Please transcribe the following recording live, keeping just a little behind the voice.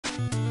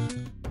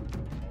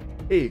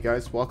Hey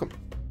guys, welcome.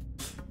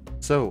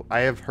 So, I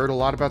have heard a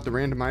lot about the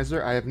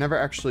randomizer. I have never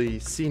actually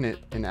seen it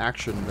in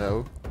action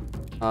though.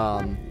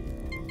 I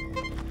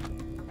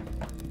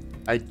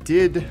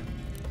did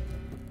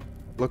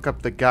look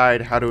up the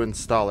guide how to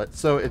install it.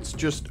 So it's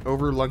just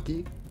over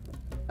Lunky,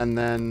 and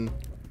then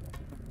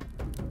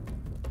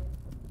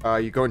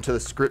you go into the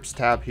scripts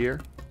tab here,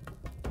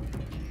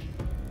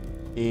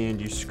 and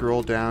you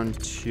scroll down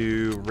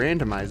to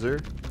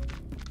randomizer,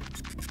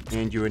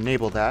 and you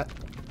enable that.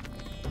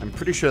 I'm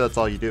pretty sure that's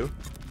all you do.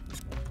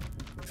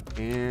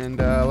 And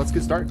let's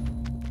get started.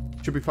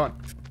 Should be fun.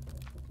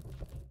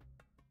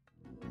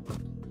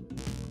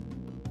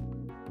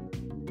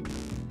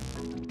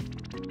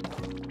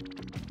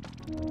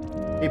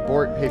 Hey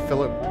Bort, hey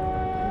Philip.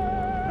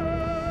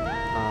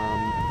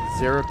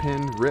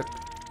 Zarapin, Rip,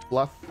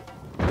 Fluff.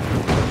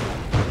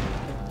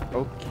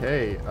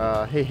 Okay,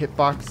 hey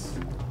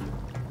Hitbox,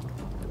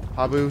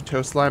 Habu,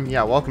 Toastslime.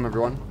 Yeah, welcome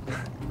everyone.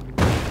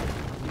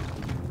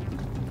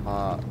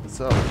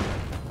 So,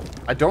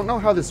 I don't know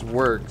how this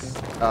works.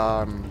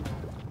 I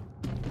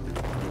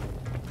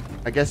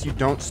guess you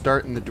don't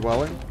start in the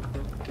dwelling.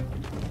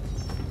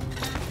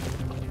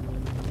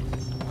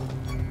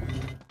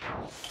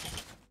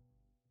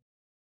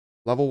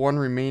 Level 1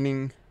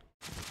 remaining.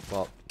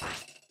 Well,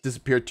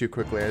 disappeared too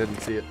quickly. I didn't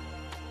see it.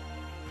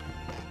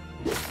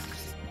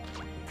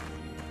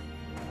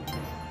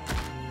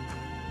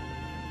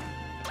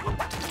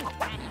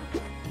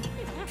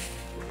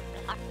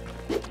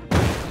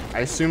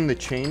 I assume the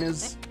chain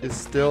is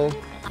still...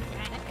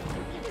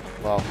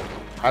 Well,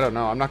 I don't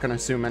know. I'm not going to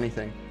assume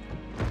anything.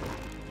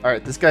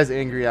 Alright, this guy's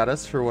angry at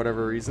us for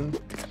whatever reason.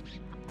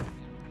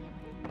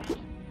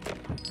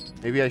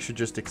 Maybe I should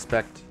just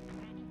expect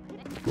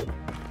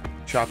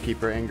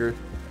shopkeeper anger.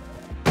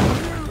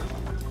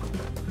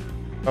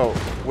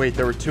 Oh, wait,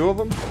 there were two of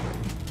them?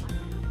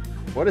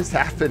 What is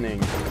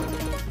happening?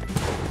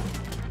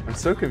 I'm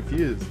so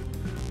confused.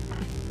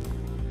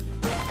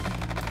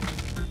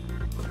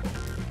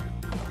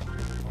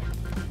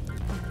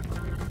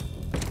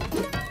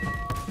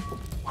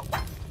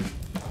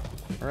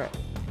 Alright.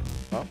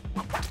 Well.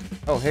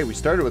 Oh, hey, we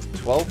started with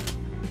 12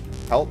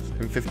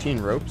 health and 15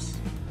 ropes.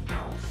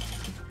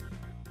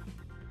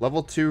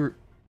 Level 2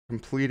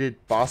 completed,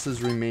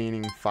 bosses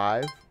remaining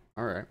 5.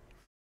 Alright.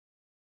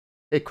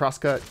 Hey,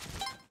 Crosscut.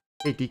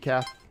 Hey,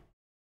 Decaf.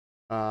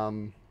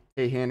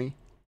 Hey, Hanny.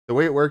 The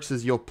way it works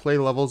is you'll play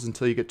levels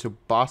until you get to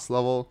boss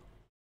level.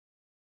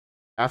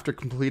 After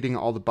completing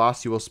all the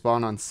boss, you will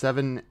spawn on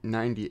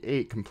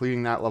 798.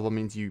 Completing that level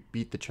means you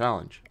beat the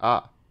challenge.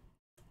 Ah.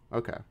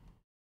 Okay.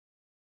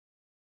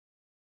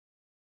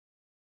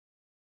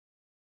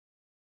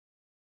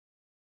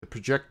 The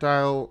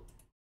projectile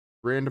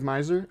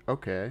randomizer?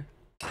 Okay.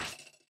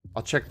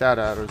 I'll check that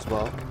out as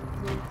well.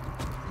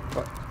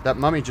 But that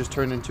mummy just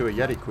turned into a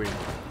Yeti Queen.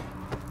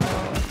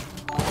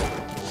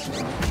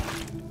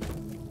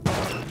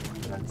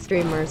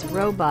 Streamer's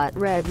robot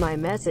read my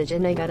message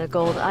and I got a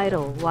gold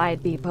idol.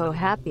 Why'd be po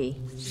happy?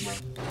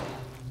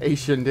 Hey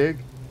Shindig.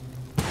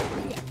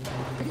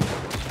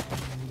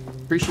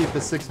 Appreciate the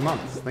 6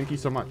 months. Thank you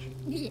so much.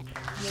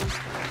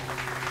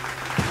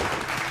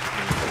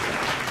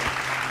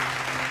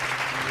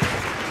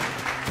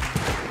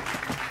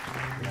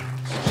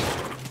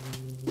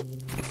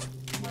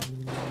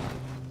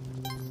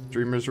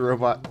 Dreamer's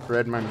robot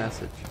read my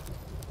message.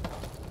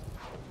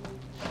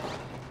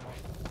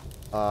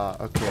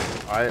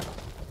 Okay.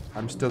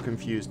 I'm still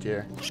confused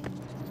here.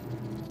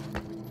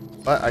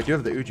 But I do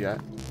have the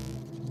Ujat.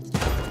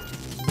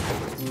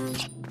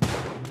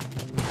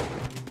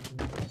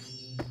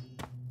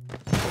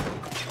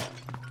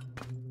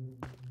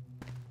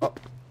 Oh.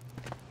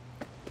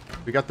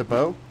 We got the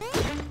bow.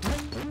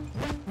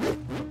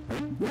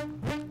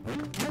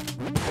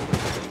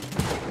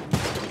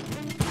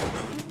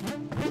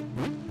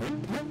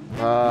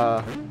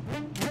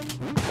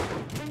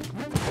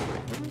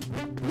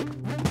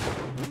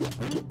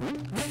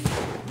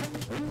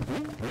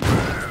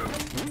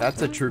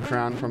 That's a true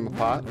crown from a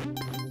pot.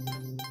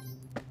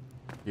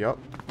 Yup.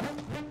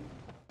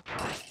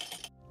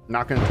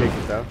 Not gonna take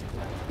it though.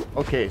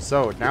 Okay,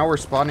 so now we're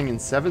spawning in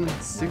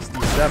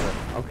 767.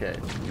 Okay.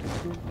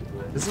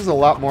 This is a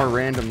lot more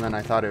random than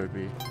I thought it would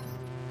be.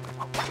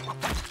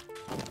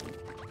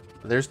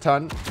 There's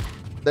Tun.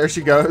 There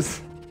she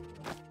goes.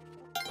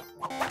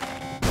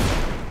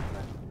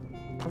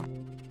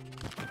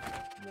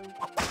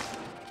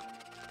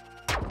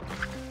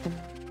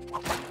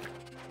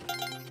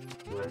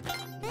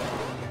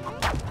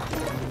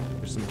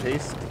 There's some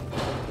taste.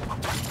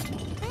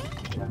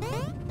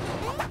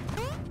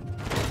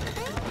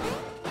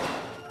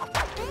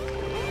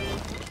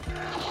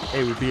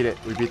 Hey, we beat it.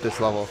 We beat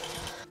this level.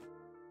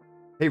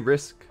 Hey,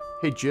 Risk.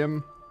 Hey,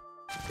 Jim.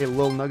 Hey,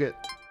 Lil Nugget.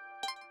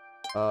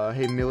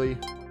 Hey, Millie.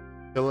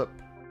 Philip.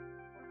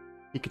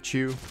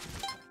 Pikachu.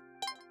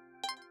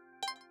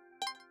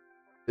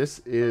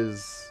 This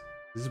is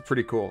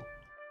pretty cool.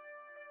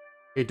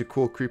 Hey,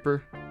 DeCool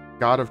Creeper.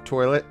 God of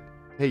Toilet.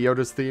 Hey,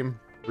 Yoda's theme.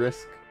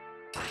 Risk.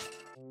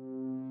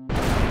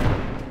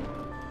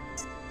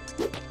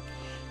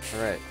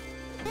 Alright.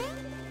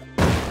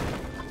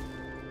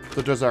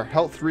 So does our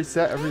health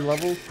reset every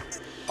level?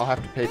 I'll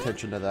have to pay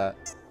attention to that.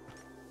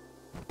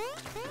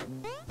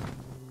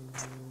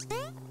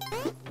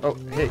 Oh,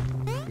 hey,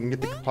 you can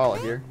get the Kapala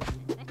here.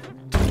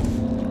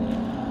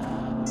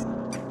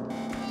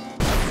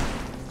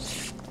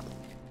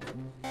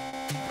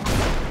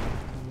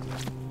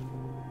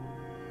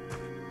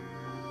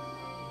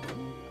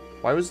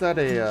 Why was that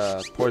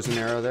a poison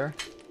arrow there?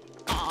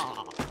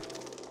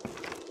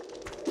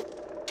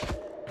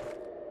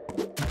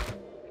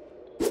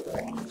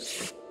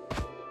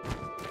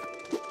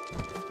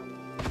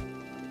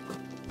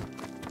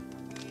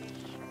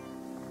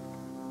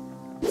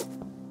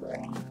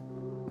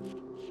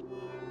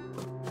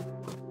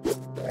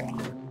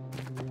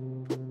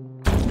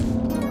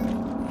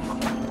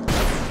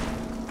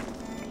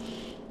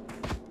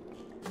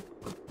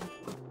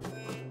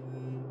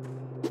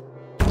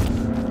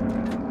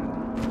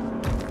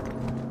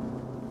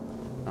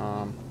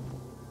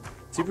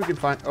 See if we can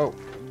find... Oh.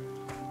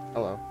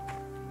 Hello.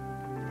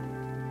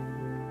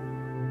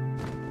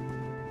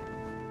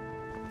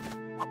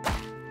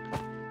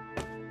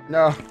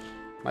 No.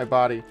 My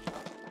body.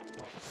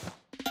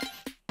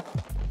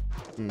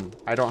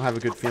 I don't have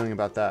a good feeling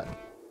about that.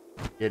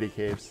 Yeti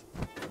caves.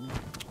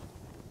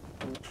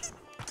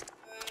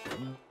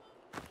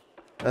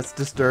 That's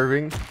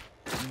disturbing.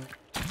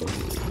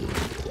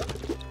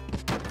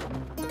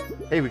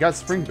 Hey, we got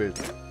spring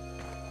boots.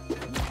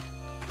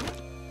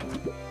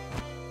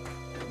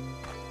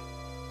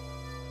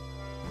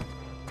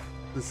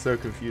 This is so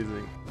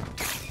confusing.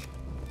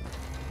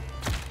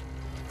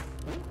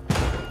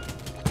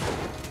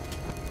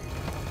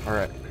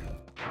 Alright.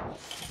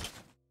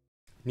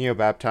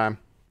 Neobab time.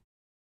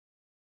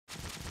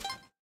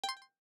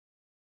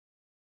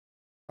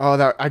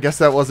 Oh, I guess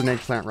that was an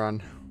eggplant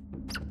run.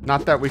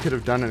 Not that we could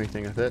have done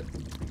anything with it.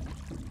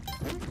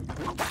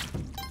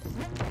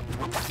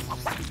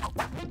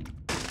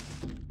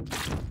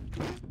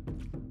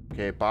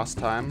 Okay, boss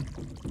time.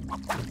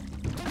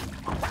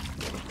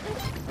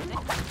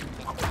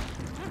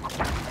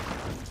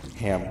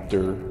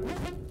 Hamster.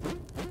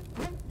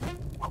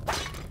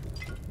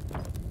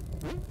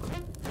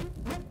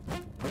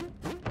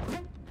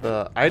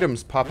 The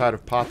items pop out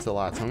of pots a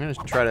lot, so I'm gonna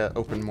try to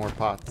open more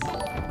pots.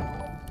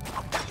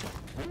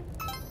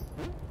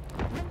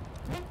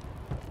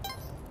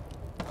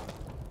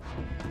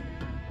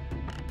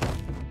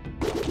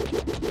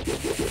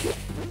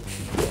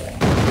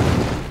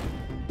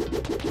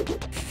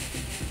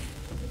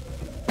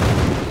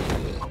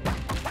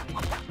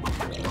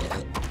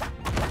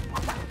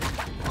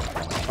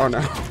 Oh no.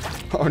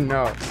 Oh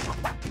no.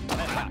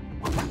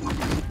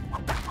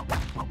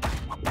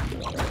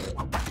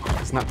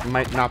 This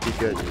might not be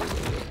good.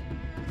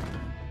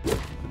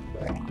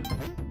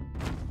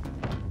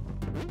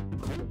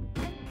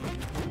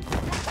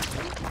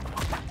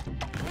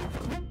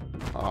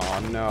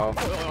 Oh no.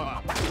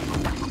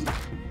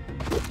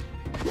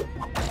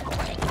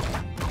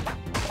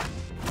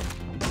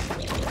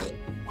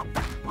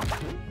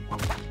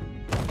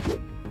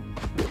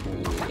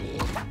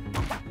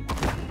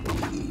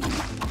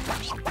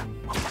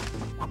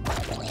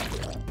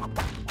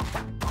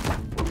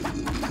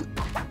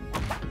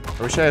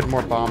 I wish I had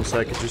more bombs so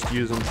I could just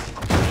use them.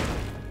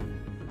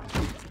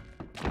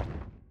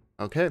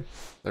 Okay,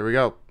 there we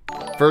go.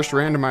 First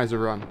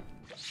randomizer run.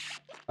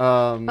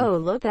 Oh,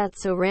 look,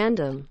 that's so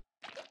random.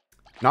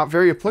 Not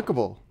very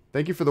applicable.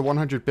 Thank you for the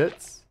 100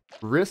 bits.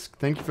 Risk,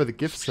 thank you for the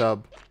gift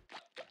sub.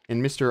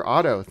 And Mr.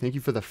 Otto, thank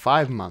you for the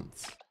 5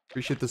 months.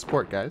 Appreciate the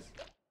support, guys.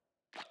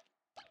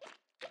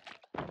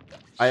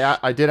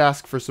 I did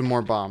ask for some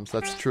more bombs,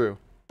 that's true.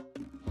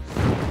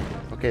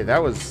 Okay,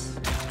 that was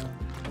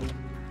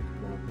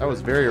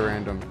very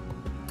random.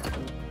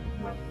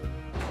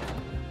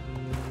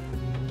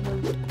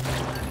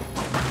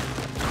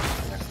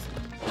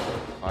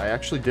 I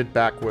actually did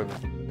back whip.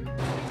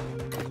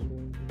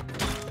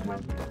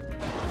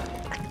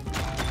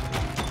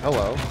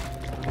 Hello.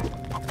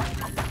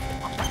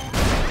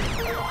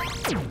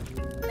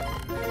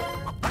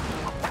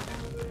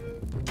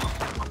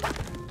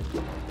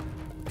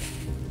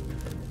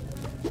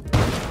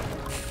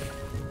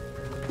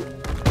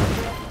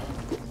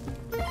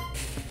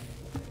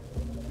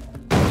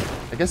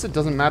 I guess it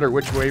doesn't matter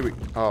which way we...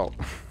 Oh.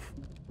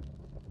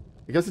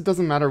 I guess it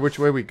doesn't matter which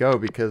way we go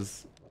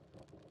because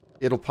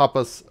it'll pop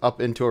us up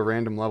into a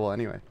random level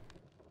anyway.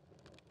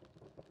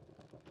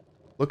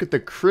 Look at the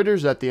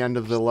critters at the end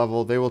of the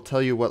level. They will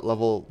tell you what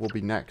level will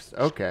be next.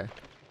 Okay.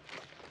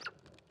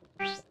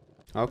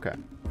 Okay.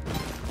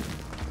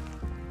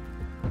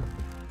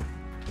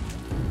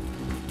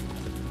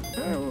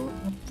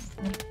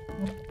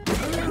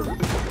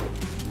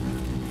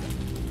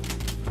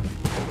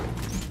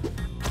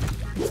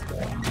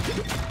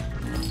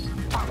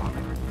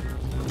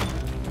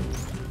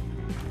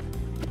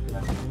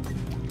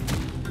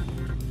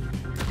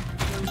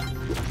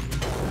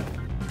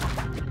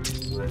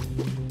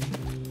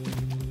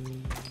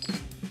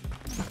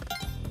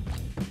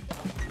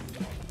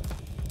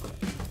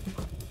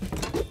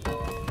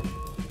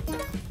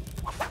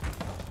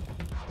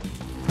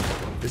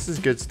 This is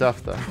good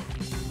stuff, though.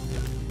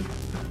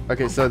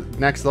 Okay, so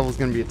next level is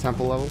going to be a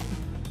temple level.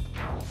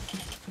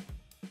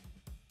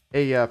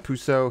 Hey,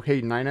 Puso.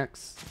 Hey,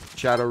 9X.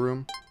 Shadow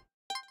Room.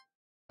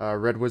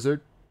 Red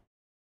Wizard.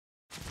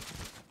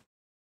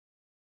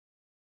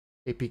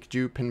 Hey,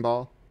 Pikachu.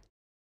 Pinball.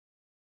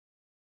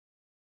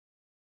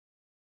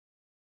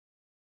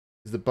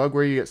 Is the bug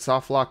where you get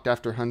soft locked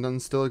after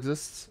Hundun still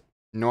exists?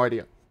 No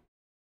idea.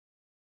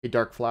 Hey,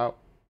 Dark Flout.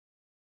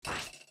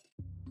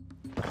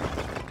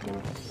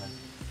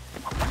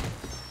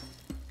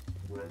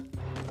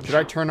 Should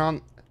I turn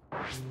on...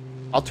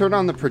 I'll turn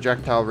on the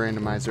projectile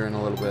randomizer in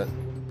a little bit.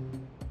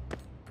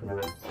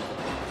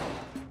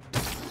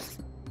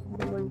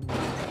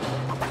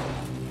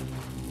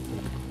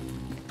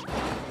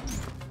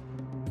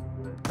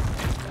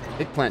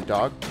 Eggplant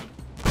dog.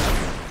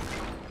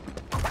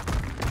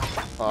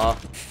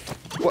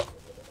 What?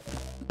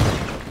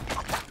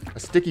 A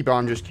sticky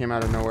bomb just came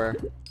out of nowhere.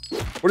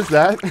 What is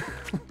that?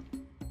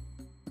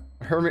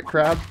 A hermit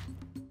crab?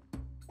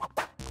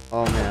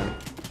 Oh man.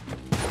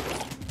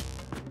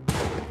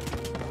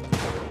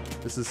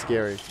 This is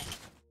scary.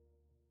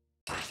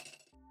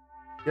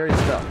 Scary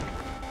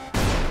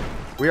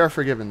stuff. We are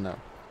forgiven though.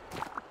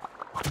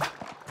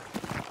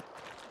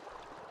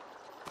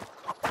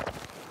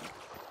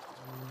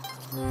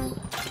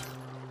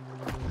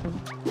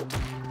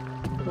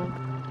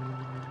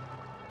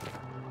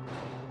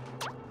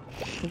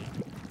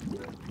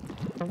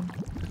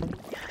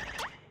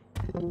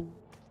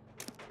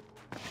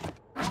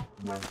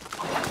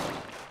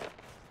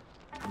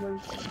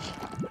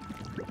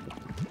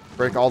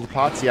 Break all the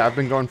pots? Yeah, I've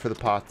been going for the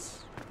pots.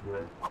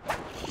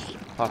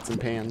 Pots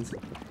and pans.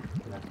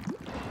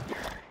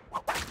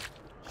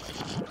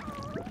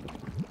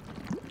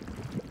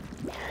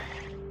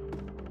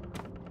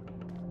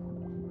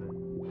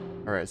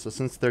 Alright, so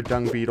since they're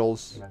dung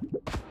beetles,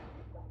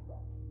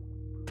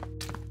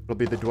 it'll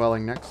be the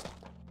dwelling next.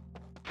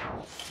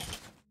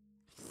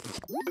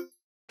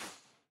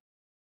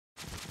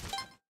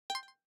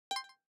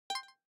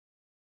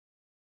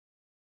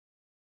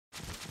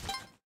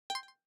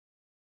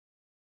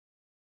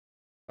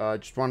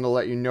 Just wanted to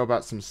let you know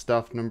about some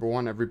stuff. Number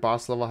one, every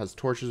boss level has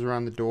torches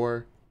around the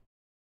door.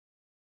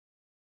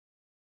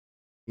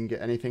 You can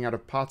get anything out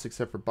of pots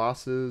except for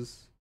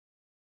bosses.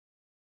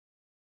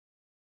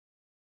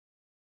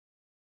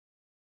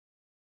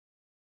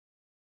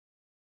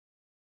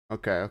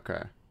 Okay,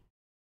 okay.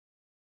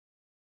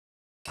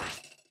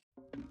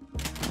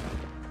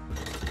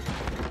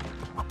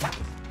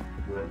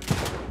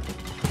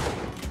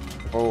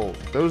 Oh,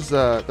 those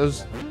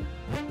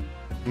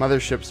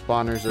mothership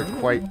spawners are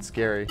quite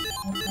scary.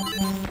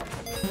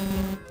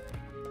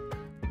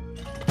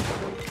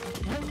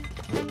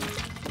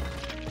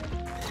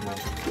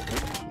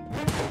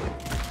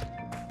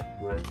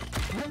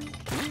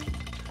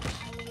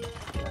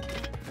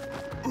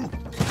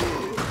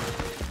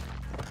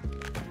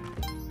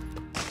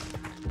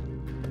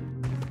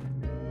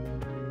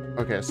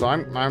 Okay, so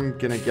I'm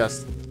gonna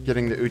guess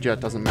getting the Ujet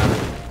doesn't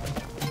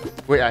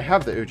matter. Wait, I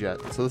have the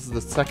Ujet, so this is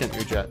the second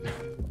Ujet.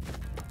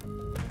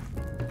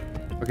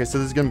 Okay, so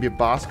this is gonna be a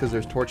boss because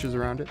there's torches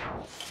around it.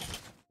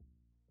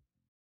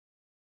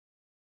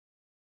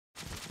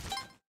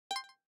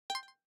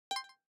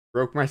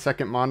 Broke my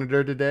second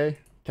monitor today.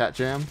 Cat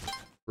jam.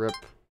 RIP.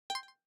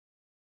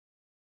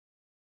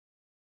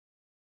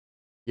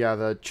 Yeah,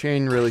 the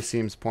chain really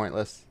seems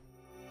pointless.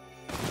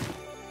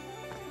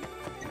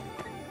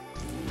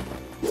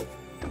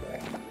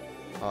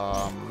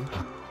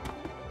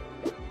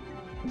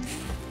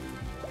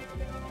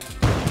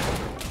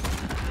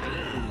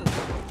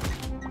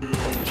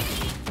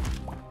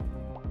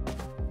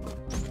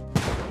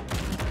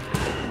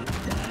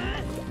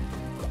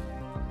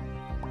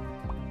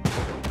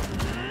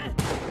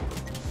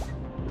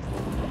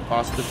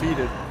 Boss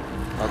defeated.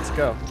 Let's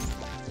go.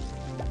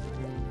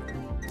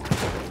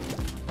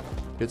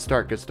 Good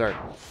start, good start.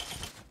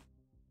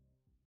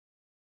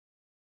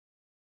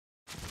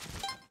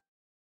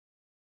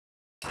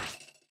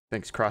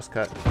 Thanks,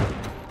 Crosscut.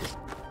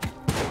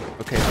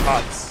 Okay,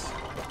 pots.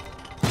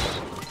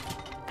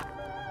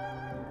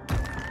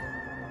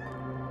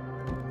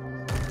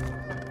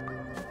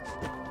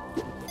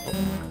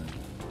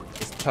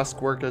 Does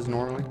Tusk work as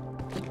normally?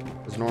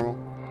 As normal?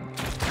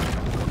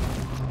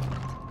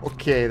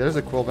 Okay, there's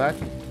a Quillback.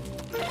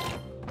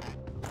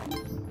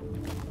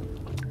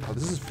 Oh,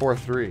 this is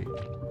 4-3.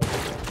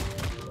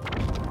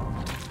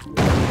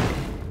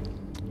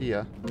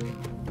 Yeah.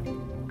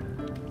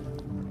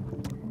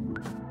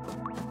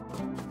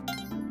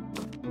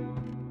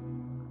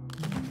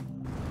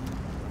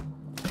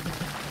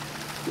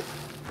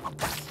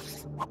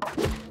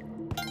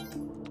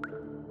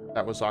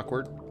 That was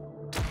awkward.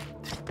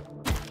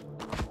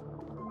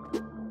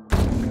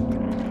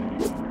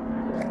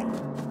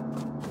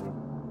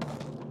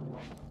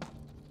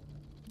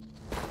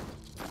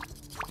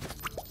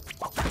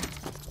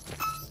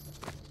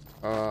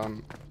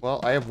 Well,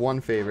 I have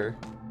one favor.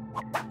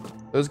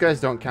 Those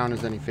guys don't count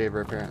as any favor,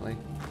 apparently.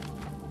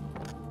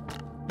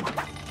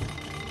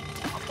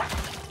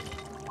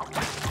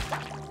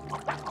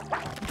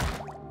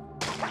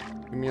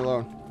 Leave me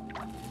alone.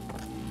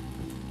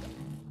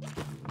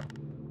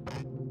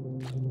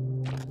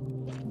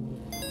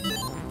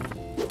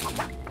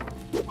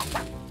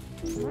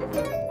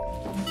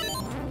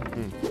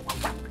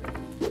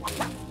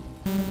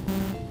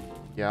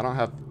 Yeah, I don't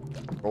have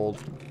gold.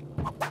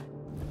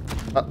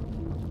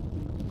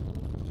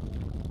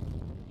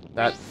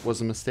 That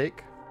was a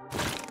mistake.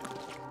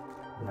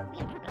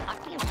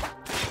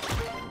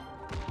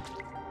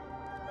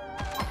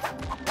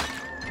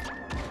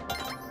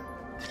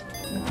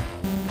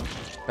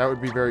 That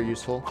would be very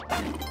useful.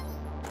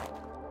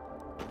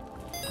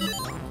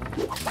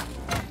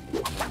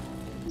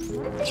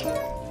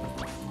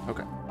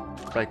 Okay.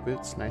 Spike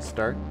boots, nice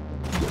start.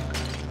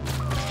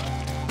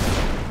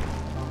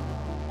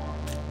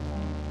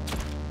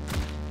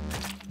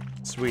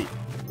 Sweet.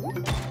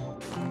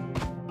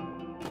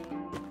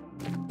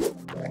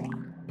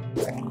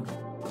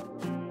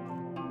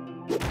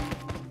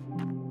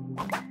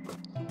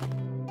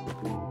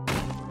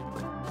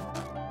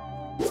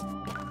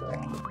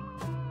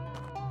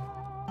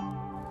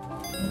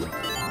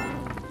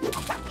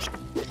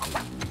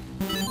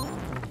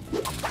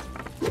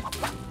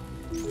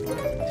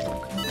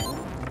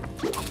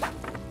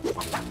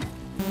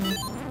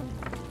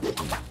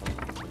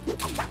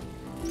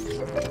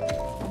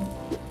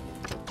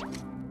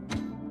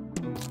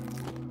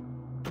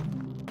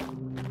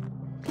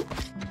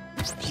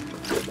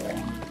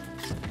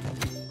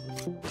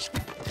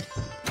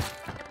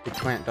 Good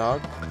plant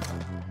dog.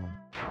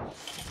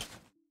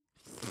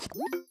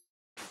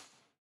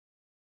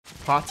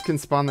 Pots can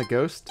spawn the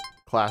ghost?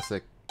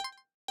 Classic.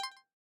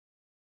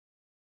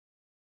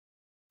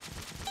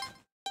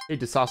 Hey,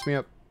 just sauce me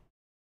up.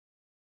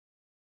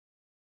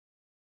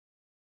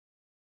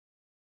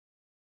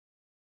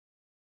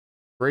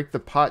 Break the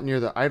pot near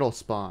the idle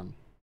spawn.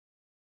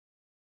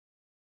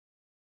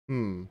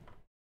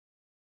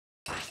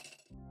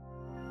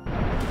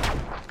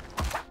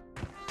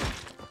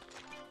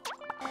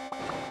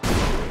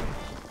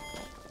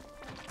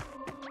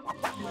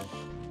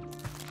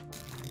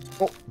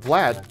 Oh,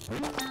 Vlad.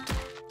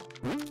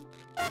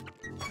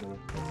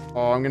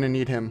 Oh, I'm gonna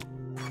need him.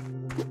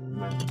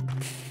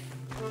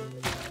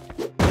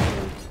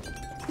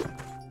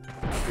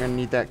 I'm gonna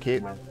need that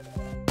cape. How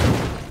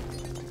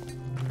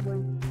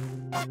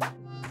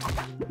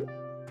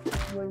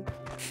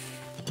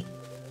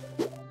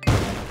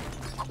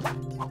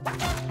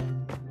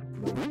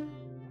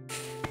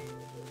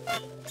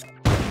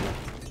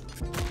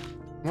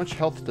much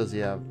health does he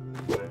have?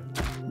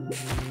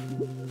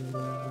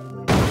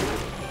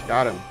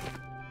 Got him.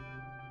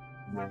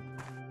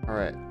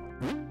 Alright.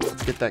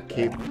 Let's get that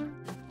cape.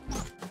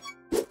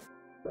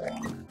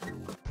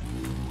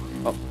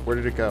 Oh, where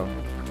did it go?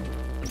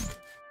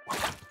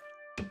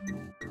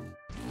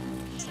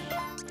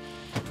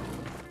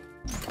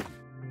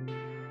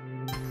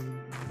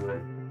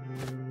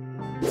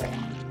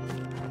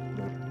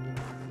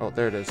 Oh,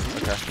 there it is.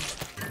 Okay.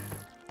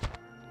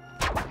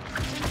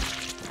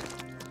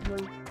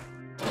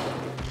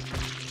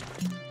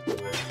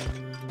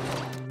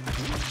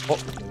 Oh,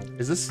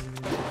 is this...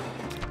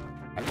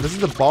 This is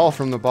the ball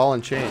from the ball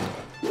and chain.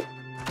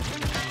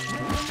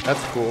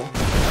 That's cool.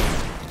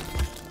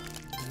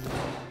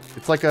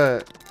 It's like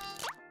a...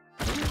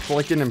 It's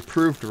like an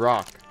improved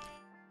rock.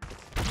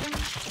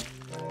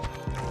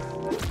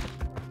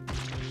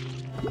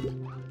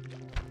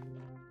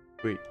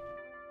 Sweet.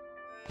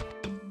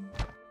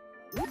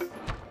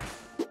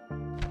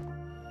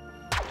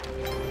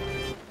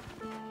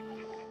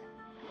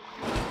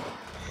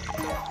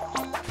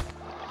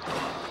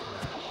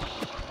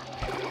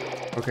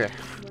 Okay.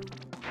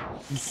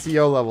 These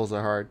CO levels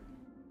are hard.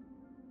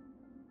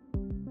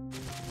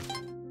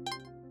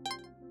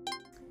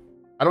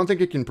 I don't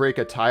think it can break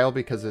a tile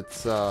because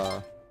it's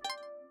not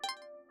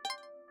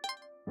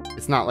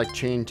like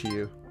chained to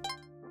you.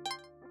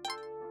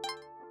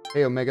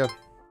 Hey Omega.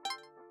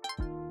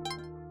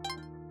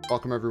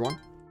 Welcome everyone.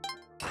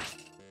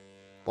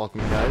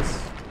 Welcome guys.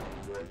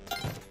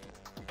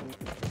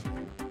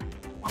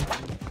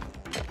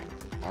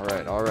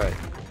 Alright, alright.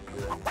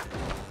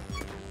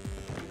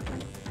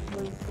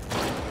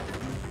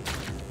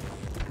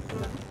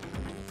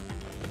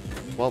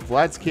 Well,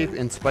 Vlad's cape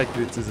and spike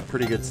boots is a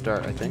pretty good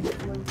start, I think.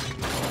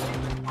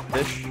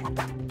 Fish.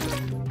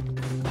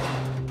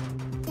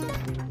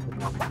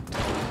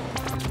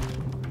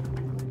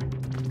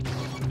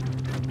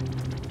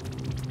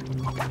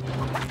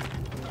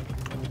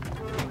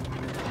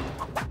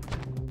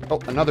 Oh,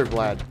 another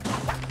Vlad.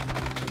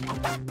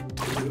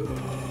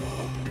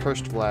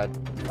 First Vlad.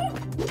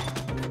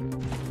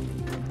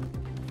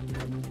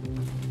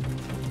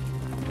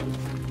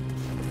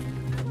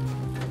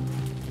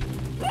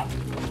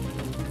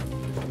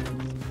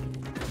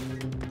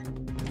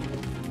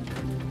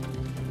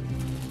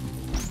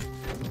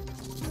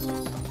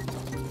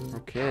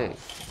 Okay.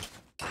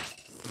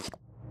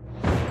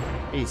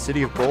 Hey,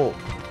 City of Gold.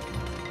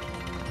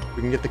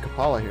 We can get the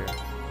Kapala here.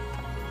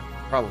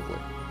 Probably.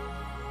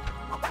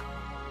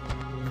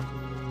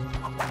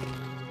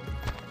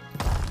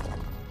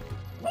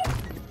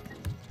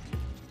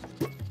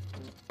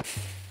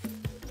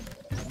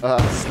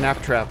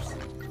 Snap traps.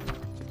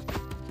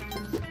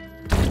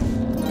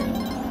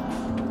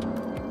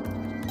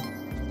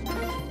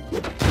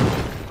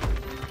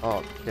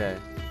 Okay.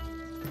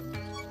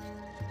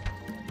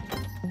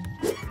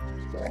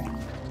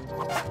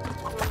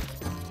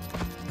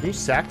 Can you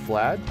sack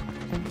Vlad?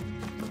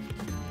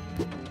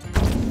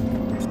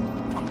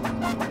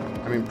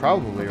 I mean,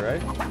 probably,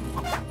 right?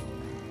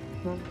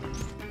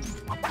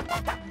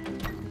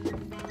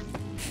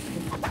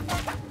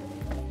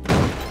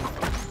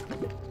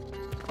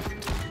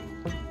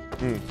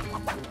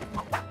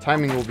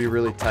 Timing will be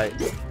really tight.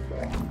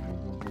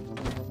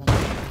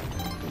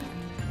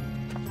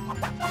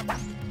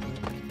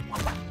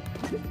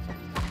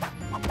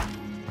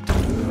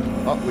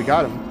 Oh, we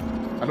got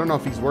him. I don't know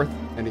if he's worth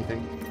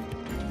anything.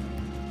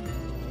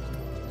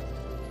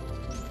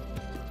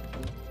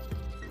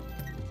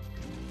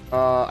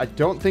 I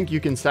don't think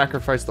you can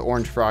sacrifice the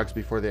orange frogs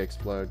before they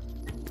explode.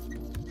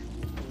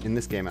 In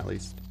this game, at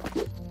least.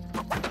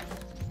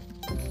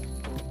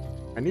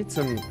 I need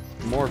some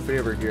more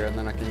favor here, and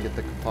then I can get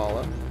the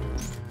Kapala.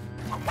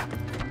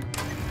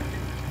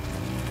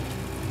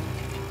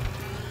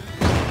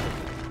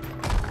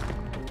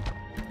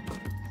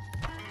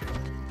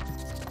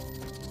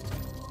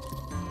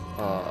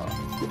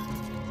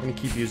 I'm gonna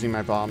keep using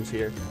my bombs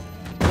here.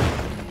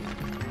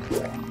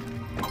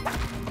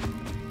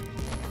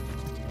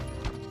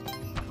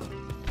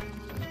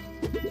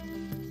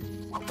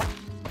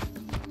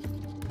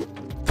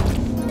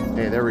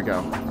 Hey, there we go.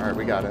 Alright,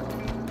 we got it.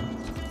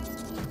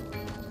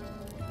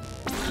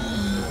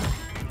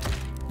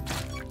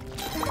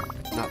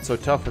 Not so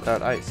tough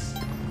without ice.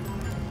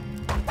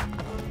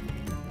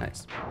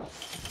 Nice.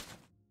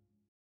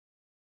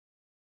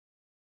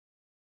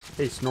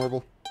 Hey,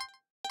 Snorble.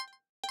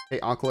 Hey,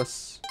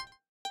 Onkelos.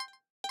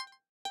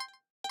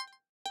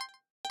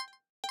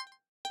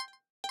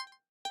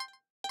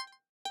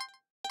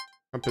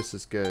 Compass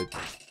is good.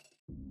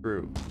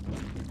 True.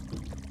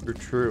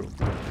 True.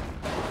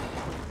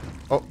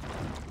 Oh.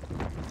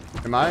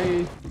 Am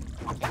I...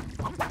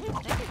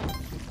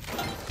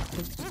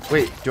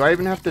 Wait, do I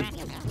even have to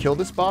kill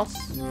this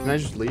boss? Can I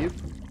just leave?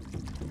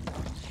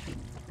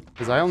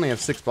 Because I only have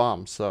 6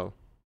 bombs, so...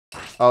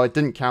 Oh, it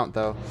didn't count,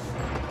 though.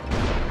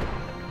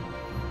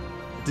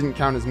 It didn't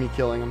count as me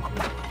killing him.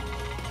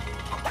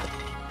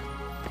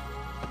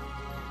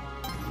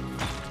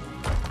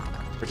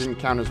 It didn't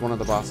count as one of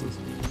the bosses.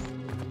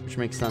 Which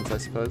makes sense, I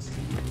suppose.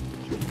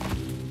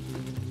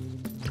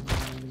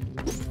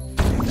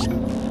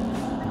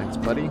 Thanks,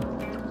 buddy.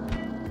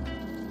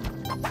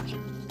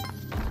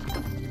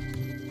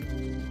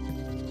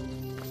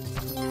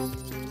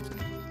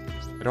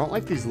 I don't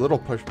like these little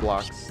push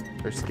blocks.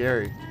 They're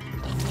scary.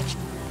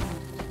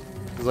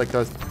 Because, like,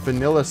 the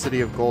vanilla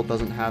City of Gold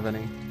doesn't have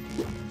any.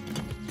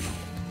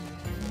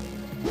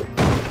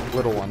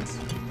 Little ones.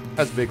 It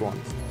has big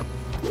ones.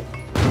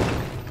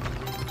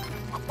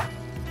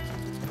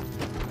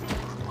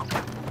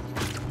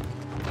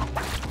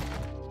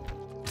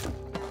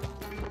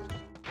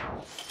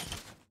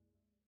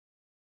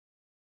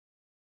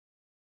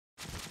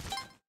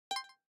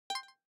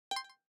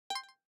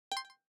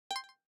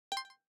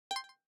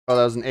 Oh,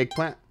 that was an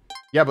eggplant?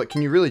 Yeah, but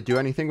can you really do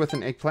anything with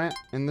an eggplant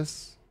in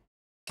this?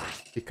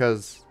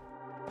 Because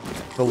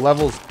the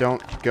levels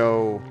don't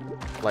go,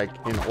 like,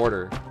 in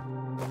order.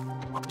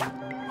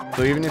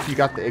 So even if you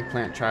got the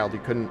eggplant child, you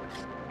couldn't...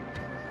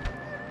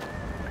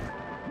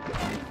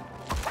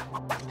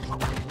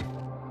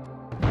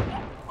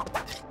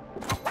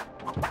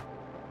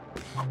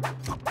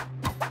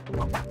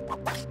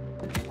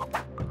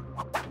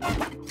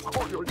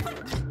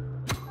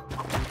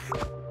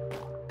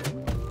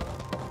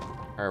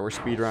 Alright, we're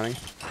speedrunning.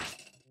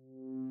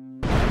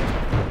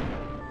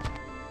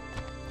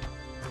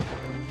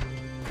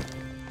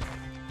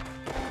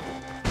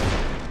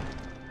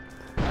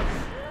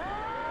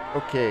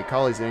 Okay,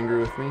 Collie's angry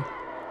with me.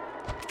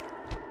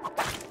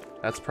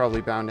 That's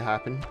probably bound to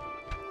happen.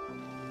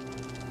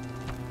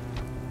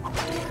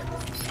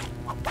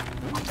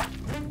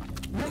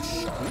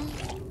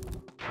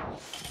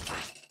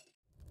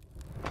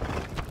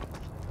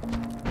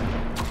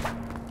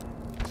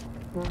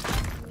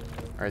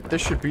 Alright,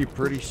 this should be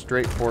pretty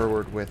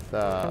straightforward with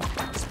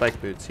spike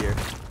boots here.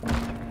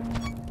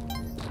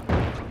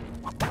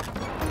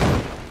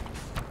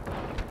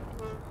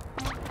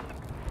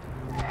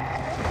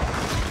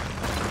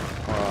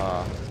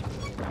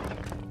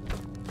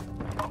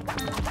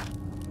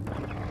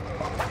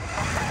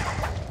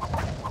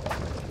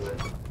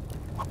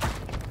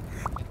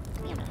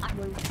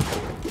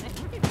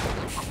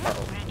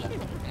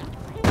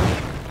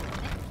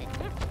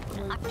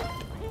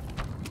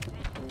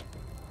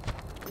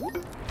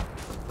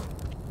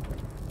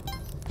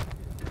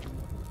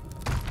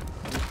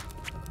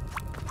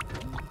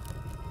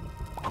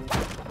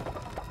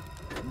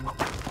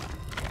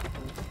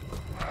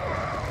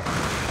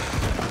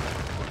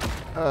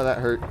 Oh, that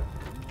hurt.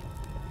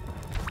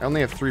 I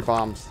only have 3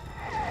 bombs.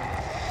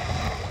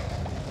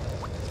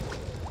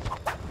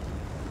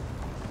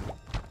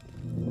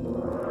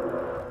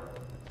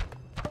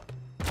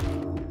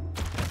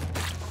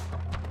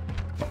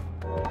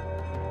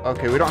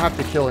 Okay, we don't have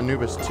to kill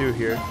Anubis 2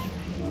 here.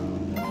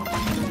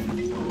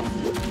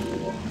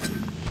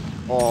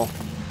 Oh.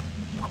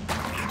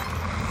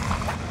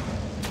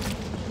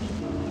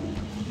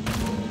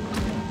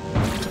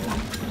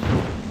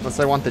 Unless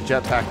I want the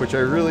jetpack, which I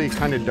really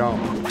kind of don't.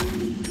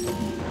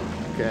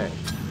 Okay.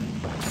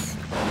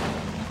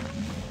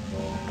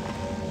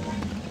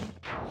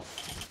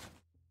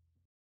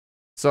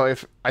 So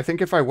I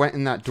think if I went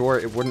in that door,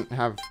 it wouldn't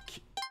have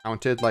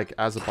counted like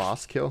as a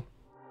boss kill.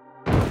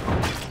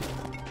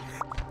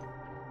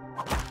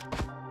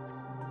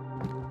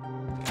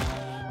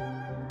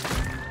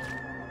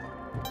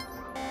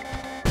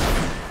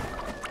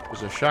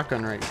 There's a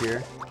shotgun right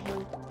here.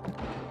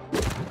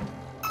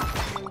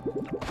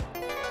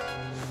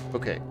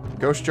 Okay,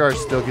 Ghost Jar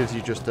still gives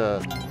you just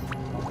a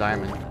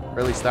diamond. Or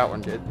at least that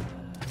one did.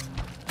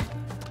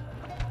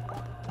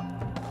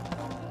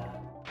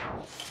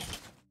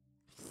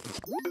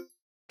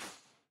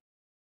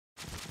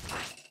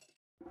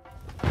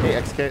 Hey,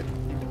 XK.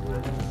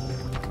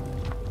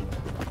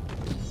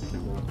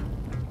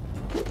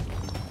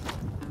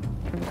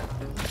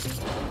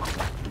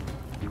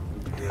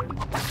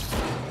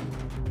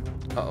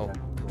 Uh-oh.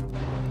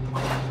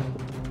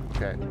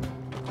 Okay.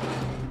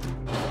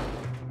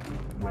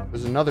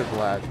 There's another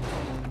Vlad.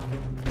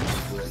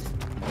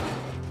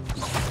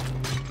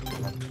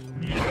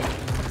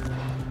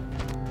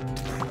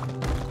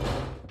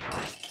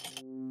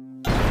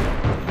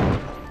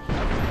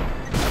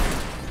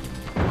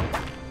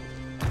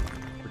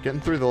 We're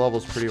getting through the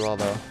levels pretty well,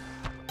 though.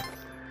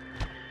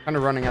 Kind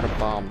of running out of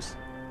bombs.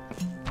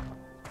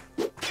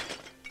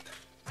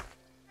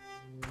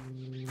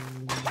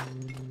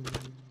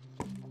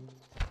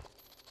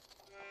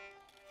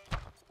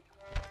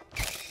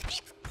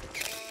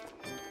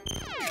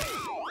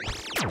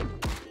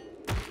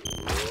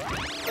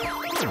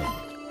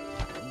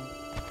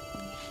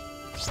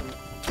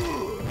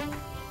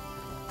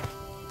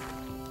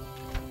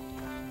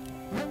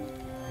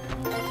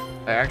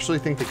 I actually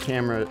think the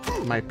camera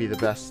might be the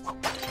best,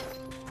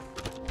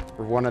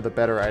 or one of the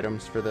better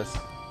items for this.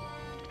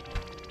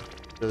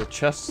 Do the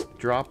chests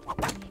drop?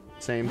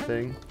 Same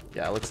thing?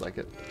 Yeah, it looks like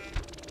it.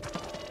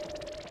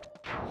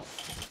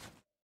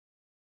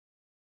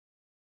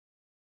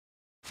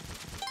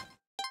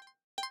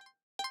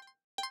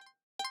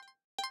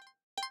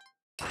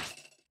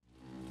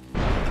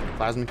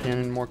 Plasma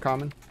cannon more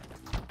common?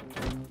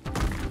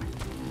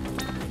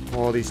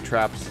 All these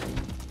traps.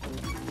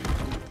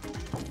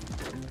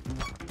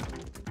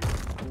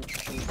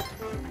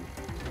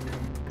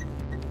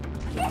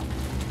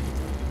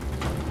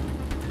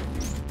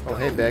 Oh,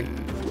 hey, Beg.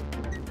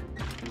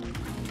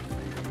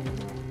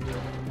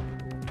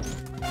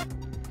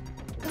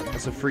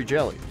 That's a free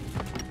jelly.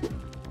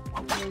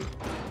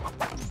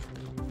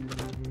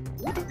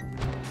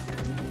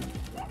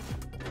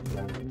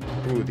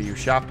 Ooh, the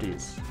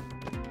Ushopties.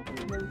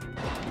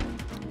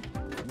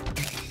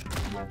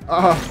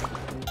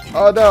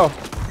 Oh no!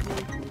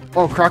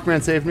 Oh,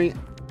 Crocman saved me.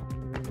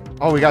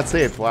 Oh, we got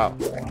saved. Wow.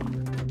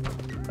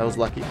 That was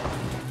lucky.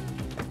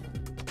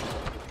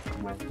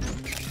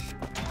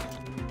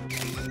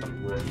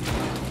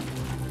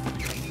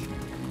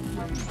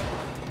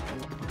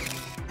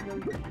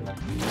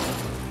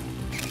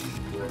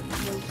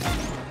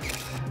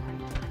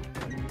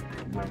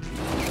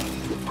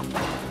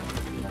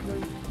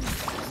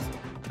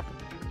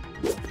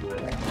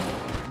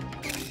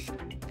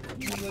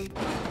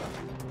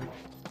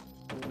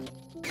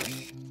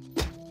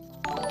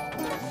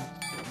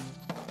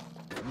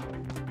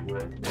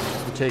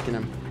 I'm taking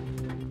him.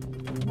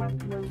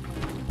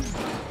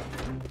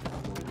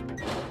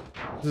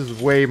 This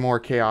is way more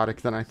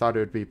chaotic than I thought it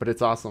would be, but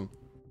it's awesome.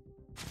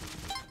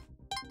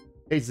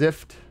 Hey,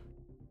 Zift.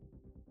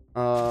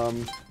 Oh,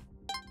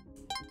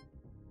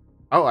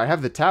 I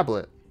have the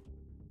tablet.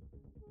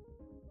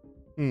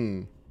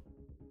 Hey,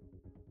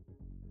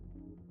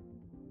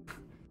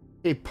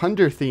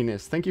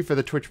 Punderthinus, thank you for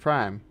the Twitch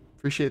Prime.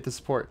 Appreciate the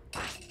support.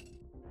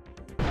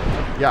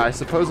 Yeah, I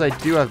suppose I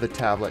do have the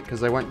tablet,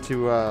 because I went to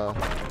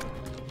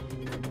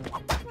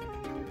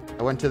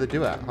the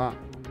Duat, huh?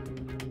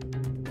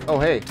 Oh,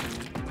 hey.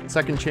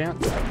 Second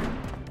chance.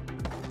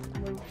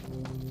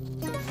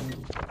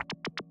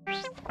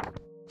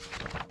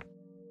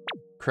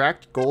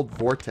 Cracked gold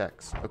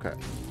vortex. Okay.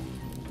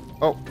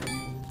 Oh.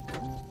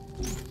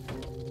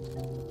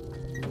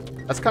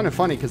 That's kind of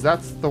funny, because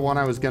that's the one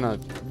I was gonna...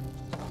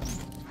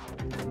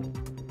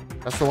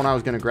 That's the one I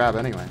was gonna grab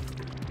anyway.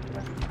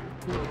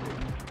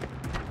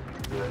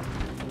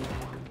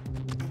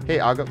 Hey,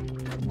 Aga.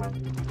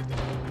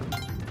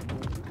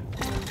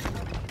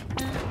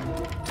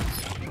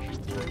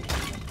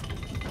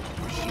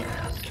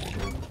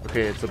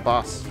 Okay, it's a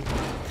boss.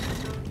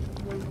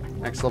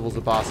 Next level's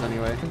a boss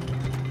anyway.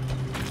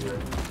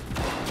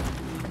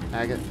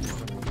 Agate.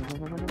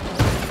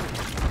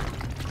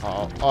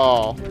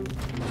 Oh,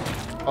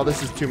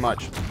 this is too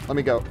much. Let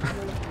me go.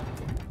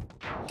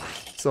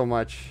 So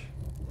much.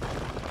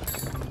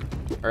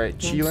 Alright,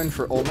 Cheelin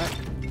for Olmec.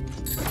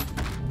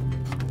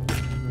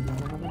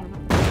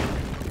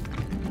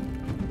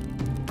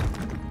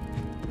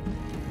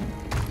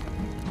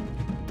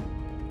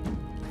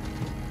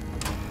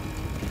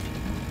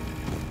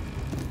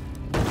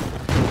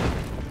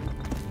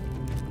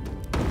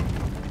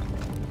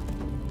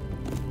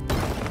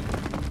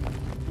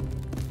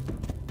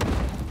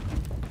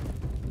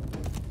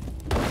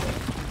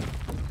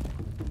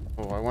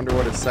 wonder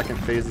what his second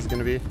phase is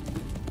gonna be.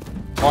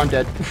 Oh, I'm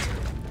dead.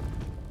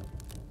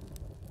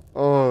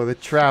 Oh, the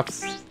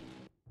traps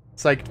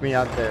psyched me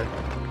out there.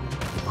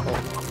 Oh.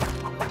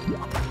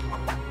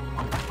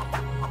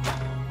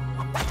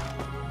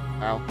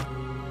 Ow.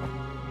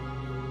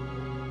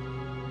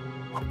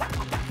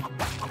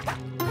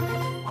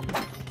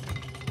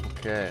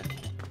 Okay.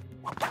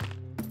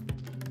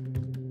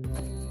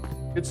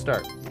 Good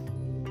start.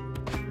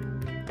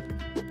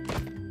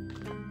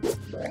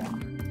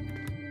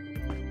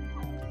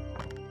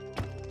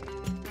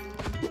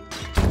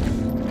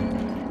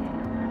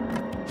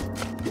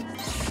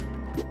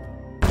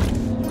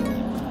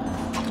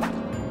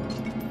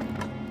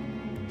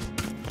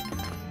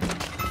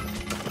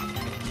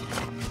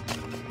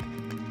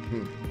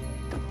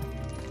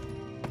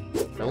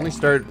 I only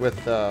started with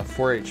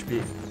 4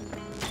 HP.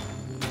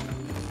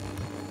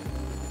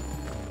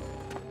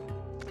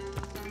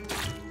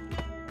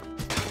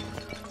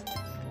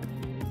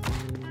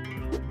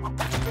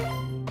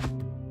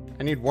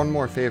 I need one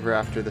more favor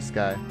after this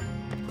guy,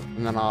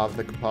 and then I'll have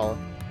the Kapala.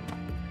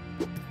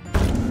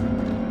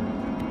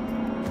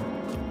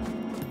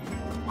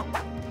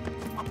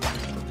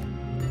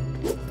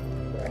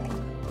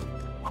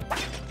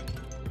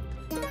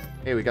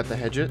 Hey, we got the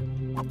hedge it.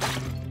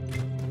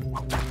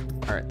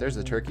 Alright, there's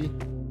the turkey.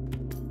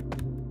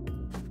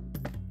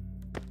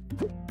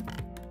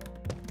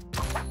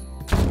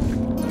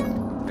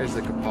 There's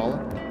the Kapala.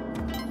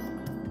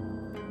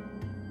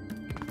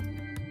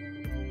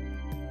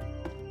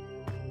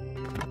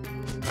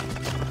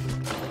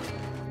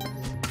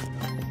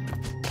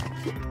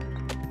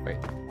 Wait.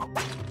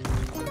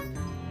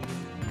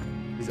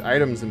 These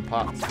items in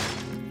pots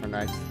are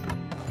nice.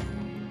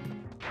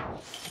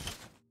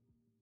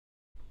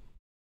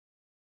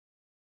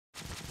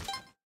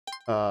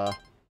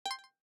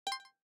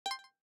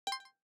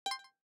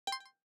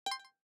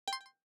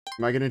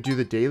 Am I gonna do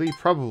the daily?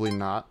 Probably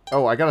not.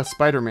 Oh, I got a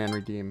Spider-Man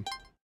redeem.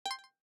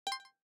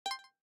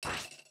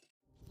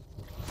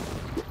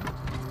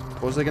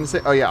 What was I gonna say?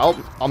 Oh yeah,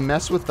 I'll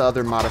mess with the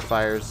other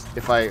modifiers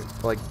if I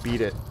like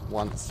beat it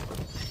once.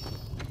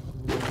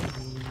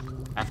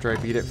 After I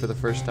beat it for the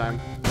first time.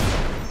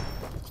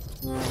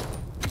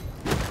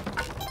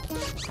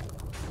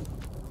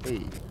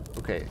 Hey,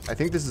 okay. I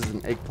think this is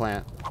an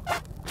eggplant.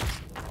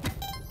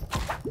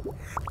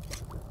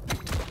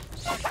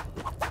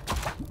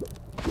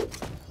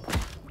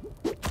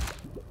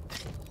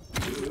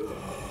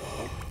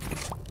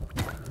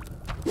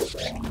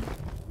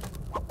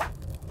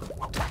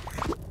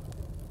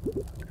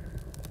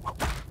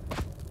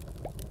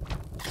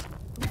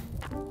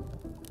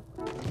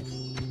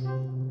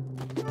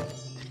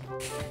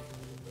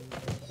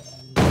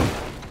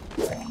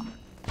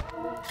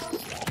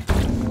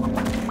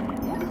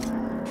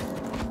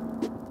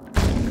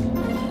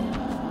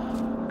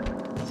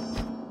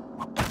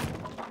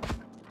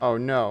 Oh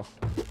no.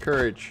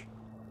 Courage.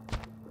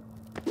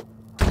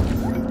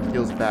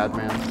 Feels bad,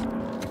 man.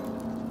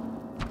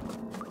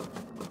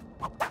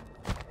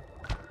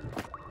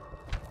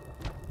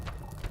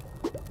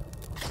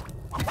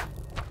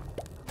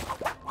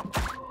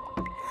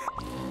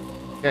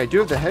 Yeah, I do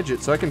have the hedge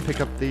it, so I can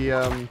pick up the,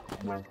 I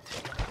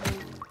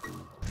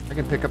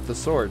can pick up the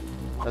sword.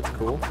 That's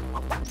cool.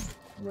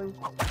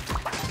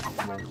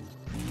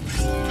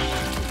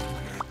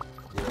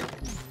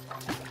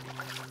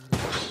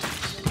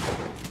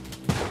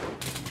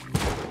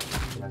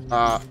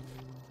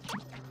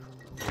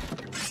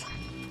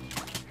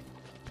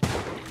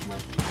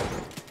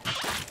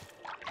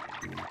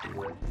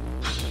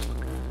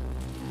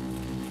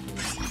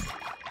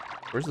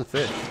 Where's the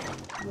fish?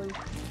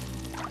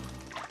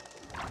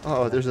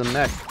 Oh, there's a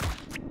mech.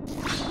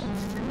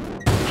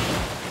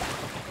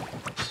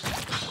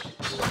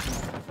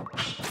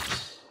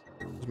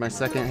 There's my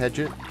second hedge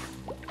it.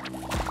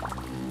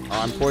 Oh,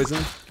 I'm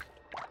poisoned.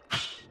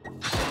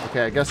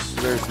 Okay, I guess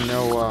there's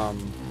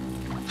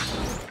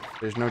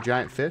no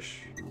giant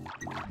fish.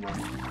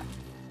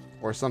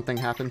 Or something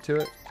happened to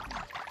it.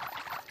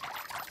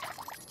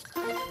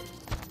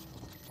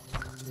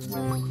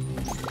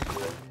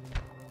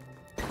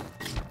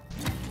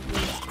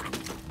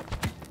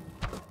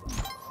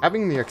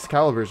 Having the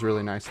Excalibur is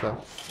really nice,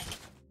 though.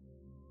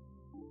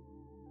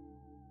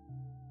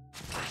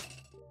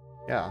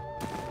 Yeah.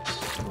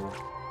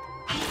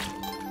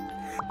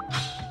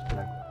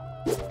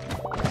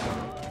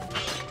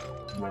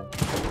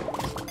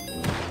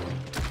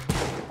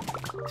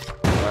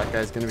 That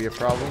guy's gonna be a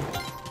problem.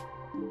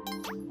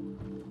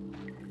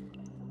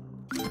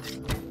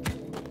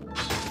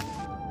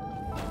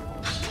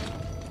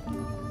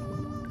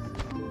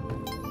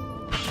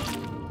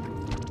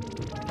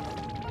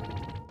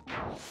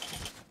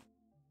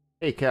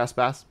 Hey, Chaos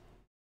Bass.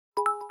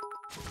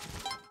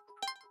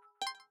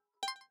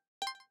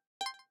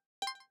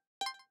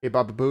 Hey,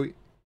 Baba Booey.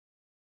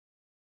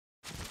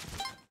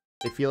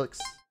 Hey, Felix.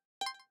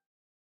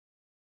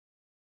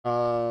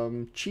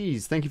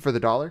 Cheese, thank you for the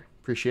 $1.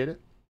 Appreciate it.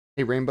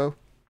 Hey, Rainbow.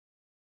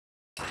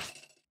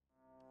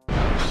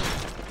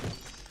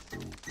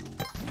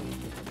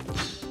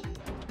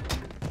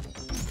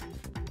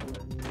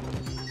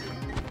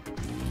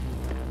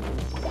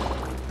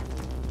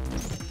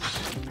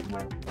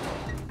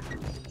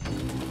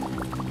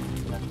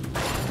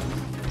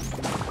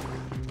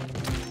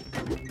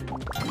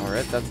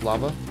 Alright, that's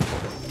lava.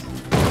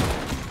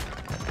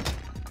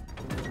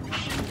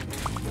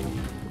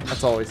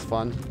 That's always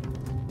fun.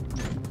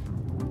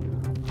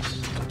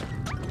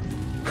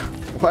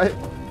 What?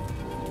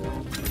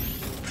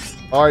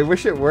 Oh, I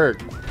wish it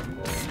worked.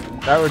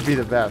 That would be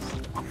the best.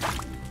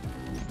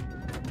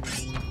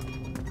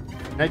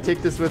 Can I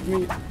take this with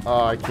me?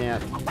 Oh, I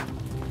can't.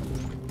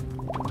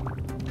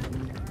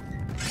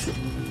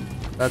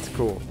 That's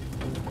cool.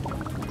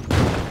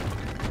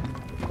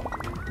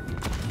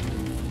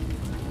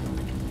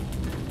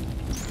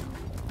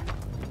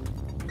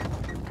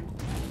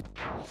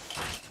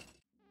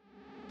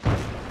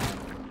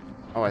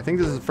 Oh, I think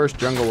this is the first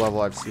jungle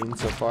level I've seen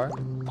so far.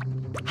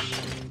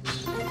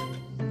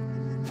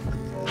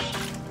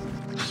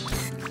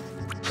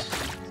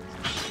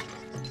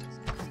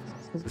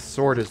 The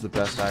sword is the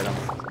best item.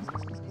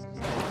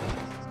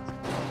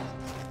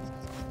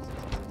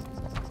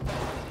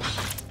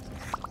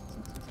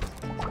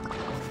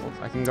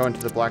 I can go into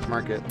the black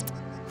market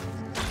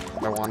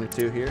if I wanted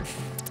to here.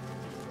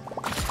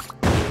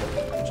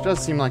 Which does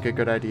seem like a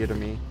good idea to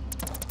me.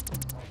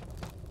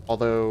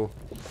 Although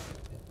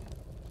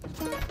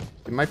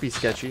it might be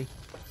sketchy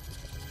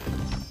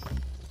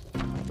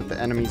with the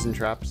enemies and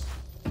traps.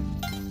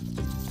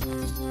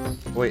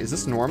 Wait, is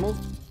this normal?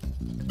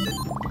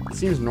 It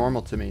seems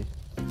normal to me.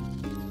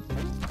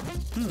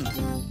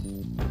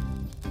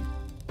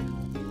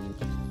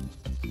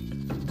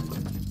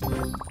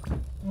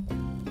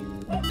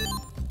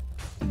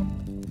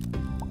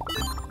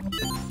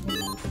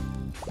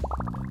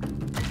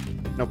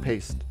 No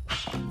paste.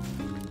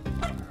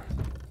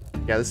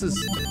 Yeah, this is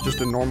just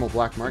a normal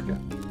black market.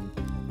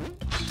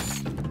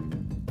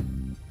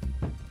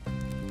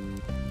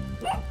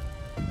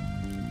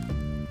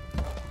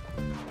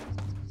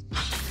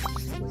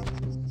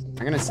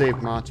 I'm gonna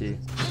save Monty.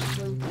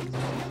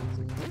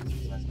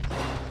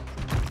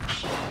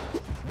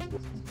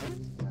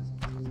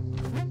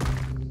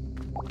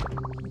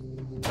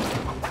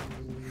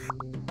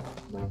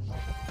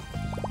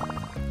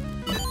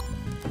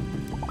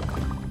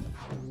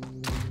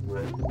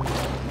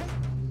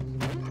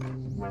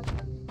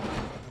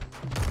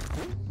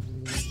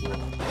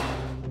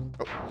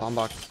 Oh, bomb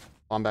box.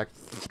 Bomb back.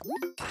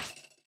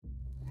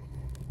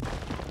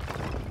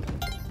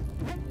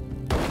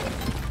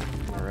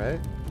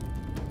 Alright.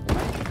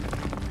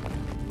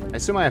 I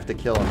assume I have to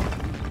kill him.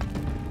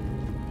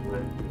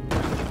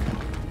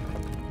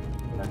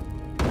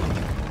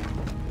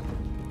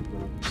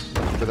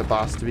 For the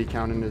boss to be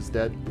counted as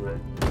dead.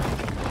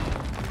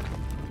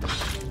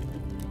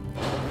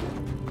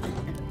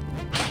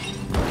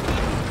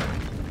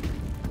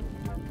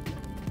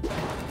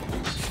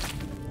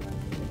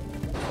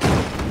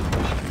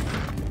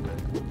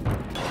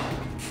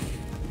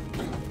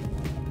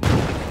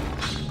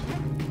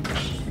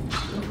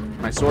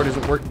 My sword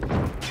isn't working.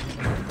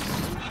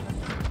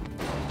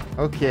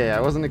 Okay, I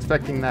wasn't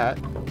expecting that.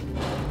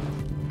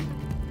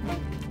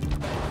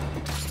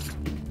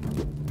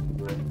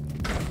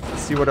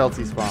 Let's see what else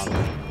he spawned.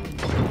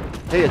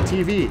 Hey, a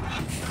TV!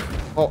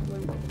 Oh,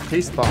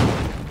 paste bomb.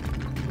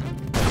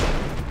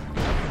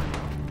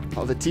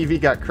 Oh, the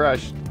TV got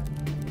crushed.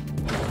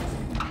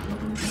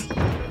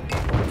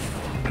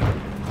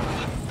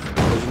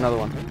 There's another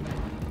one.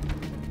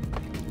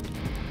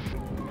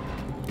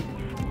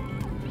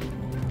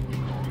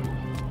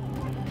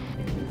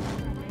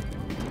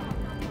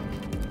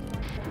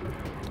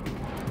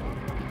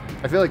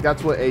 I feel like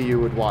that's what AU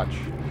would watch.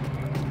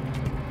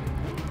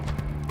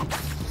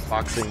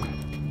 Boxing.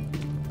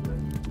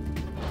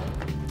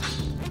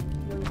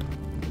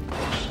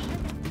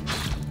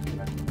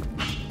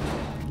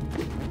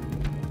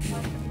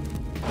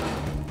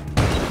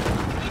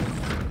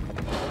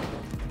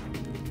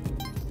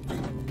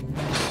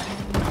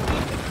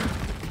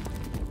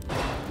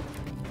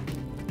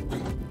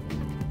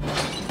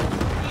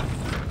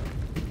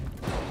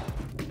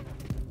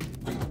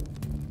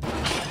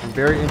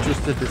 Very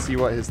interested to see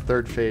what his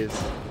third phase.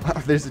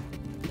 There's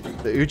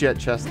the Ujet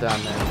chest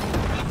down there.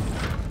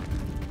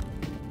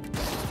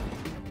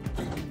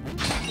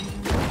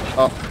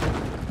 Oh.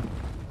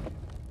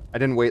 I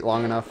didn't wait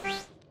long enough.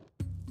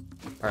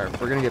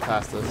 Alright, we're gonna get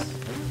past this.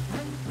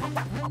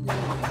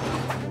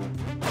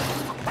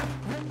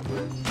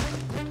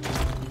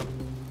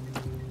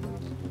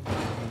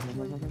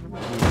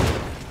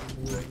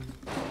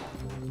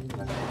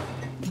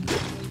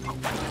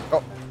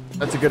 Oh,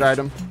 that's a good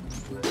item.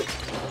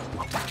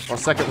 Oh,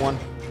 second one.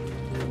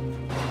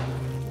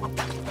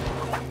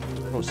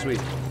 Oh, sweet.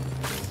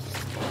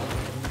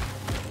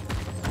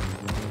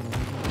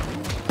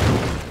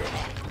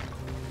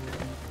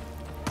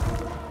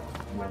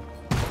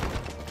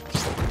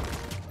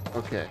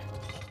 Okay.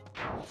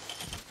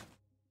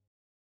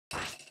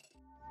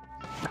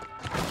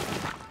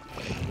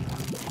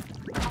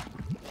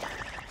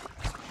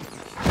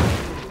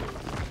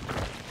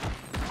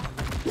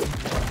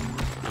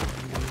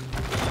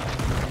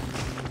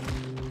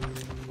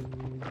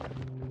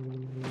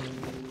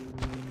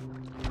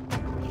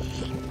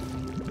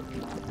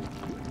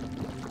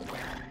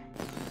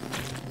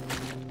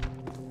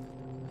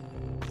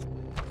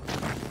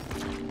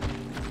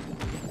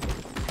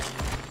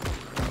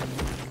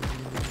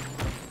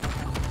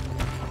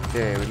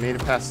 Okay, we made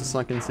it past the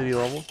Sunken City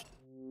level.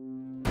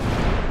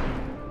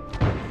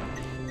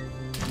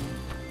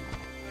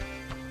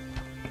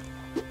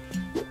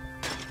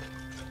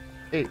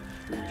 Hey,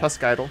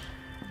 Tusk Idol.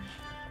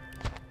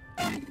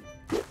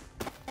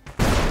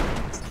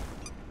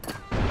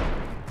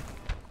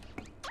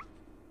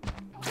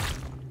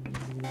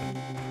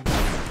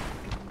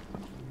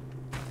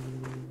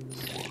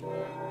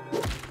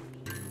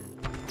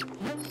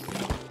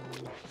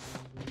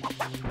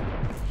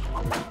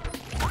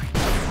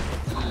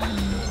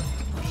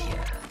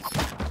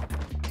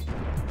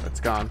 It's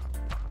gone.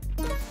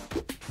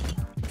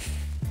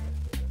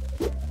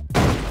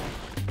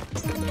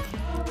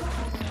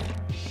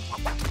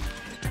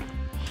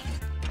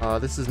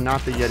 This is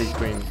not the Yeti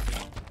Queen.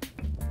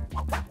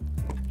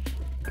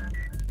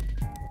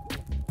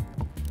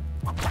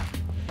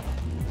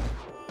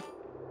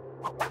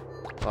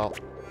 Well,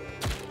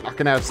 not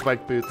gonna have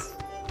spiked boots.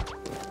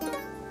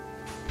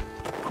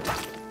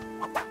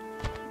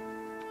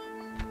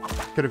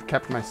 Could have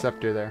kept my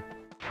scepter there.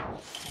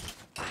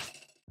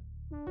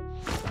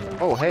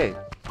 Oh, hey.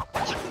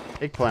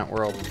 Eggplant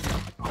world.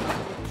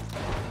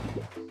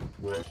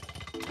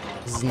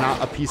 This is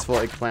not a peaceful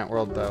eggplant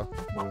world, though.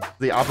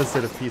 The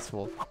opposite of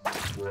peaceful.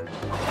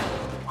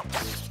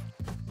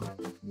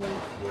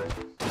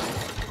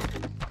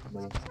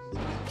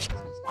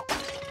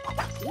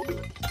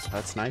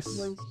 That's nice.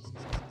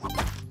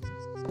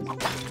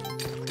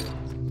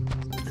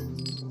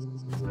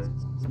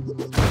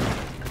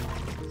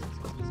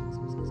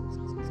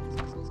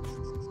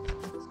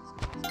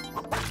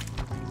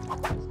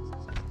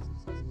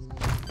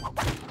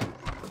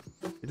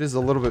 It is a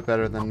little bit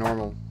better than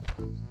normal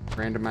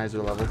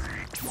randomizer levels.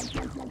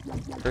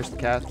 First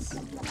cats.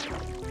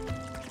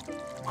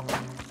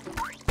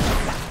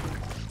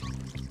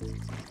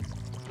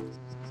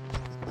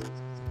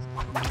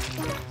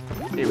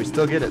 Hey, we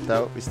still get it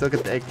though. We still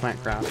get the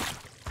eggplant crown.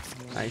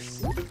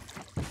 Nice.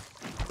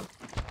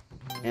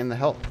 And the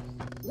health.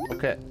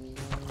 Okay.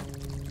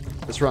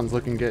 This run's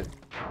looking good.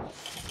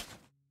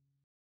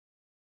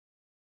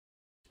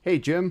 Hey,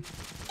 Jim.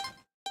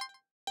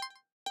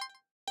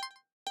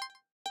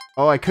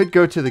 Oh, I could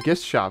go to the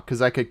gift shop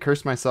because I could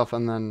curse myself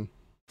and then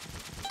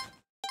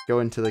go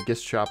into the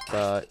gift shop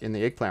in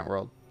the eggplant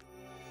world.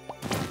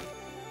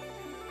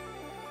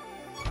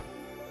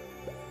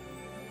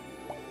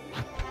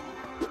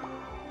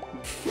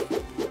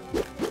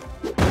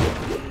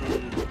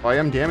 Oh, I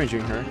am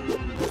damaging her.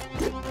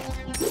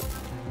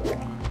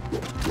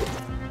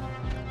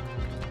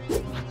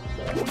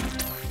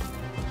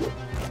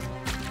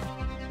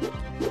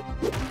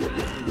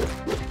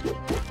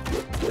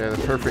 They're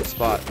the perfect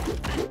spot.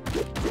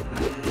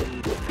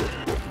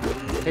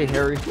 Hey,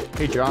 Harry.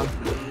 Hey, John.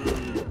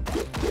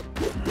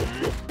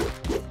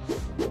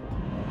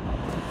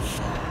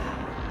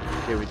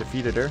 Okay, we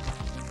defeated her.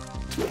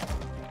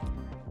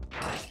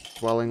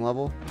 Dwelling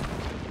level.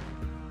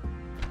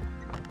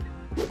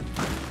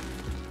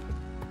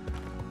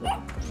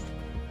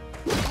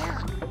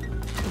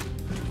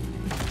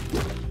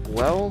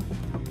 Well,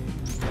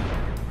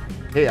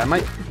 hey, I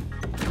might.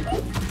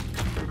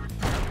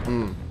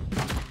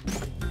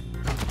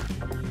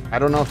 I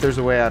don't know if there's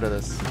a way out of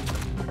this.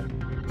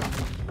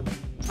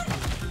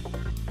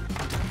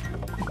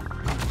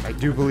 I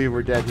do believe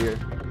we're dead here.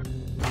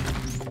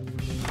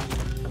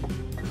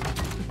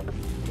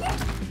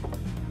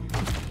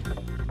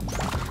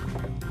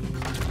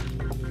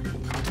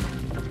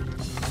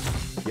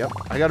 Yep,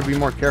 I gotta be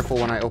more careful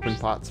when I open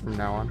pots from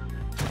now on.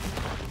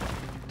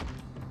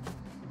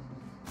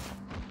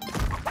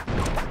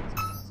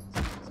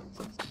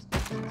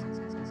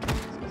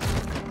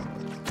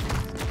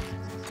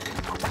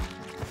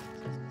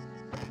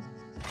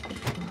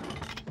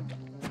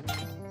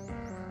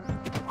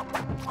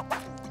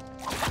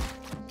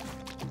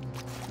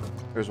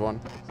 There's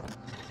one.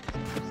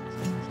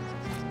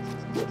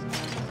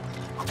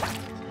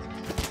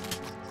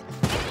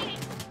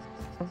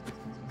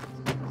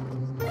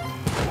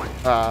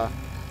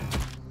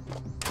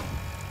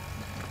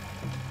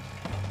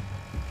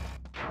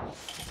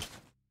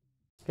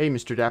 Hey,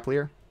 Mr.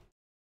 Dappler.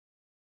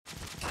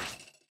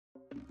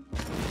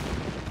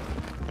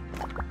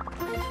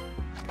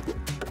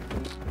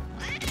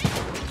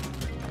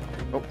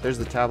 Oh, there's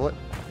the tablet.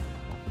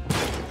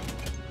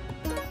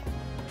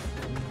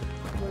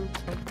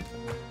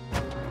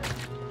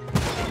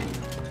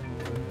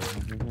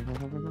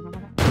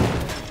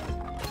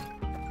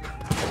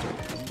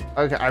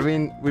 Okay, I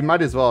mean, we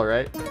might as well,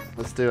 right?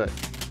 Let's do it.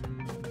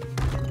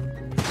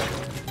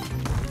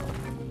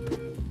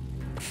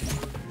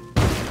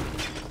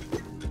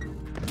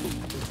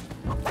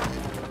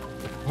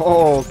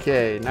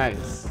 Okay,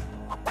 nice.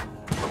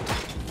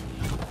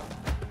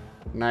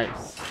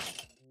 Nice.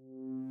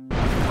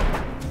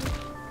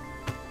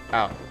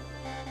 Ow.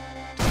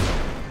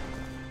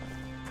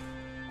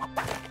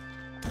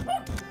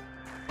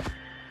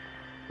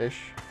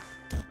 Fish.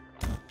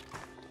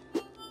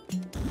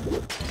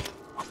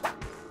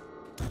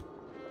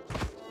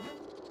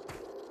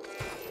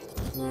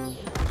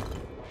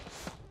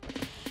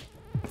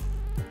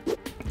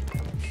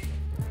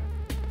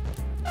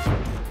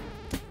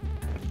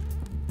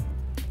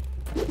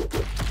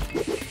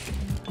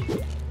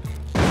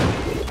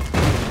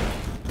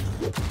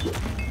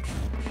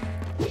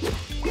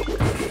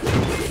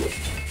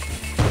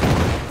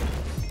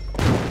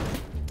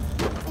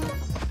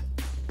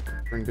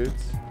 Bring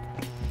boots.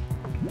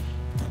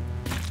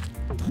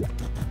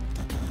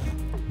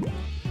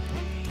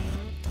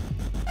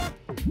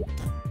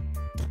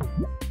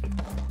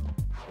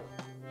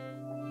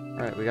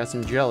 Alright, we got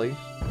some jelly.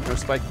 No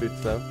spike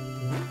boots though.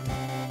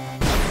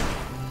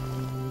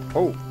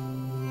 Oh!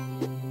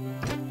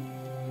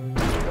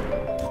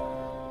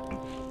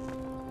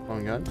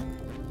 Going gun.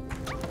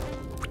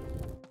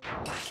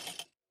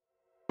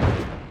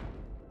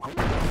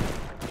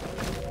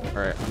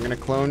 Alright, I'm gonna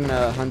clone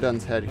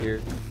Hundun's head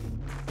here.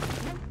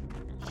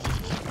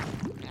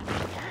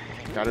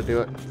 Gotta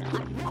do it.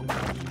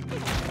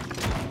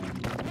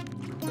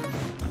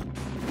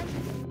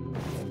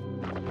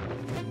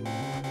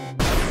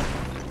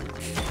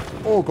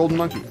 Oh, golden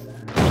monkey.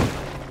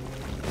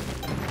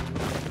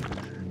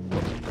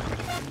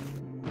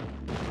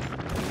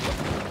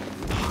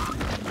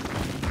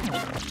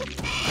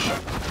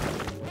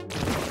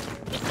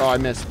 Oh, I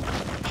missed.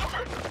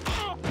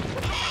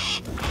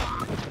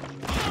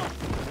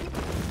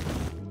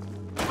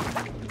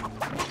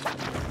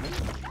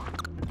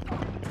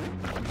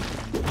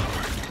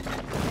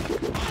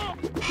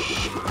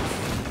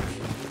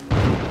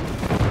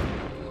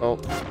 Oh.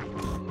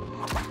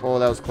 Oh,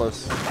 that was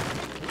close.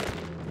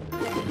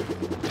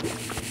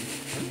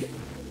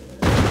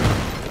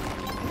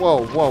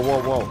 Whoa, whoa,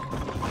 whoa, whoa.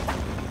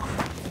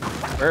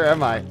 Where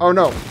am I? Oh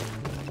no!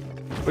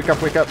 Wake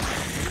up, wake up.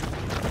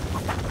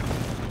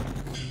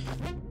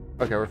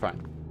 Okay, we're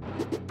fine.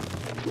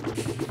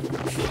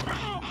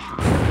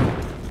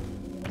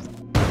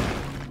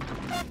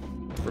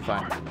 We're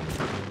fine.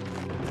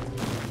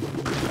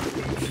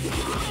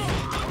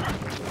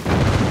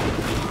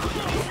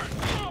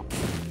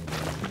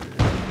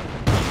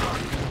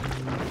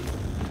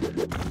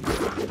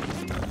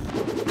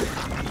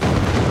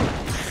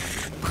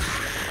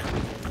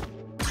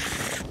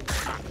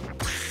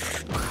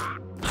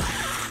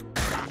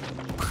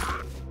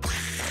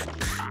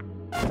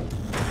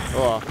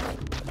 Oh.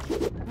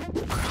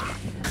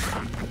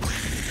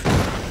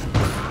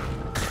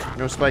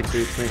 No spike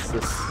boots makes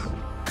this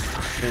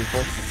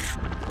painful.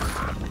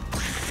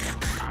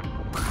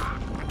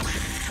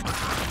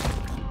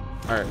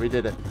 Alright, we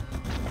did it.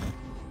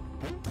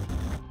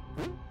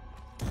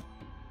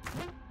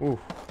 Ooh.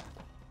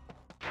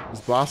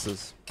 These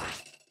bosses.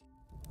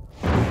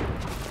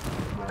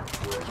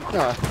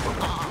 Ah.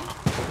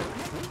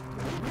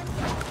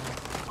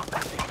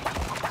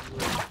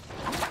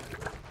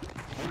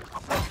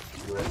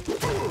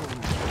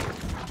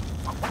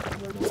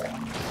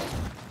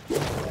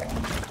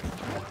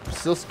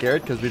 Still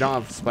scared because we don't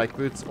have spike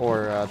boots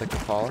or the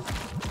Kapala.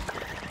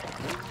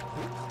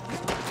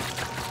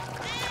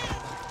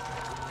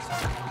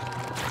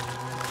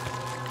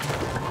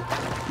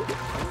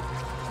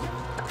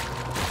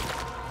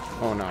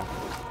 Oh no.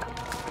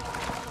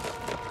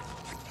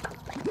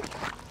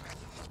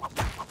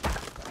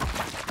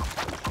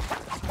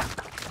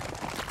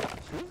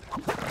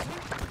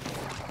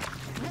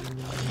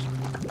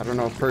 I don't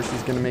know if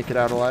Percy's gonna make it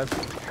out alive.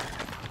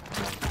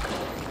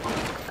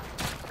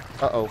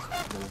 Uh-oh.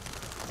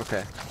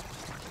 Okay.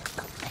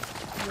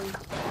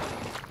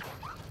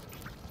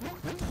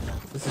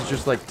 This is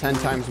just like 10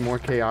 times more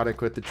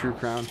chaotic with the True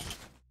Crown.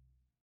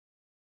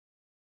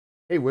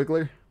 Hey,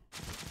 Wiggler.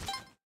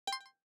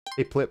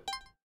 Hey, Plip.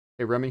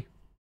 Hey, Remy.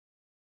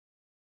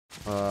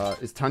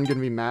 Is Tun gonna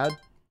be mad?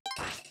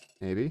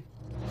 Maybe.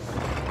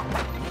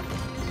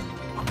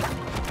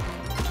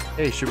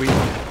 Hey, should we...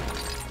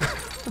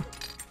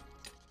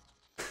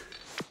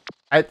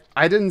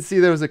 I didn't see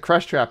there was a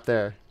crush trap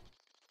there.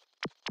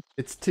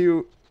 It's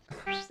too...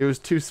 It was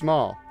too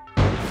small.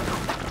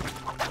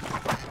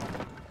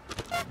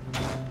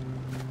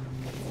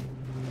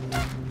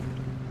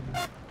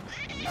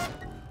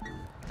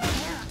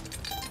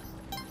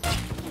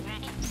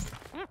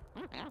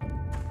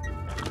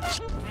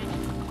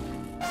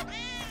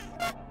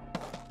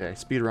 Okay,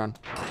 speed run.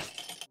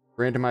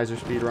 Randomizer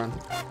speed run.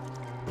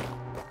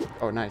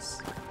 Oh,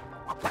 nice.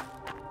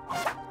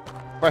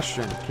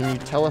 Question, can you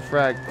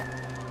telefrag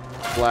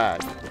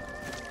flag?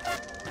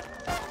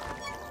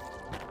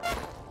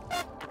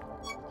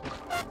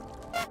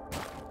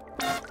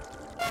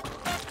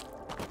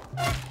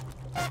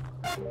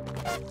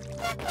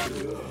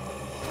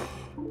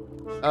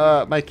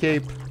 My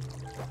cape.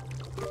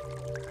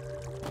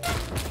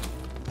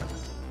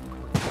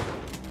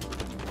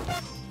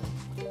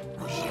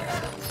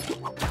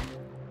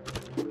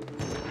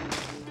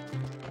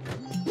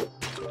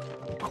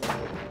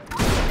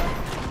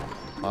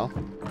 Well,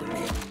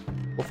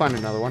 we'll find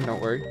another one,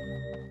 don't worry.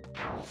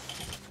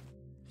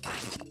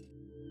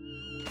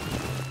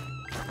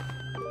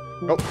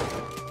 Oh,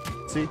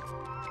 see?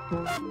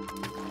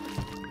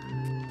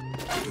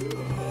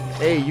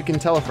 Hey, you can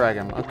telefrag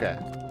him. Okay.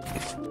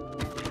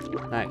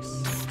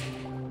 Nice.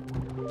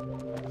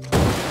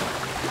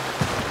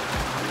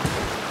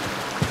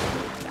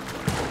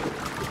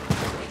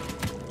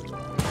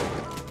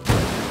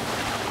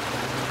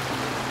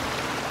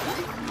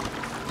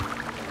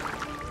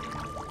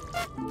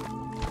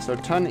 So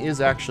Tun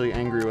is actually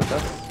angry with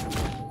us.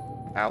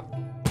 Ow.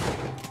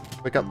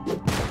 Wake up.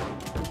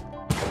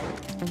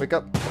 Wake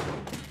up.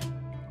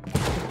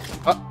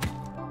 Up.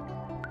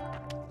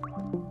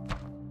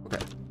 Okay.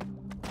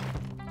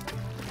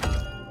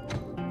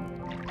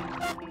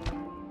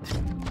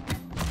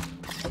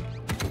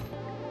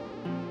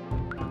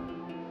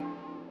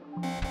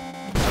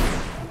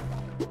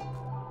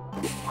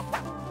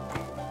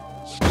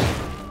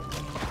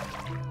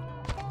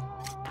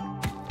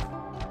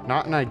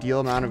 Not an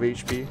ideal amount of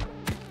HP.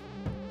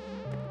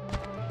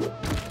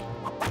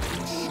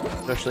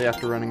 Especially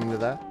after running into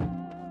that.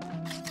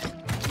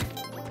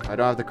 I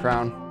don't have the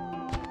crown.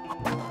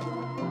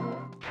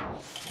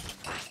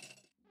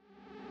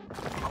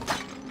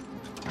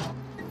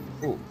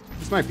 Ooh,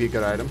 this might be a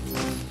good item.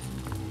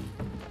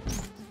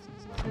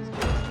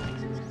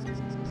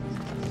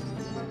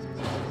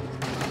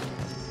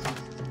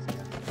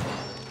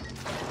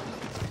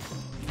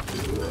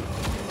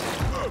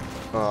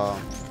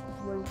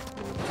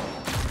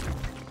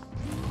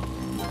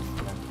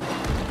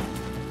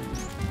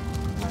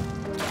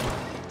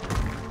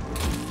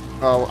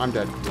 Oh, I'm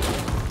dead.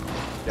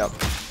 Yep.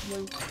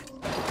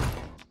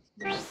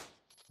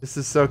 This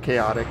is so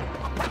chaotic.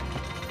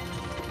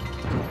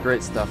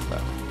 Great stuff, though.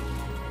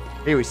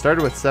 Hey, we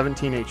started with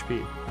 17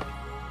 HP.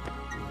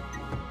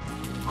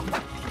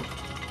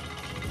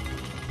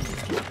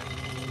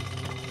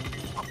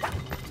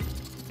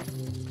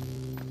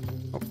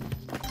 Oh.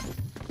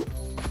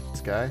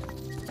 This guy.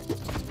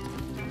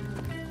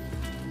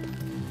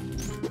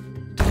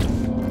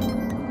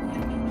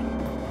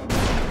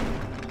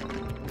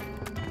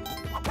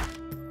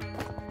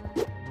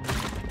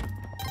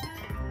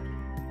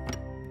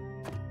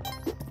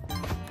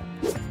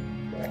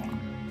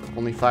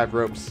 Only 5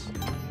 ropes.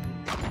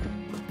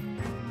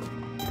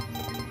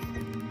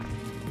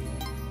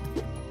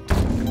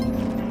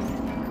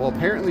 Well,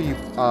 apparently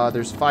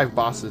there's 5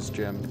 bosses,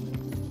 Jim.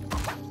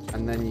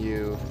 And then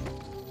you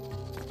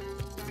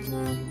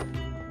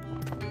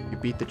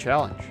beat the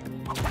challenge.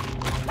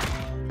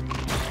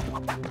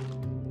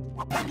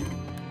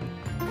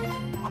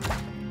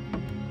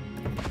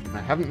 And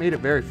I haven't made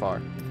it very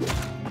far.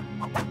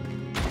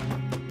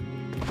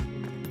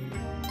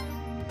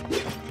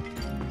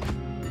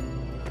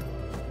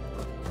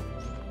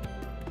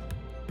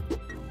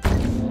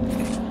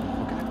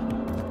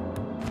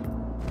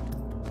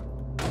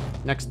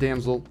 Next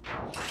damsel.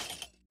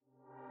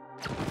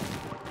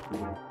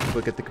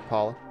 Look at the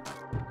Kapala.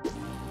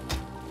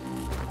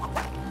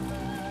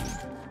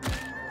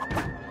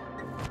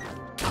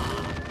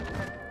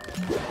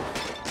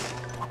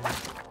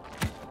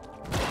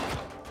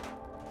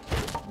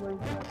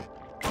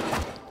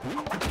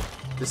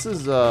 This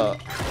is a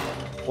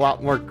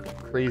lot more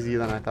crazy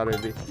than I thought it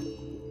would be.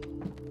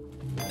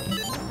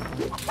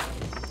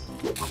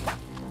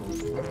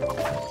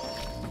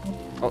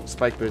 Oh,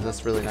 spike boost,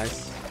 that's really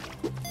nice.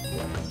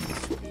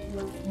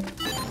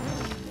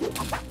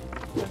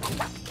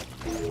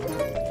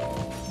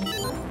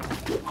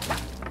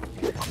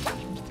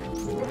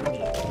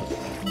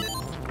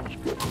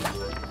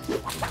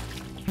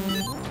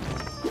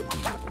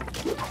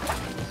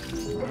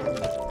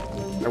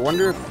 I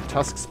wonder if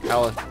Tusk's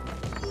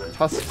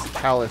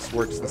Palace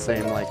works the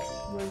same, like,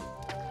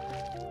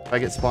 if I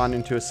get spawned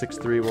into a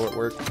 6-3, will it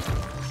work?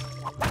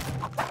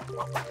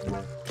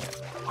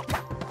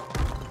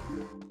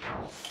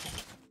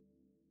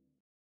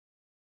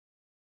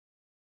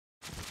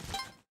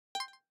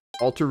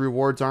 Altar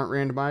rewards aren't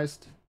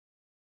randomized?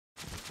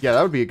 Yeah,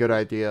 that would be a good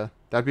idea.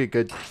 That'd be a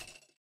good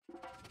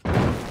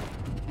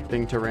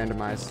thing to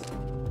randomize.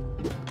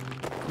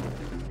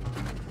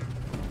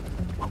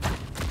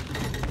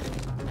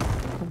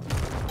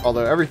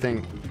 Although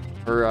everything,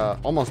 or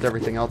almost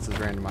everything else is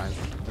randomized.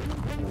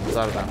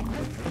 Outside of that.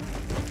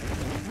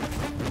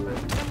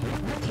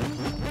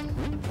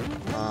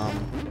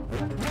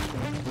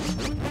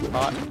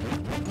 Hot.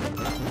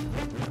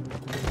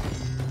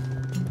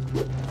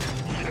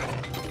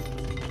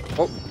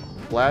 Oh,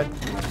 Vlad.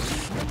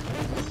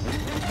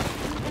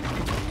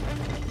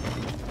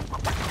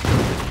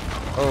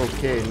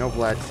 Okay, no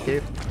Vlad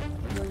escape.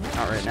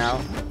 Not right now.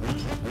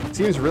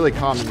 Seems really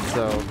common,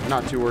 so I'm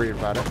not too worried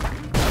about it.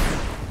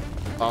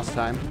 Boss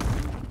time.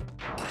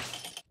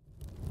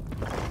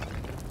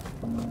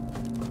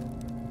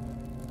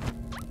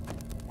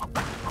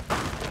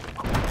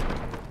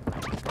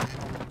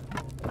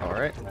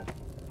 Alright.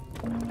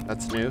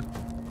 That's new.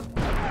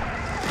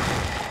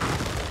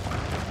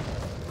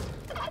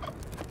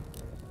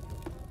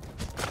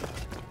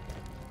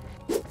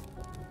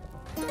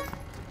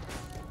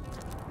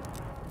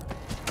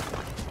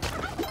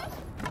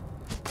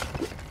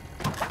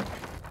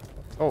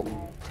 Oh.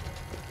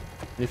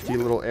 Nifty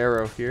little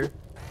arrow here.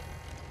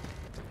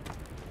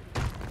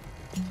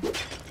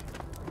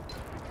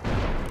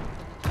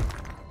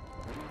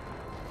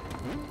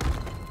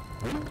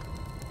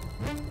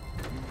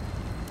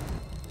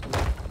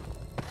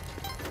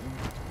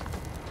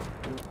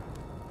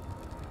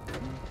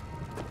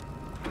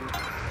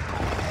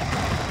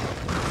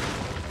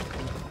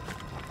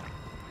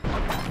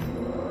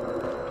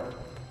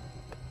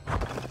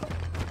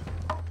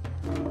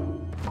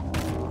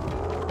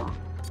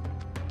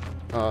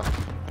 Oh,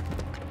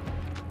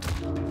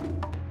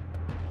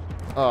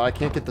 I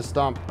can't get the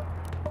stomp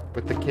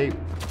with the cape.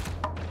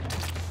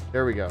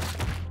 There we go.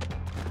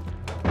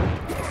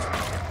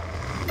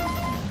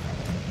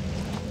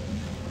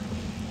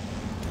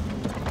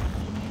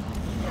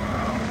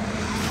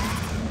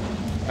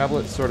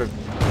 Tablet's sort of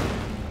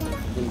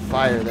in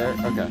fire there.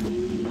 Okay.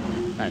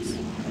 Nice.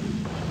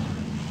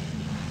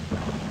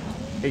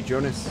 Hey,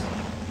 Jonas.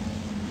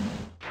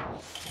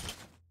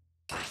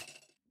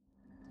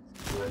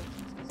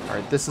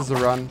 Alright, this is a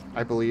run,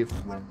 I believe.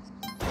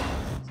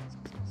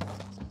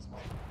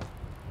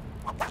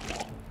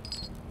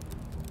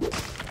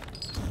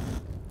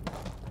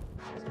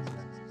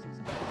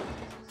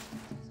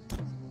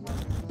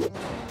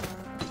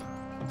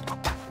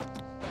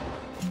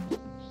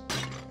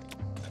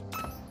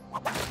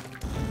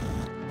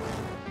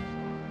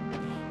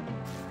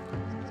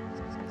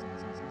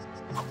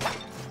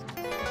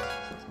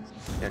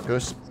 Yeah,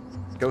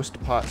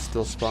 Ghost Pot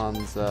still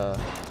spawns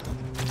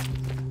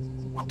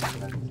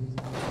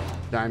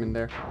diamond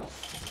there.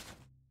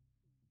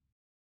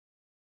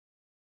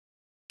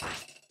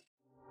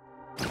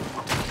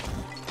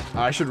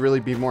 I should really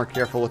be more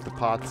careful with the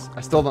pots.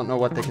 I still don't know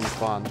what they can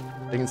spawn.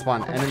 They can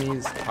spawn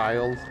enemies,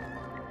 tiles.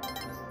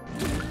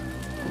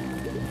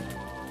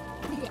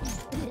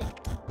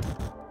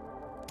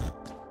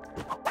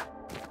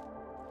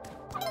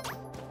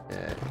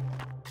 Yeah.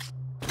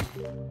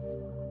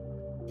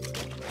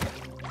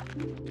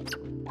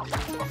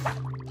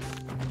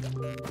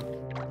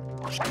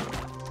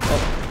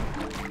 Oh,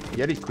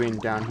 Yeti Queen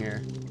down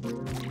here.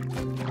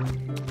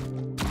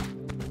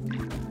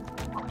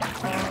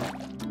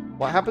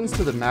 What happens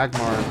to the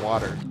Magmar in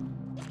water?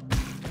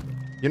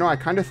 You know, I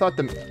kind of thought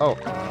the... Oh,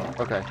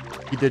 okay.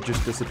 He did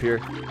just disappear.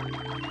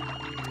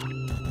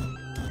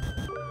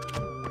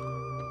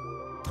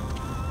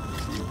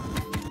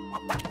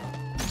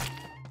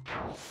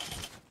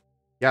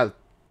 Yeah.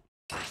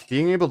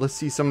 Being able to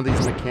see some of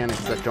these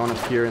mechanics that don't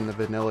appear in the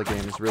vanilla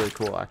game is really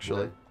cool,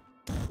 actually.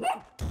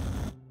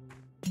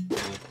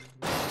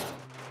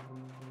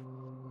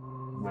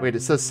 Wait,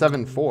 it says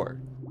 7-4.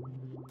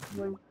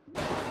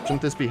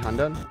 Shouldn't this be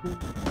Hundan?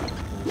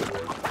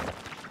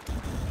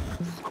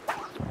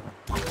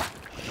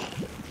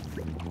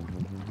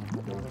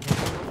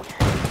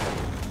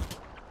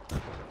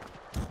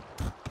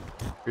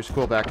 Here's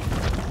Quillback.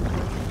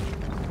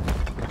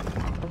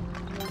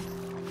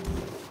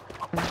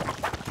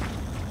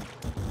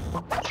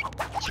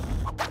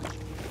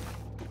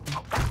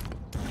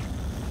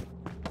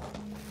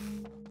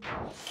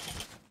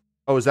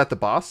 Oh, is that the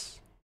boss?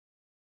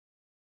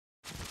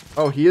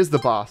 Oh, he is the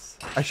boss.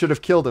 I should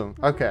have killed him.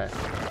 Okay.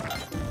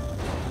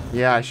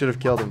 Yeah, I should have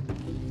killed him.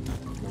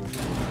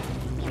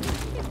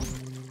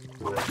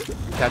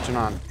 Catching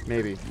on,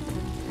 maybe.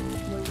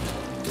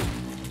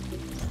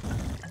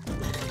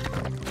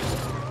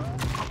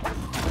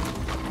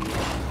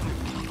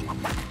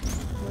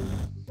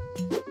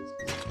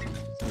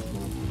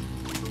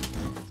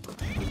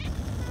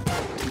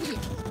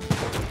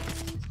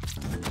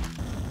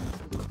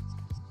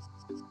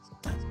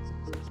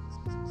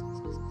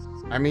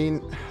 I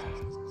mean,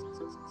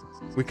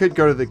 we could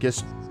go to the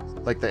gift,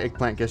 like the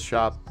eggplant gift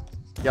shop.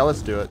 Yeah,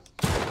 let's do it.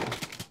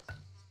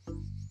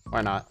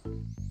 Why not?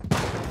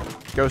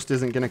 Ghost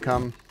isn't gonna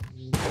come.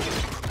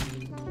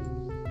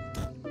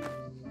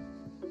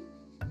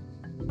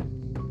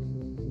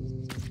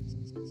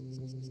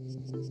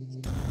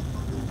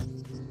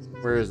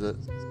 Where is it?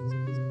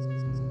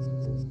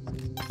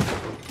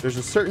 There's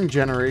a certain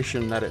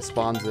generation that it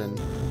spawns in.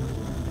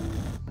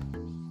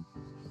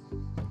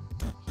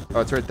 Oh,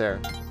 it's right there.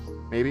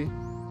 Maybe?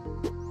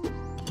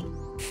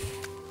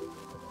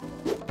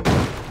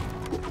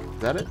 Is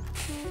that it?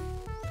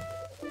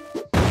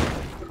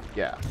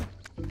 Yeah.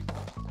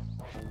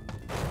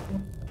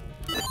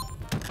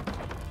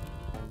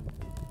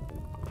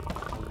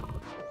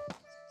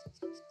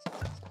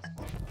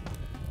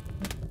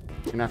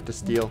 Gonna have to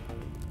steal.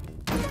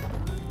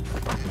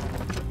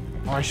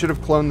 Oh, I should have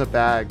cloned the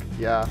bag.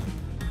 Yeah.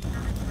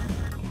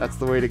 That's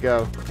the way to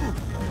go.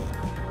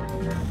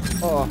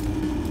 Oh.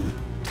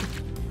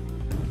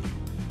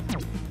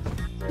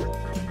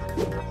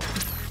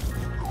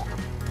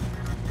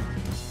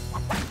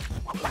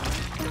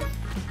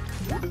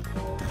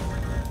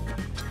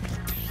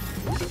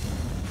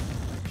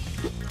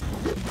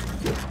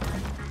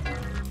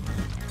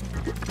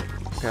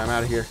 Okay, I'm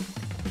out of here.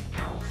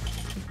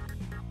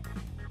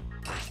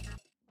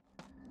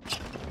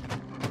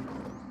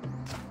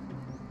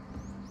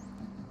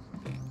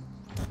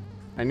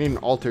 I need an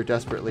altar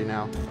desperately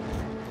now.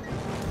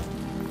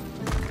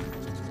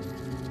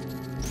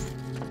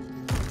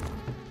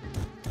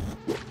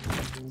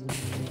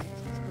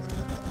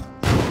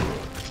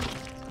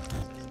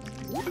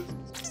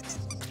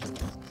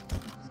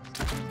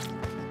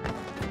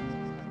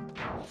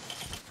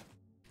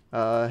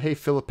 Hey,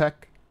 Philippek.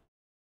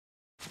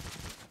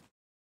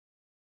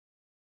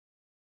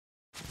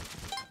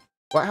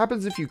 What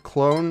happens if you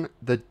clone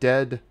the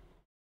dead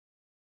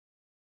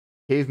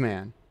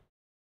caveman?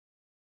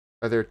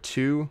 Are there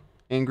two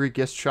angry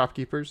guest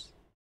shopkeepers?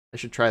 I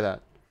should try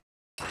that.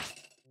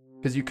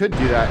 Because you could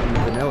do that in the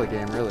vanilla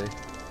game, really.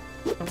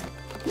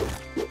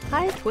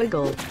 Hi,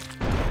 Twiggle.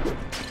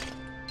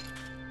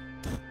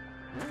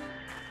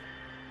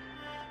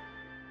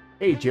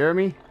 Hey,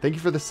 Jeremy. Thank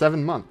you for the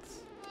 7 months.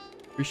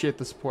 Appreciate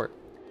the support.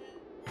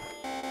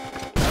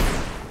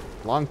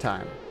 Long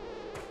time.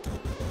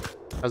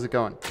 How's it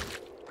going?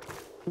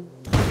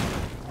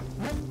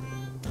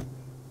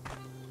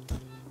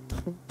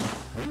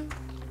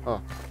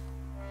 Oh.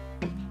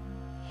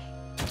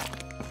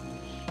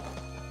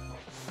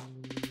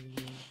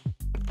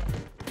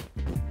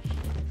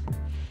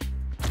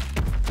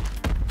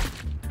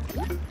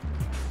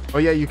 Oh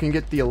yeah, you can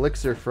get the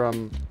elixir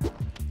from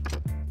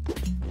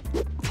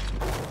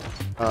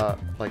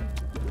like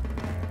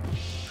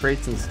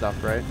crates and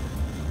stuff, right?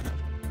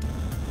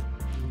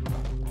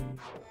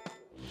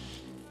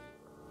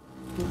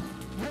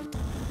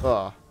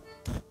 Ugh.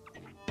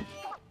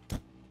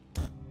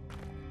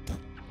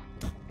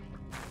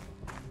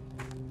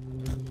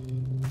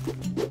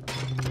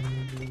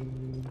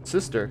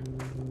 Sister,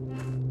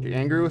 you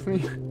angry with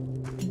me?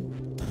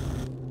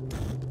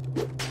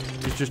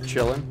 She's just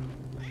chilling.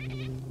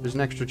 There's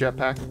an extra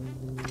jetpack.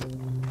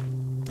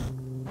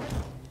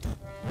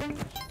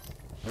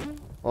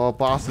 Oh,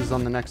 boss is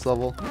on the next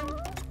level.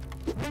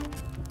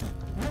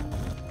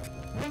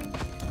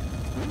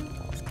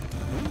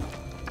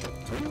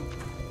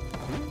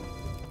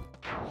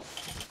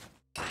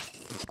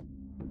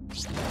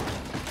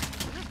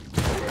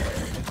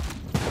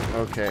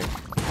 Okay.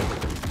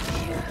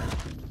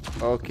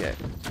 Okay.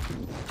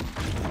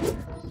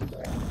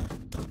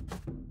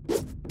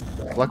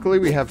 Luckily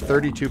we have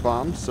 32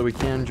 bombs, so we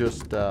can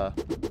just, Oh,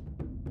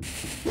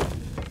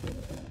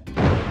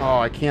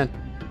 I can't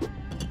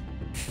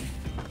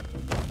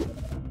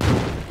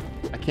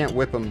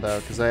whip him, though,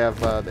 because I have,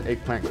 the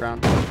eggplant crown.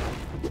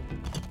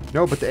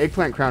 No, but the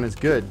eggplant crown is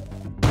good.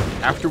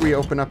 After we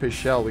open up his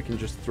shell, we can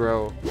just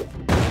throw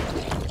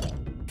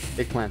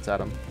eggplants at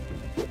him.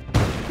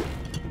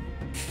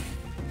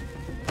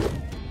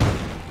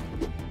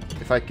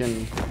 If I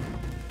can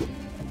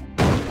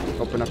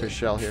open up his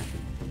shell here.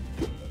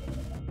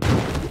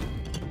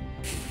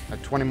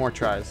 20 more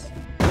tries.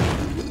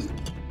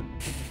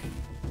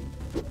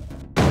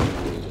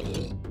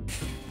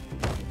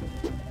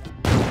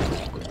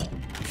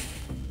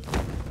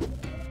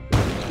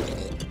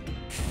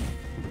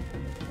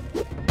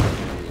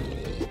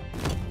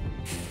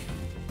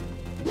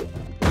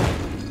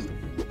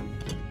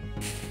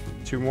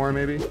 Two more,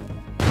 maybe?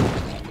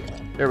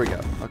 There we go.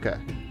 Okay.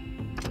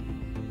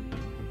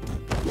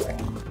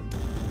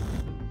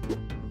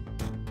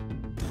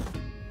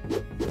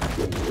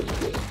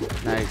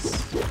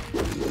 Nice.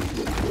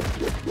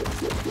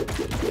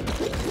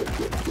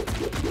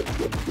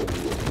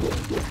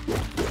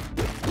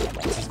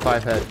 This is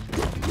 5 head.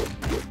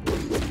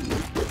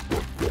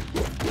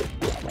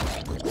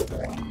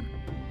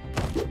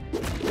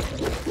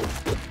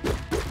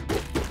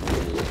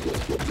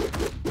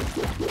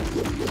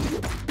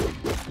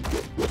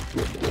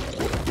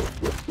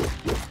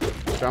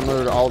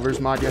 Downloaded Oliver's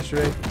mod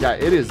yesterday. Yeah,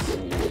 it is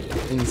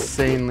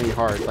insanely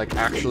hard. Like,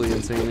 actually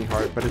insanely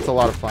hard, but it's a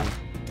lot of fun.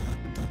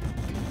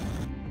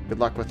 Good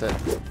luck with it.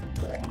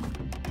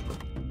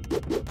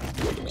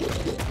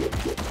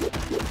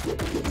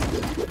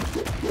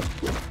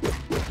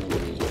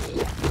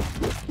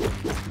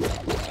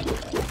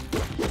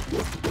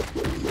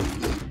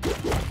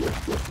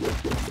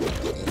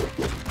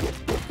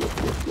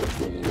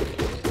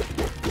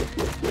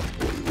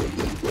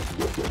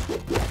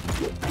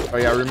 Oh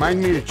yeah, remind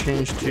me to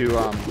change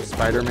to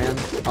Spider-Man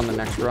on the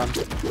next run.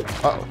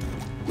 Uh-oh.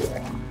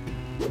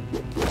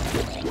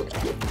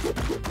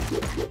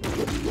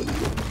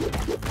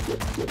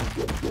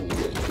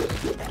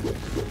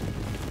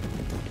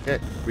 Okay,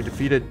 we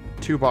defeated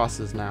 2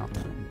 bosses now.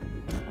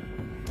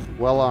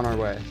 Well on our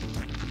way.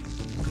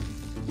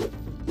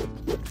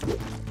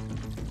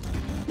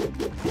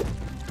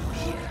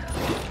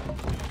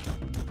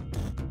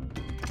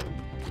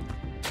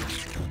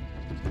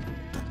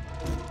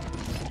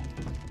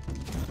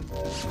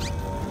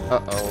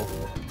 Uh-oh.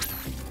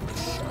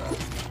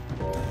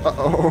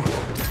 Uh-oh.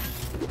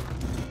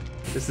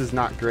 This is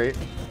not great.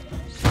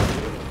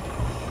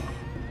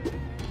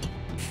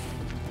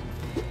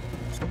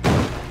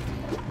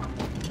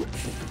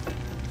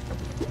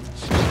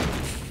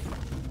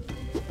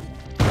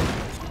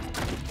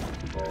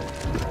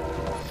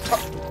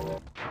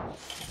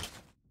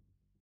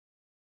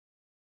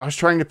 I was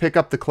trying to pick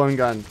up the clone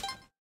gun.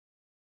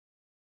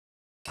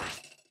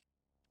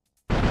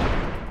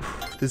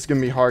 This is gonna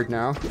be hard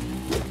now.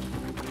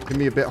 Gonna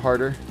be a bit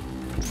harder.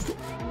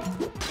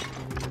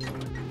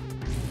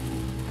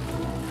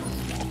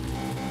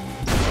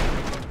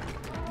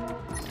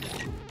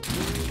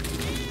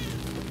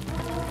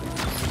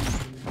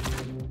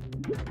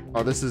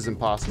 Oh, this is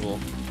impossible.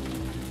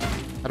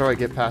 How do I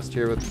get past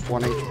here with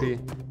 1 HP?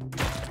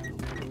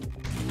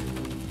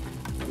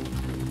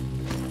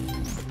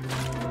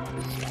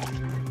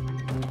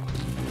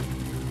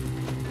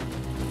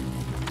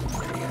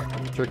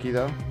 Turkey,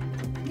 though.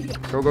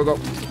 Go, go, go.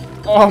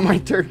 Oh, my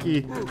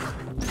turkey.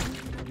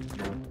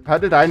 How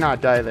did I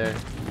not die there?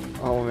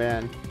 Oh,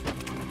 man.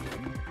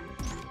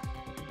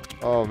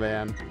 Oh,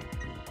 man.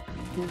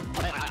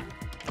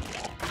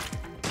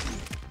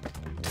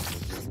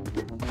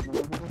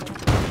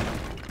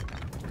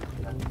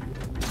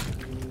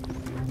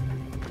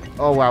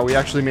 Oh, wow. We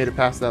actually made it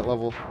past that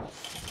level.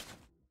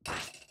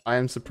 I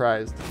am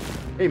surprised.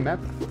 Hey, map.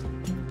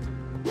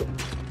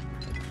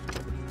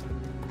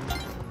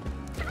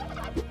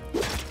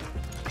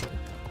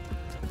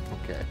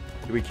 Okay.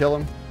 Do we kill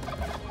him?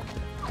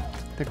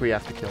 I think we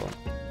have to kill him.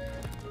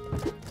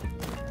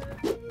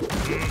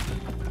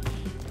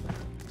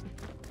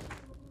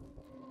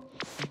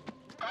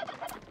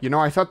 You know,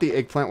 I thought the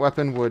eggplant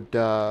weapon would,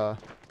 I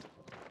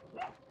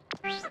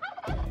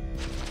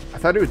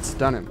thought it would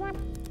stun him.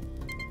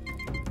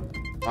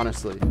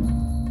 Honestly.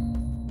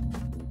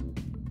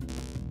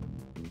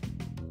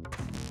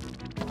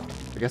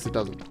 I guess it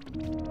doesn't.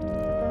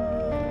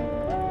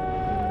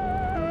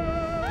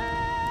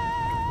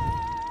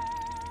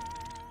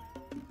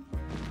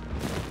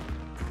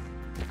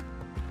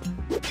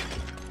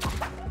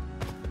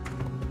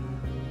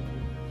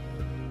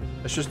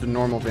 It's just a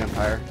normal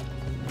vampire.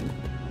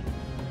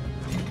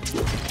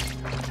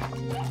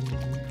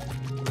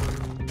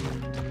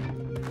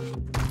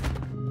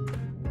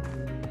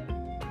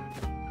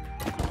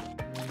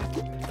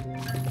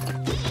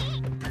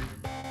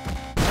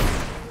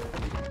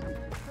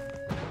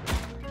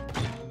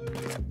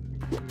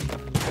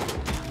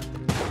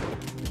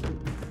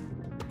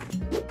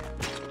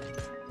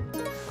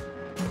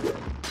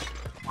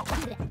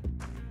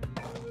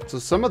 So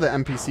some of the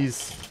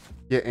NPCs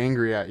get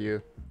angry at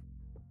you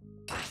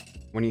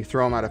when you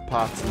throw them out of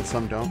pots and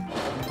some don't.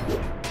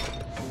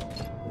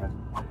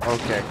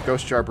 Okay,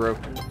 ghost jar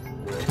broke.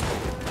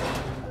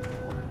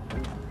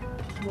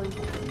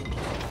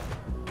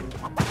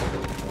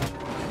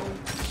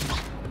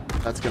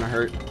 That's gonna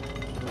hurt.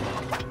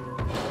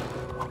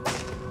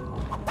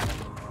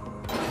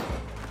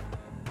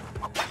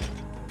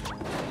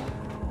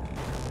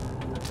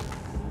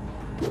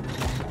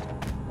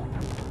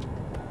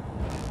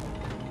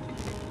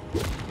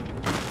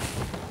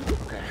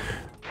 Okay.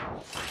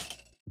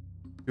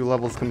 2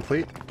 levels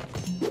complete.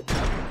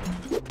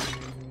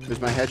 There's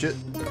my Hedget.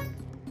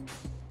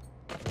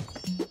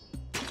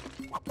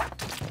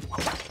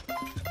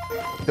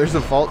 There's a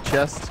vault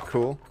chest.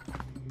 Cool.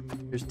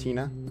 Here's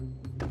Tina.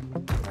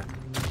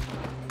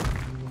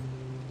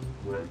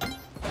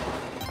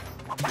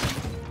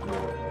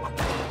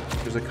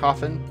 There's a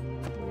coffin.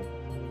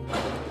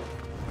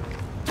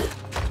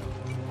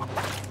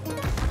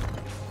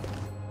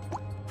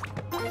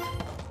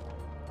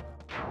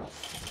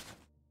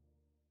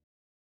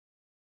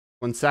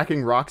 When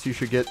sacking rocks, you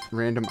should get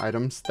random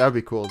items. That would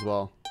be cool as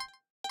well.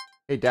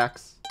 Hey,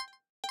 Dax.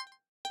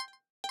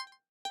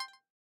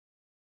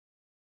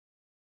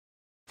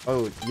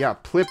 Oh, yeah.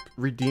 Plip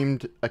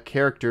redeemed a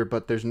character,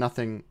 but there's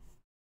nothing.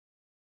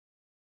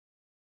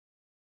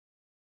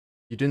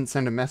 You didn't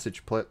send a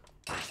message, Plip.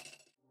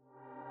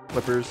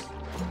 Flippers.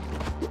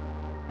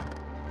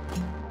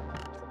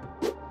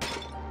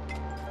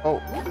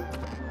 Oh,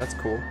 that's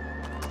cool.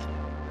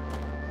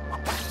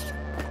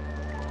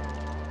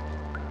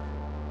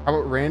 How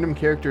about random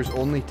characters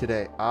only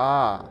today?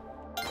 Ah.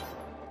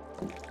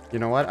 You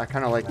know what? I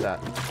kind of like that.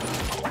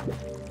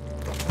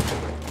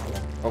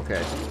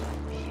 Okay.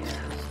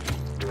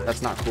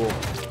 That's not cool.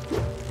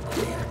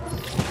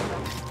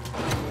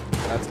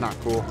 That's not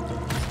cool.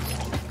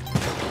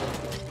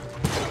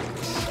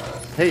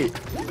 Hey,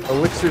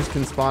 elixirs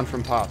can spawn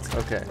from pots.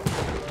 Okay.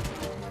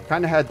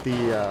 Kind of had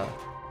the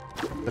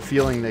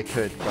feeling they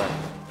could, but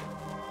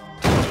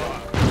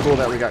cool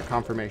that we got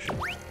confirmation.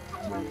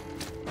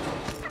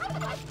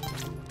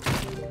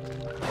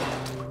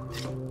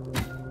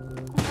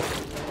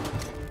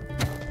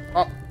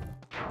 Oh,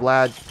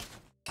 Vlad.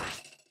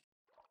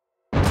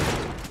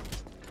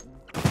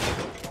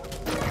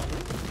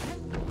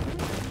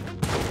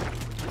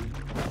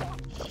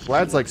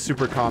 Vlad's like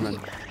super common,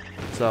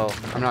 so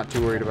I'm not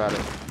too worried about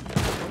it.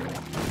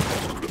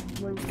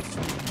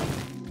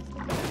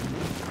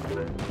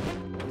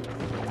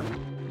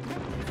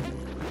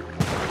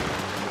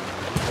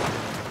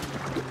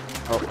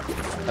 Oh,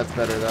 that's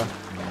better though.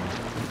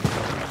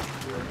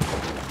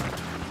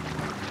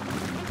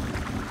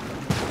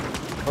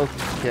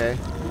 Okay.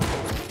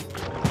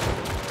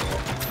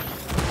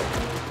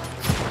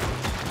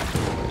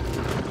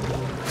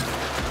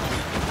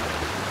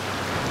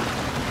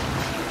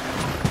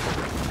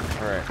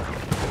 Alright.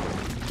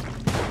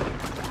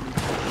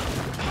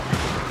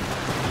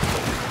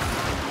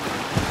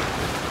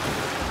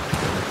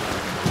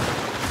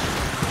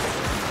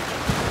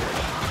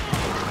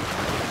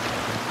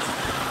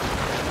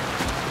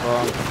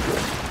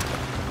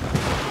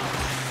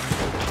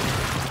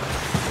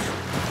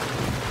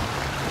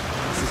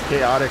 This is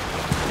chaotic.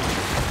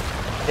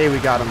 Hey, we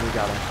got him, we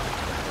got him.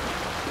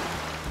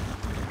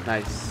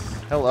 Nice.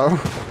 Hello.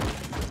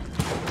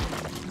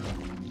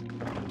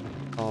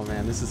 Oh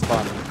man, this is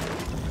fun.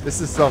 This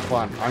is so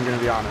fun, I'm gonna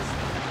be honest.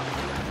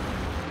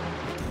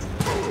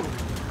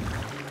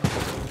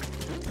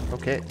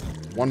 Okay,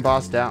 one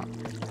boss down.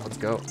 Let's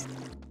go.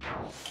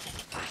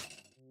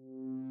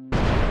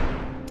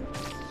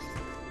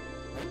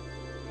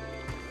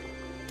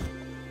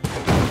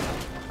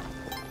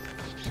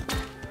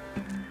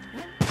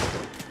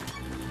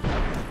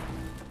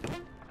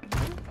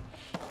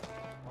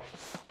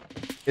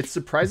 It's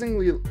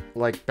surprisingly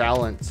like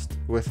balanced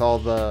with all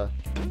the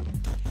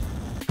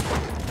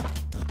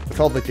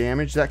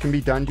damage that can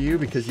be done to you,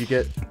 because you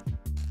get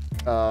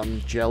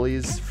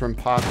jellies from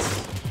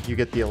pots, you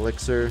get the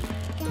elixir,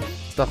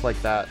 stuff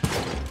like that.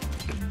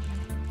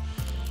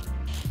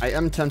 I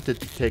am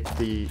tempted to take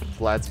the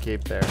Vlad's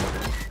Cape there.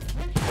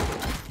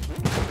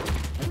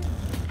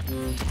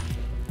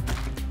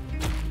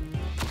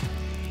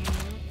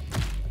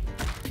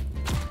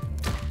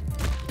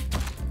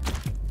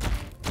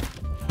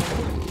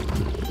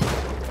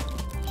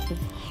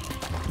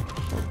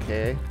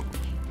 Okay.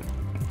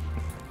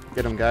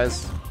 Get him,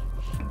 guys.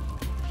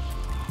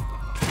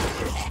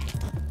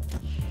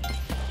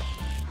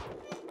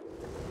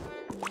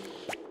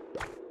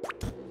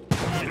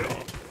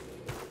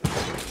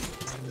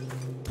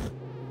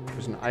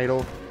 There's an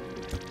idol.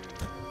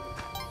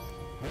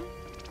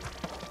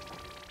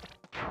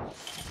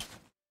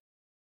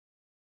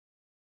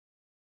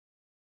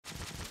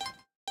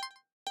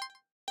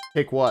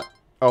 Take what?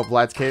 Oh,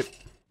 Vlad's Cape.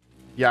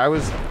 Yeah, I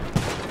was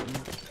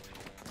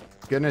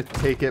gonna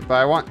take it, but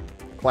I want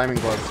climbing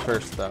gloves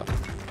first, though.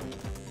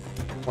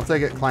 Once I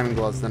get climbing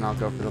gloves, then I'll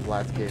go for the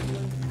Vlad's Cape.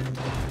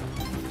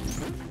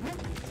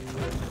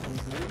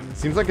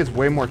 Seems like it's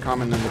way more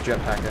common than the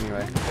jetpack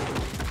anyway.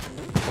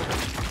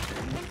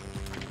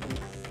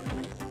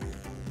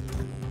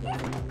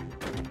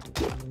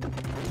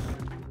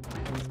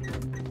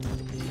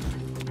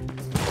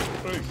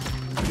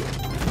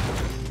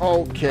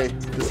 Okay,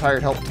 this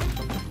hired help.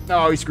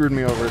 No, he screwed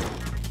me over.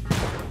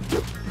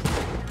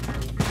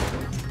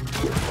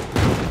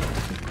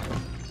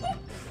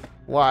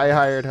 Why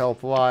hired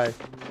help? Why?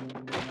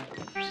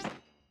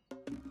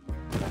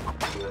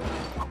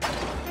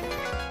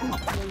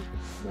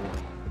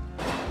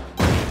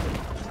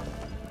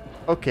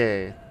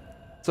 Okay.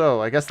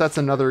 So, I guess that's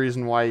another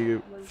reason why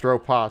you throw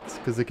pots,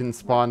 because it can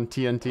spawn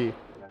TNT.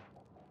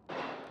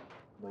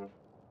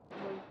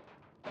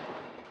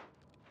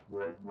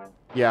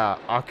 Yeah,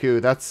 Aku,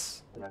 that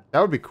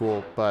would be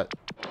cool, but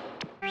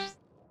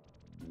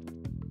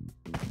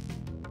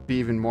be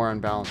even more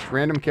unbalanced.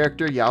 Random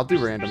character? Yeah, I'll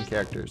do random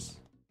characters.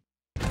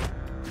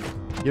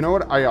 You know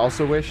what I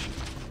also wish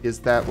is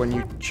that when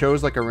you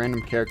chose like a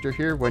random character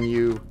here, when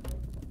you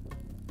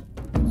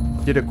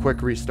did a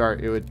quick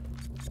restart, it would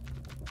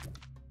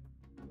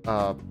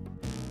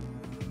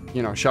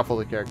you know, shuffle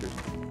the characters.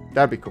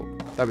 That'd be cool.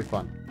 That'd be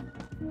fun.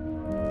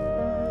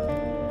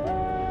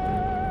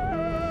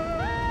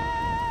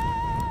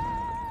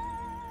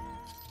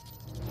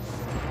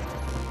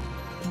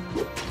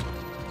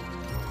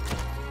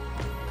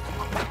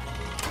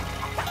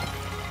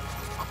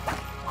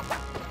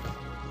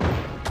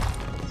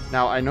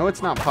 Now, I know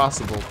it's not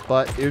possible,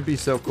 but it would be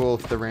so cool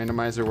if the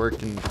randomizer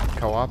worked in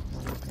co-op.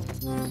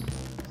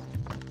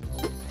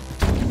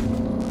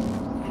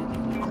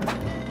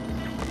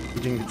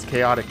 You think it's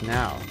chaotic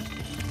now.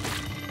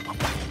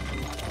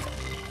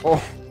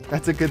 Oh,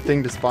 that's a good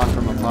thing to spawn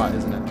from a pot,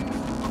 isn't it?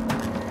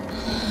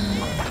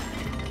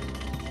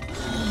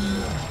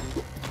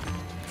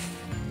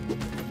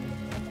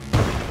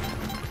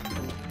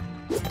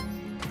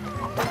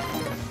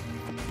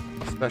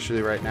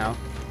 Especially right now.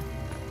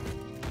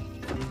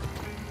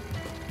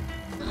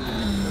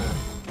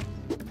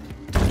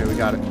 Okay, we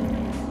got it.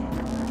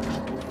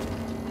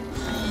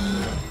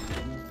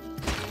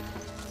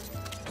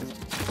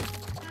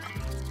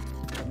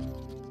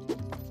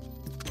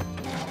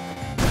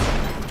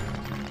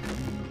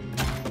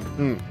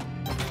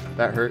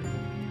 That hurt.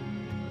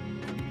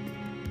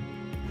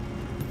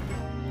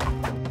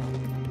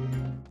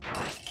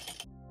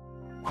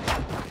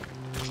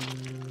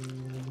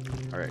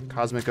 Alright,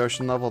 Cosmic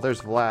Ocean level. There's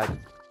Vlad.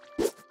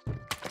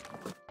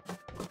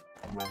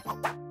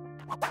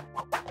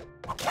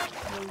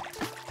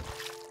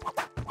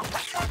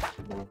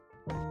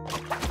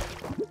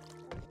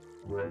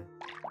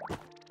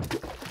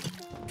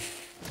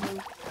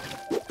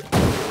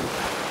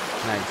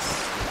 Nice.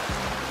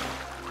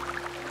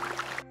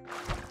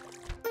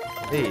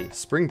 Hey,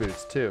 spring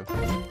boots too.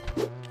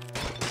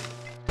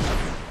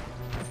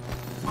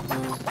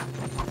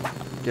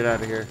 Get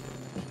out of here.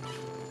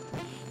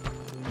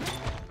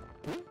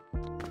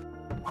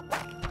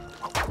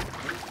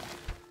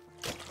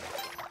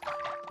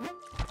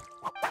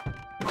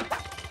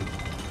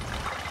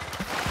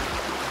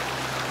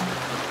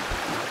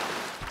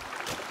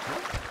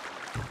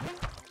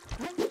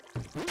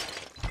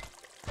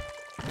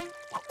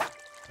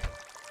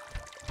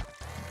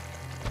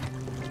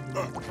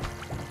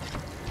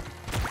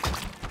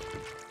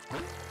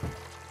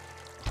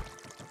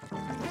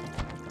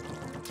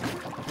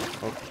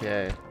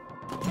 Okay.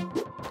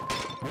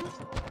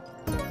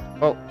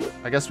 Oh,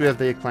 I guess we have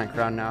the eggplant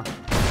crown now.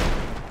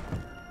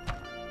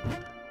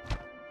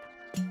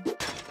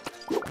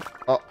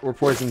 Oh, we're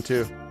poisoned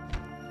too.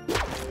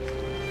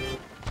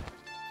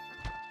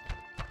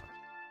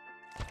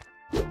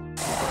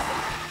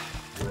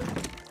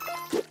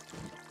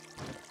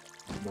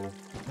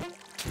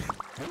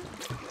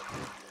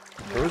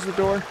 Where's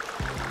the door?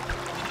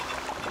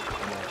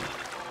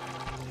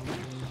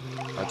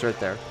 Oh, it's right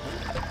there.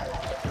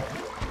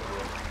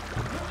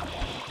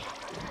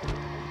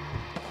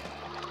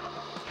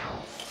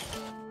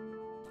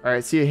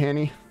 Alright, see you,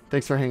 Hanny.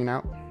 Thanks for hanging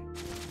out.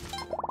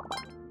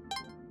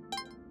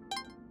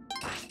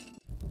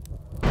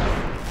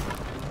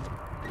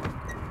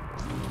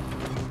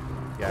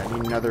 Yeah, I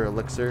need another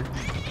elixir.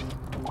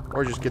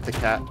 Or just get the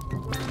cat.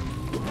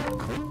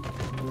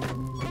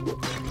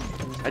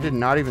 I did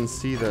not even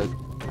see the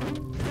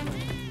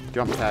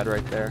jump pad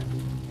right there.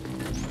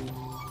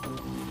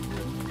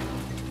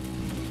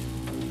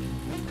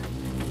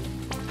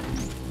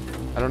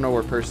 I don't know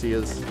where Percy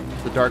is.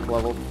 The dark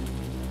level.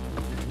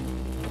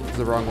 It's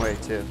the wrong way,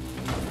 too.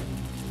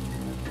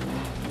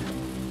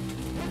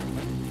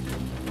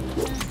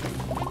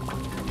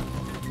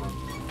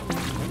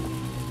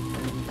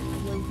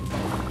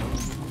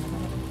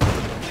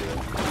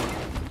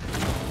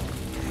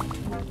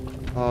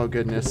 Oh,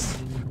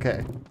 goodness.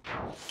 Okay.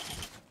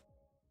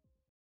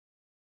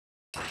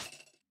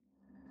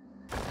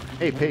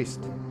 Hey, paste.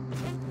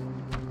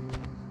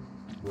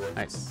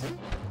 Nice.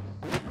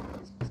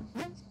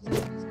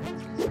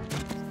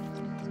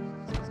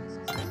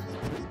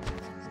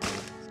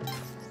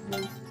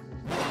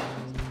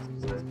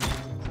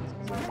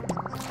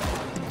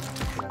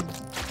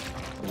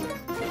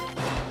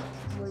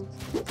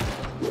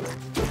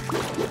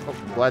 Oh,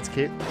 Vlad's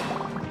cape.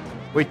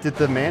 Wait, did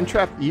the man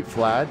trap eat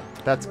Vlad?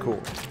 That's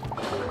cool.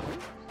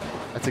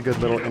 That's a good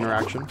little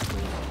interaction.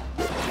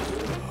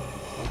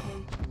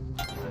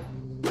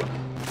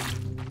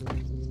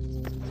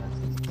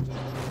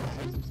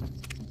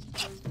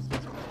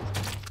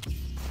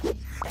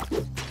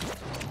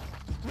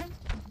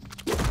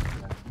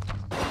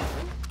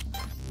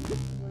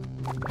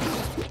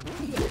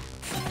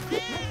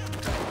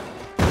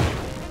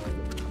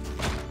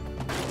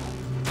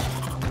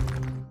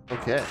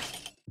 Okay,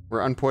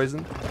 we're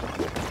unpoisoned.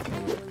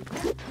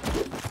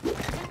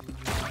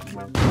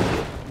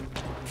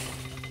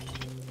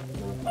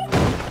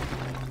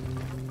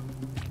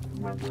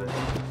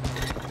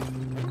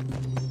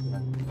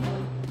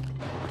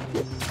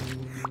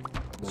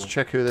 Let's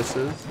check who this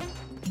is.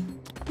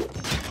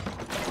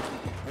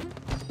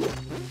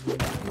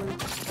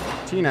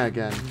 Tina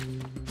again.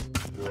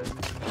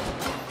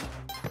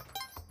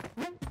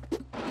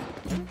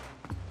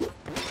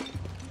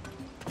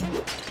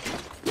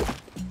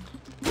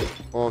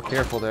 Oh,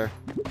 careful there.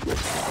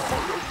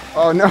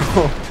 Oh no!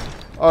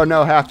 Oh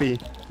no, Happy.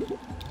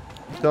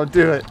 Don't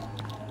do it.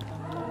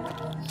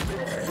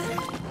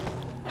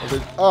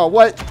 Oh,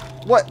 what?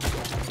 What?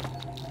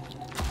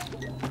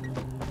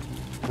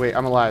 Wait,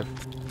 I'm alive.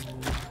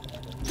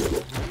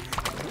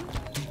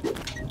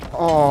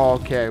 Oh,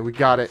 okay, we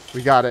got it.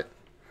 We got it.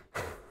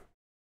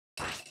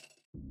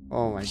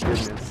 Oh my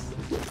goodness.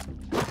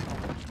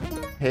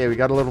 Hey, we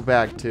got a little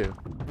bag too.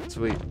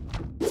 Sweet.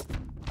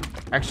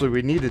 Actually,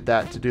 we needed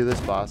that to do this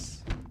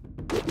boss.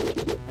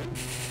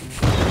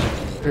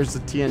 Here's the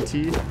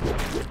TNT.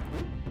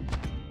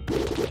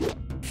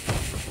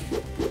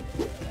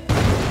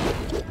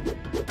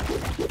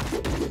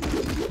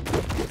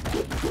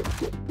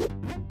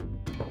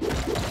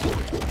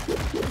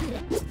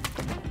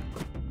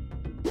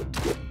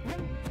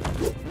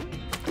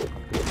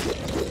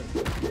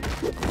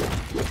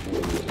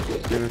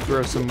 Gonna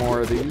throw some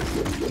more of these.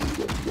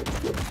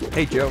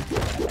 Hey, Joe.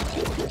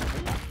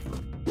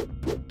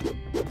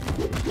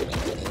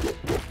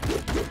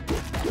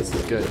 This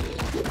is good.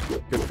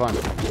 Good fun.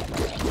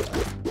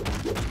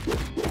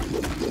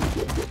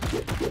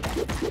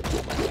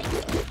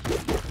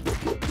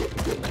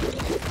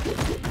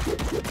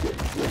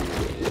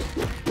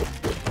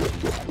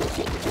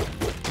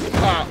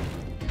 Ah!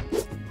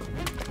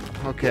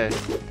 Okay.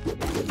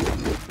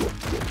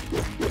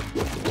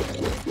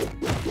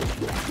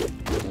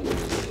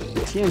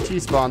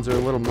 TNT spawns are a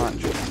little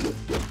much.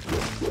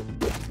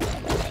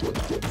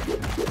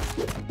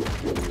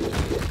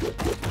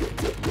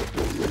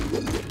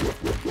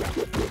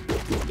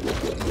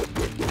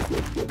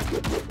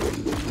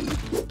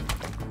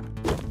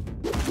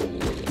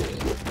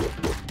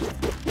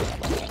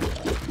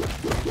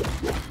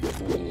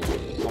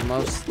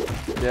 Almost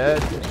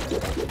dead.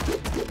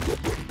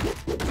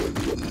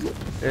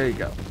 There you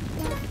go.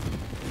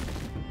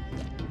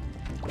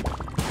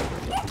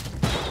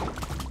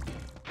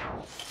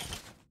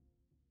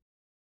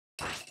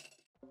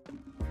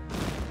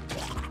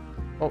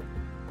 Oh,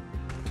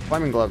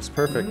 climbing gloves,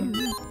 perfect.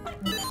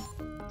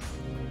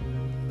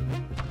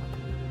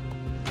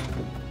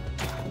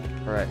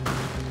 Alright.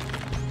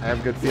 I have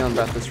a good feeling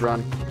about this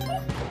run.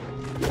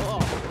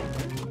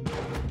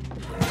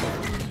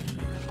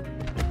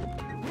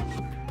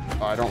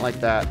 Oh, I don't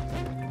like that.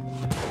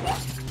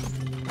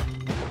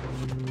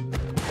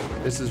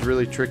 This is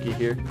really tricky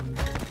here.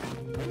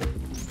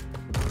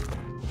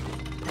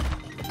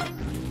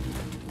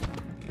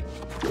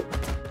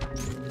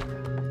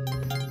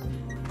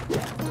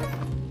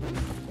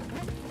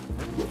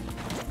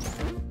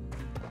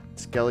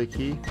 Skelly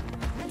key.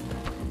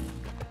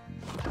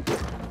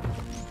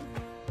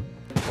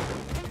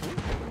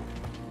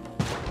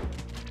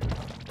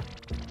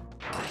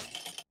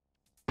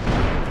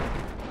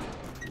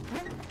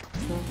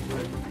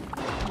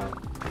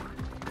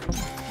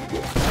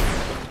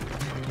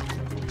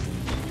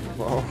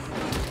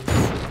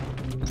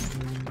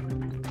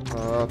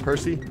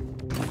 Percy.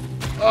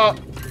 Oh!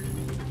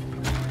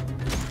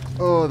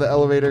 Oh, the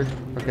elevator.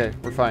 Okay,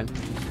 we're fine.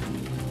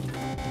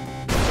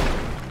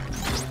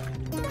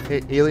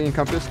 Okay, alien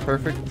compass.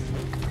 Perfect.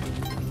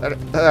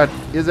 That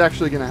is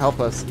actually going to help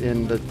us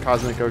in the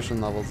cosmic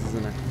ocean levels,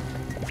 isn't it?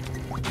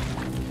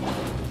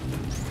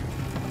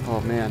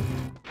 Oh, man.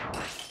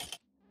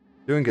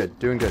 Doing good,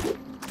 doing good.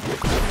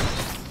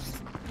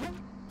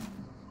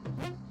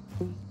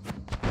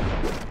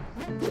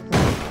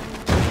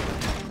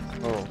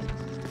 Oh.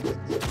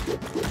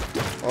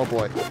 Oh,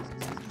 boy.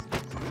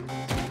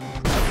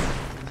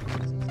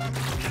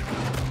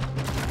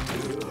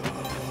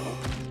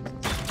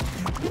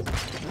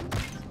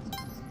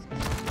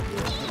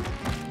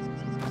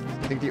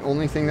 I think the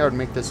only thing that would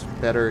make this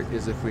better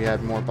is if we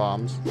had more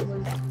bombs.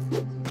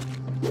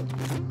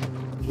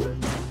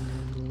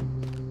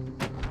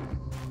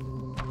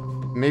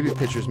 Maybe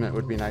pitcher's mitt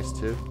would be nice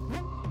too.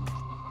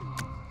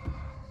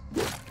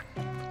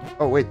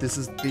 Oh wait, this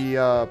is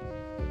the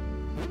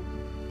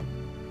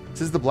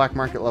black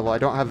market level. I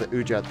don't have the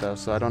Ujet though,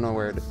 so I don't know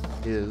where it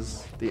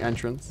is. The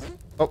entrance.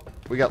 Oh,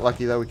 we got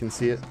lucky though. We can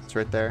see it. It's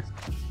right there.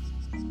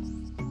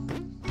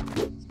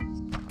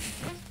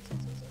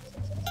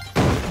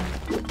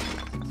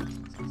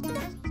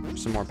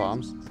 Some more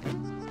bombs.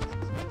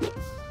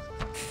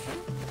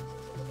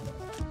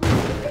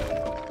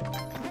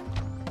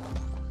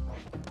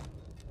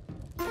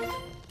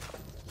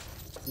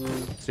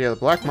 So yeah, the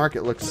black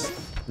market looks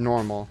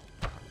normal,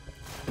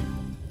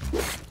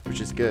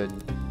 which is good.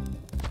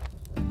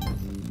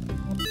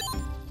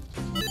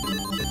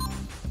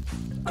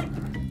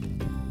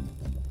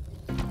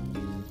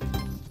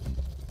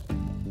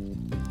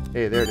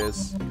 Hey, there it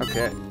is.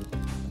 Okay.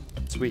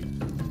 Sweet.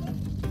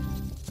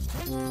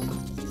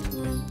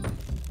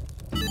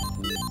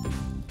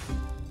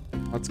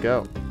 Let's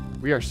go.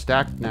 We are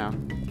stacked now.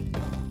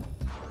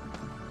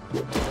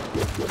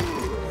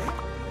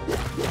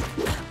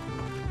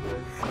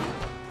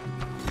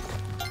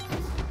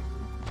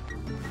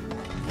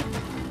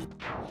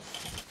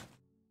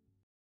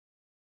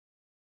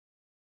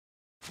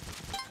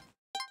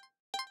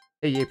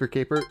 Hey, Yaper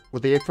Caper. Will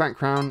the eggplant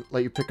crown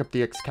let you pick up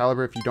the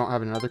Excalibur if you don't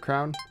have another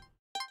crown?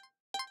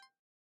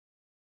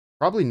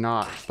 Probably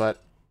not,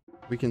 but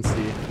we can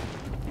see.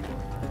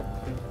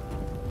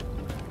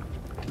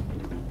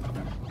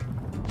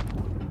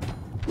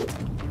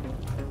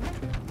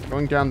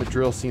 Going down the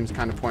drill seems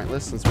kind of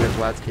pointless since we have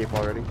Vlad's Cape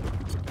already.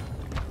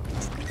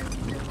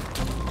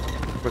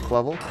 Quick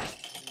level.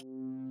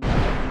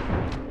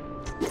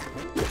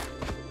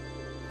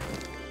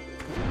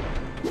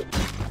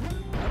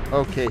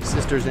 Okay,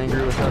 sister's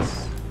angry with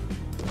us.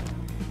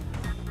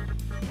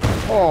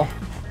 Oh!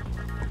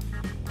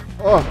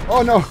 Oh!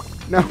 Oh no!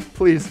 No,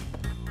 please.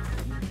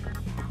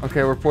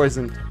 Okay, we're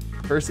poisoned.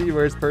 Percy,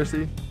 where's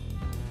Percy?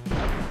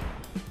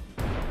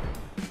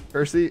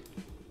 Percy?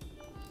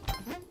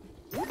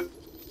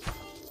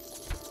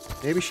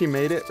 Maybe she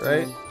made it,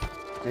 right?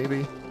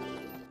 Maybe.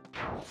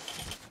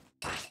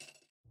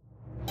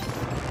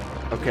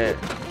 Okay,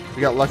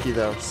 we got lucky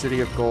though.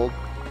 City of Gold.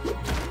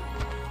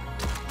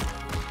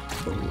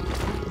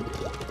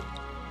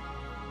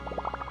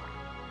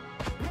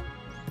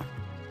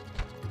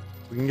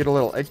 We can get a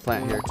little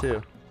eggplant here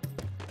too.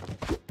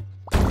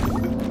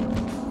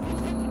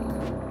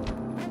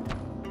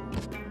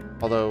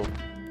 Although,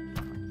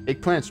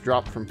 eggplants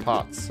drop from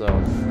pots, so...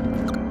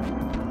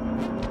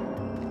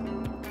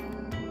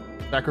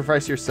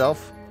 Sacrifice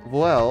yourself?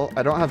 Well,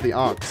 I don't have the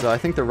Ankh, so I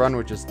think the run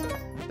would just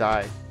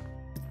die.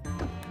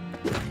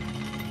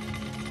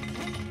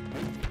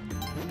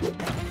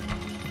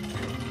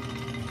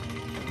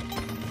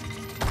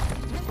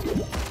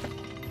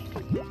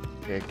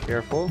 Okay,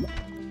 careful.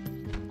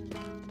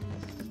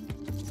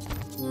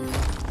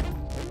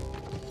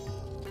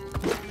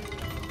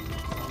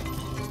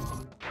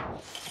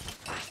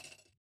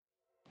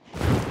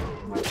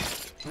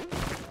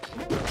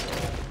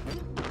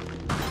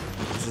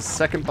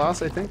 Second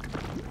boss, I think.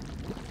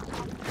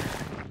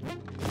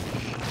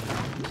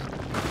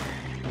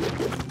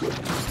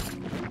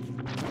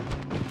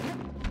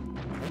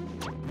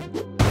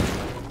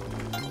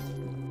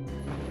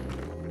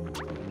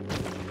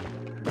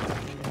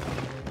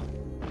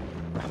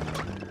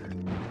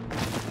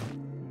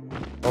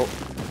 Oh,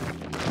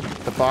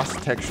 the boss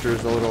texture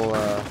is a little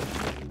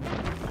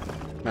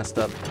messed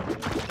up.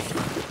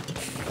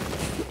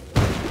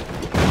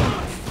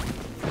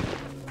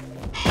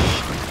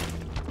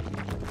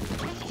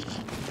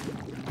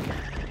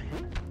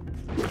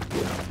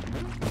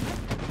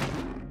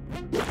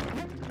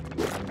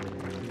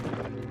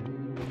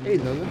 Hey,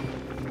 Lola.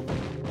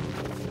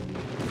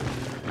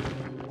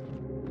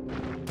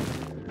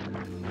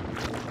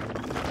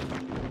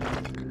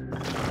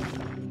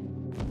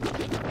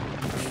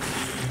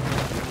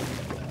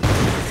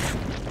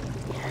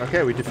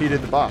 Okay, we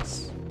defeated the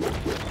boss.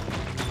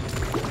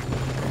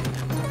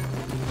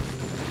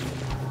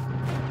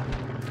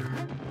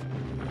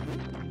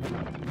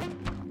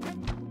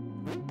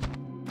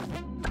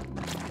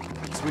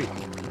 Sweet.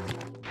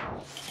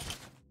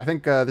 I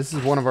think this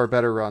is one of our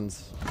better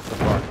runs so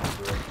far.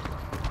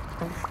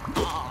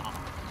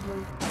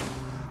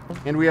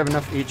 And we have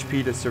enough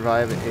HP to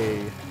survive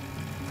a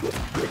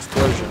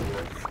explosion.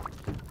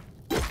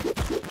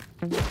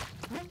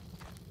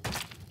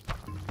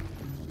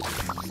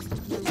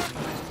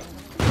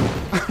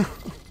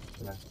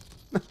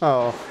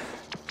 No.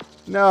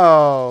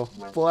 No.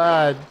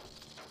 Vlad.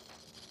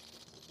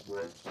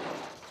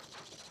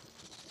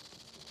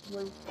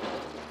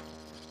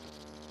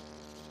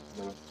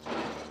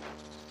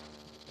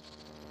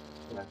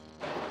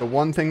 The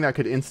one thing that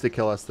could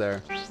insta-kill us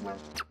there.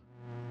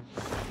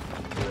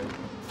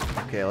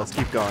 Okay, let's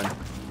keep going.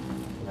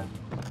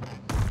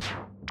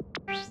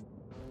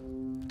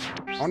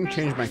 I want to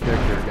change my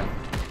character again.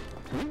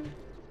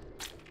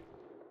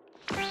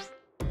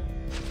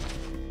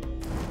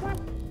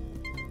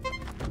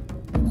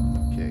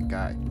 Okay,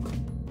 guy.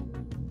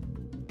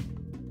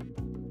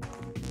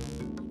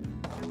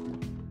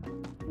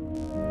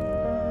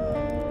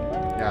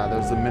 Yeah,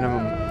 there's the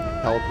minimum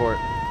teleport.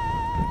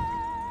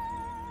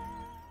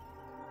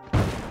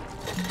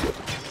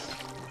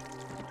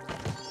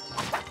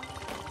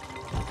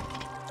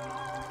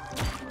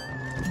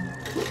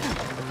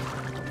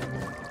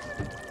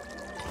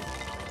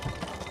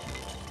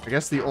 I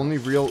guess the only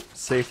real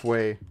safe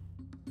way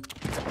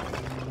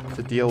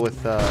to deal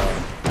with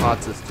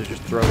pots is to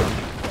just throw them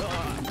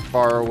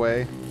far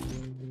away.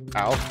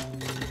 Ow.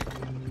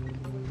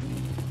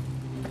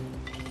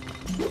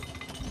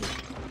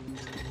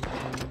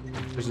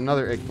 There's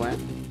another eggplant.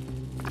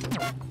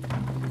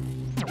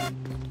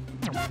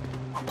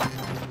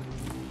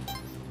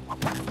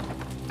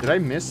 Did I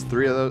miss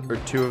 3 of those, or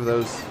 2 of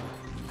those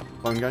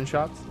lone gun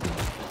shots?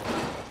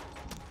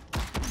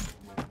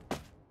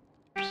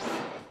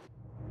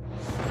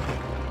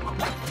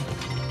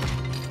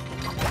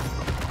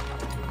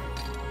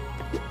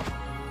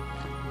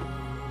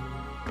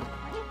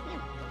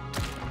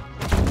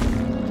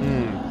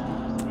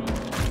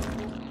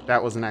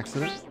 That was an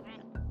accident.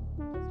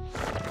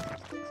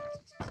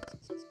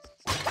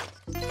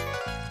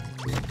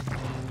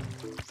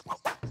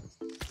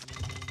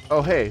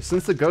 Oh hey,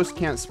 since the ghost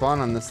can't spawn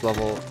on this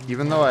level,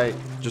 even though I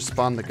just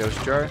spawned the ghost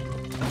jar,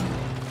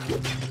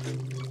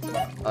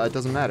 it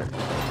doesn't matter.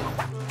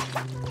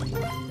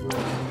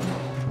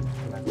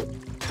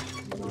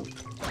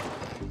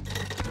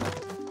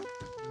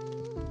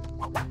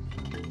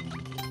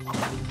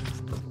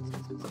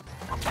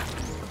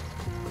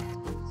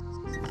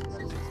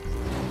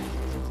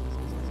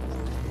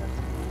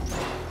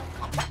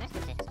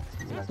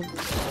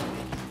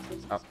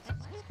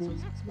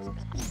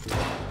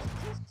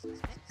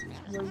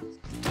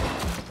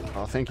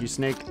 Oh, thank you,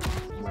 Snake.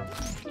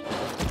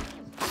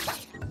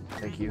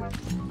 Thank you.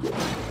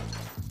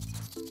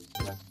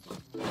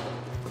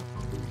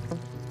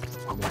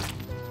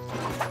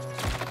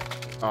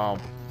 Oh.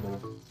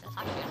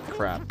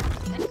 Crap.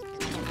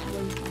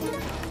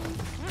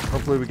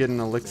 Hopefully we get an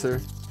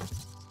elixir.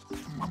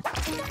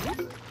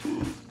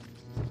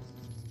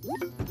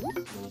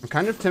 I'm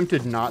kind of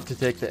tempted not to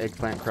take the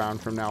eggplant crown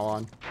from now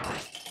on.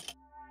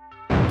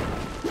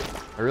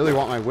 I really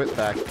want my whip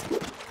back.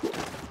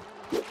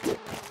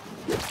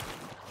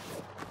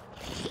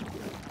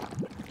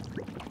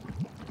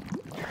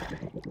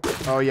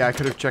 Oh yeah, I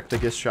could have checked the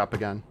gift shop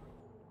again.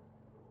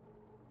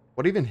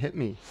 What even hit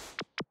me?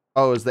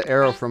 Oh, it was the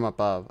arrow from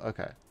above.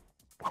 Okay.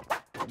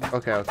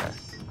 Okay, okay.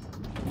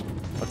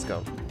 Let's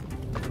go.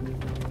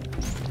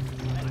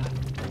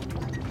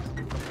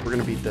 We're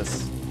gonna beat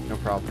this. No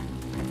problem.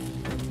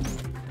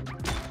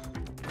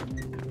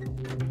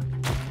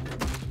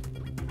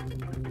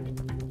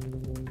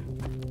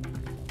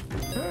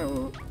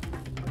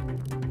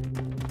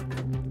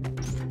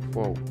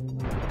 Whoa.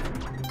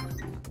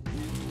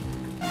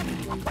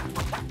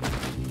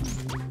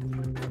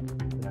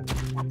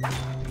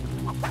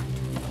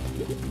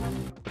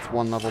 It's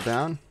 1 level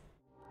down.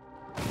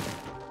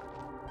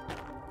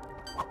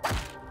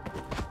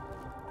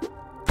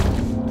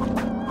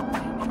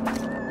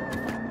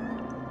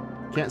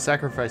 Can't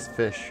sacrifice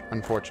fish,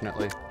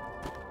 unfortunately.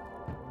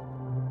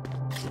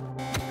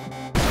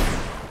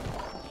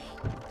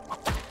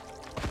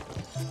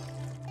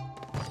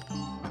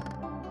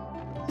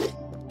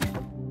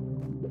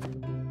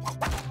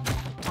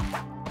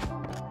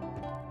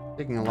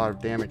 Taking a lot of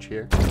damage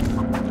here.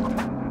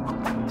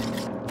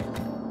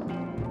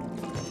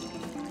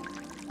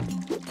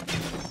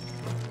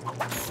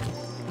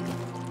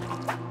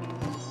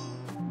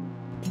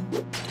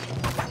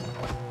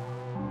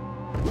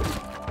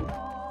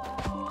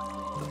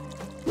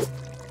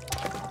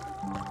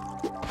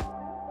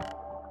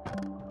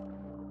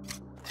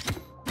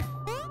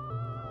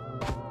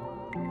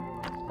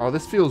 Oh,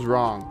 this feels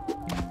wrong.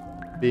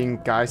 Being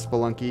Guy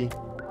Spelunky,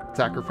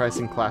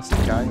 sacrificing classic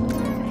Guy.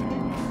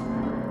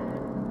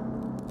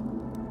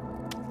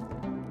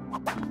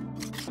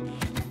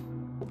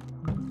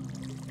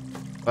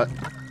 But,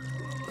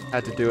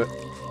 had to do it.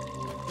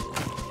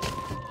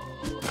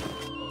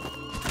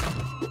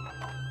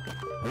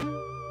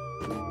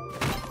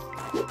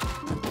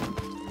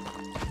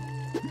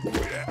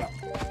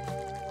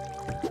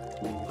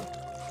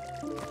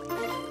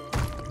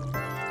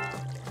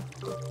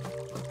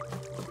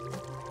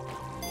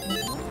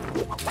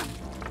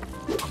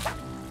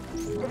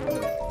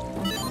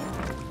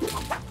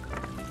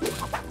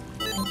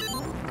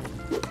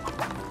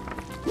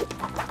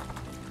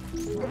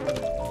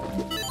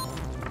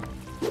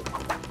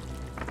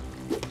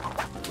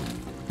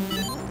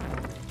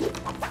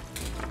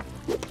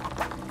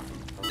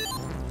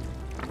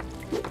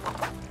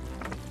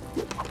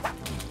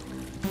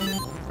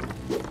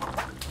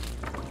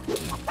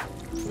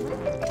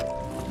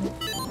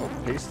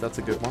 That's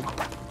a good one.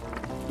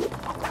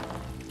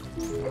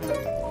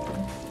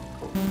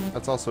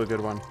 That's also a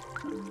good one.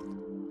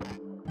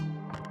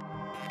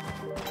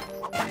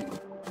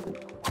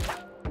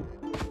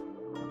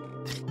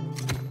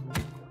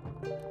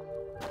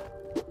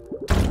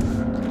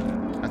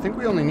 I think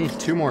we only need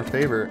 2 more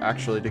favor,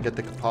 actually, to get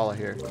the Kapala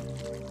here.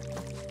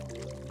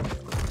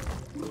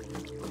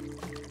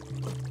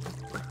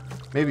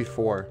 Maybe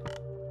 4.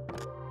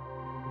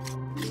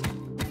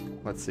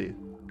 Let's see.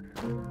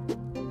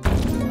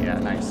 Yeah,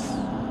 nice.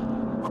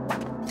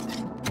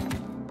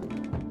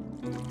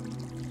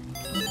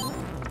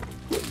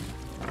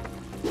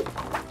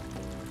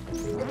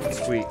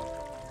 Sweet.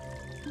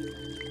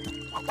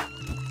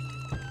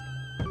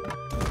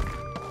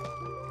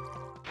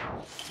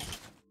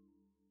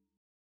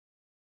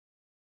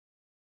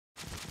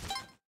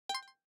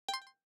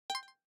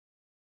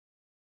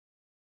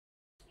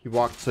 He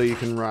walked so you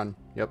can run.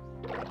 Yep.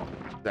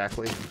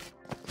 Exactly.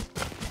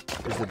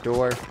 There's the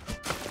door.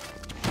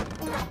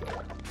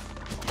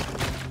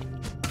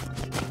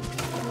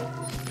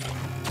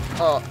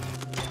 Oh.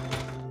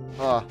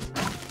 Oh.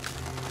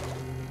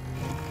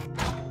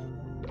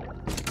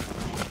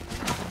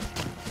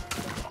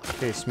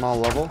 Okay, small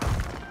level.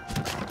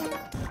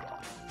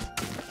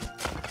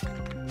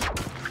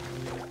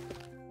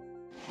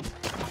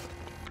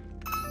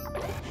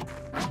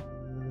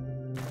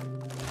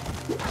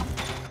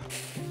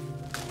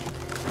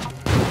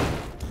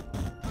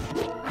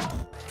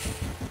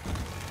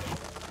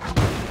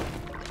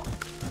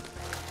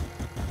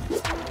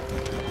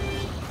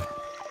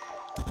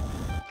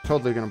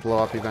 Totally gonna blow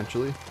up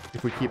eventually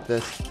if we keep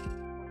this.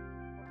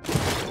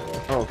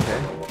 Oh, okay.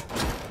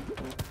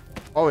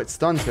 Oh, it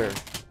stuns her.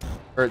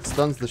 Or it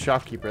stuns the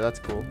shopkeeper. That's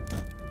cool.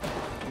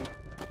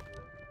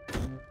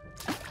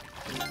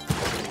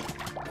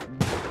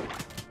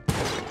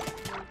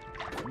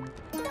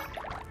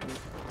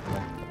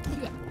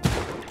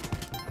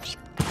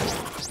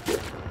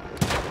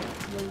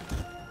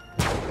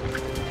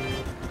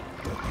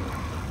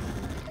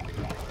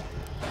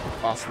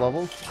 Boss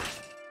level.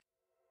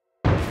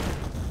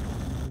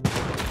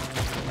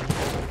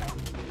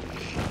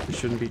 It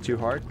shouldn't be too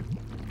hard.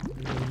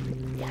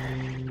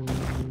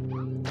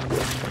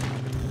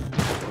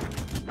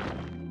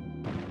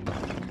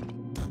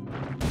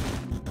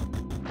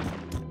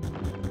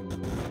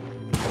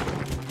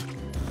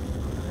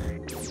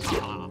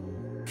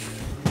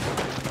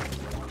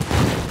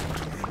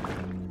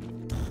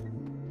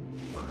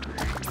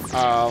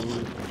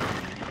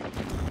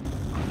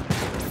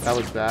 That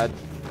was bad.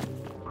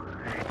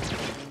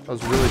 That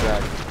was really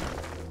bad.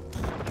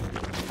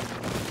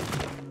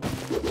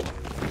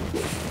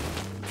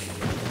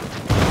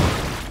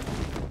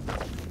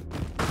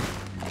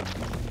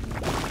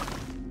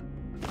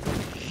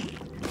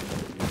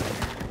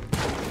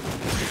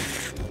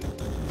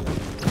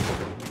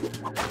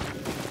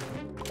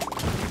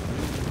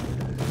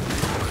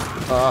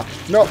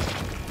 No!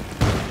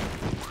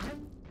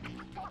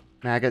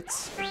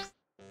 Maggots.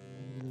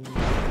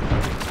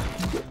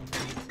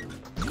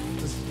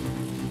 This is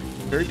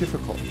very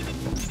difficult.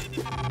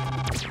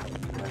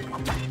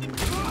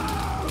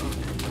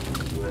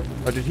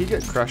 Oh, did he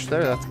get crushed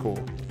there? That's cool.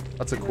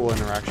 That's a cool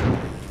interaction.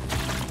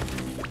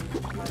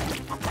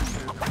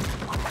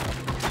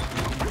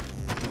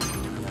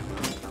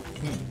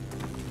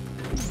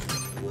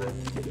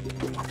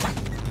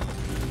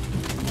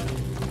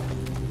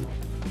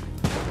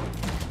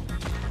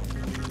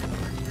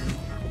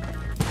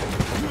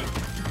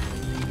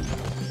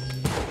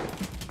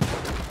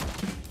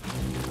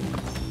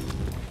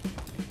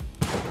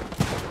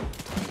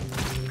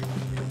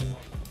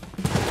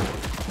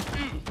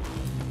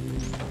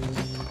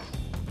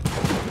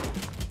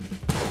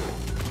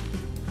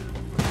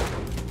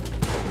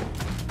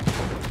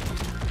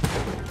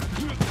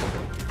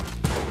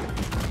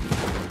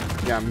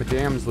 Yeah,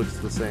 Madame's looks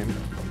the same.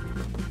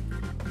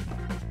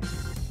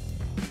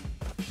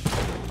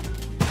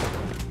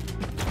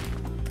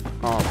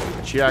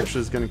 Oh, she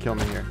actually is gonna kill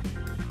me here.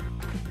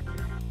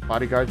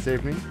 Bodyguard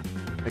saved me.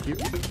 Thank you.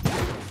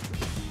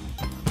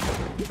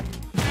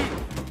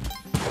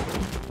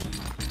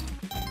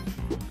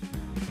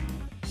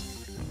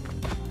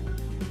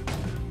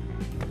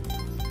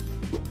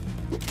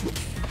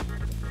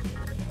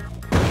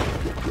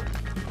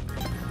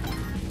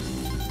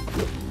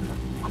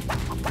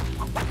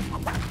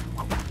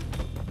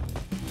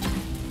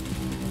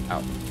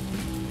 Out.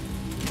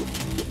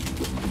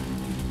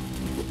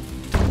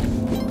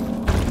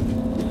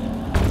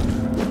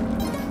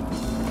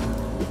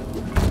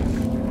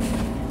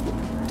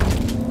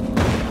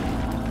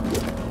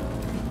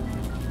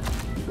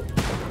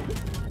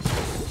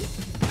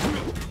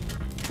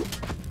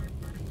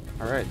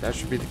 Alright, that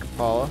should be the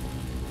Kapala.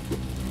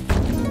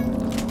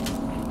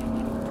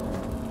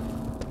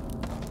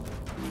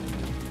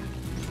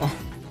 Oh,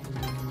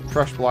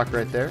 crush block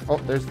right there. Oh,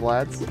 there's the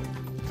lads.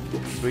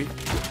 Sweet.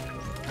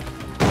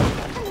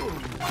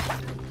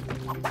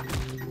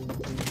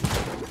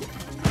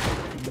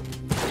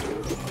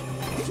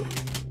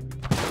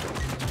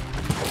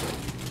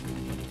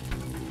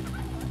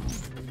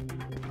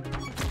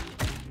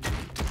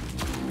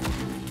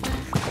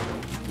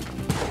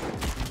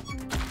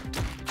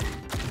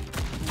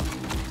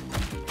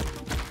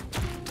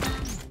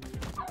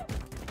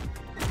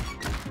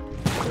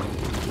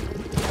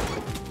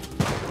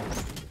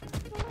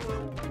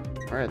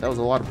 Alright, that was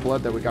a lot of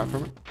blood that we got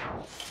from it.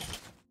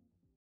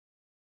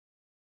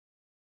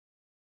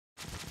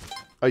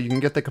 Oh, you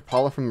can get the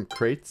Kapala from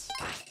crates?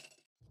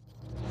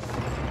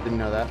 Didn't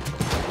know that.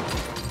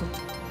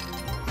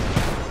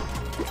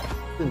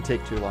 Didn't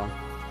take too long.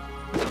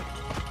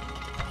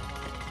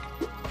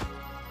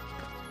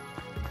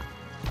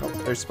 Oh,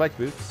 there's spike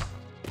boots.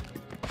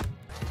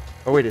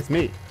 Oh wait, it's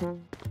me.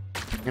 I'm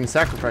gonna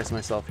sacrifice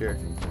myself here.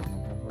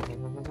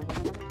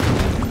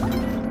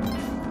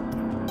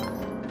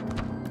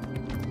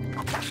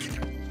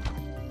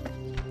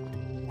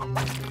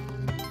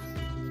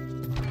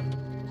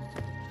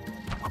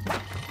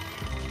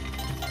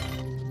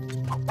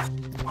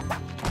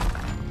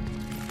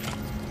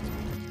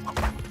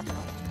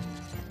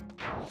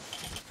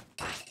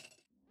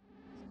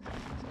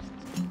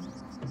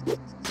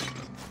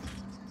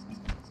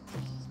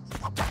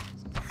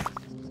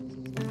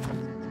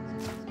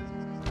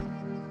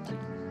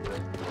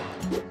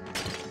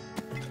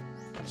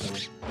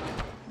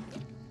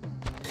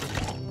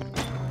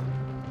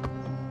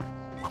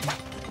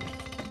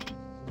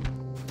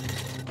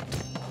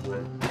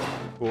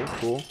 Cool,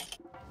 cool.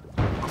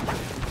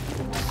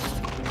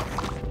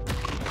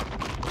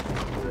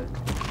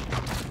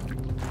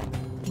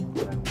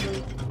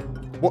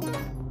 What?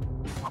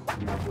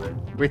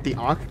 Wait, the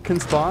Ankh can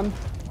spawn?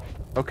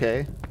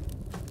 Okay.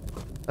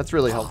 That's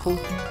really helpful.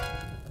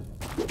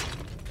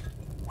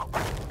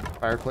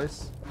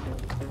 Fireplace.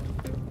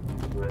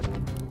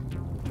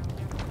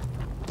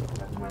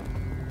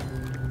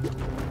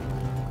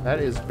 That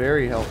is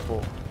very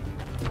helpful.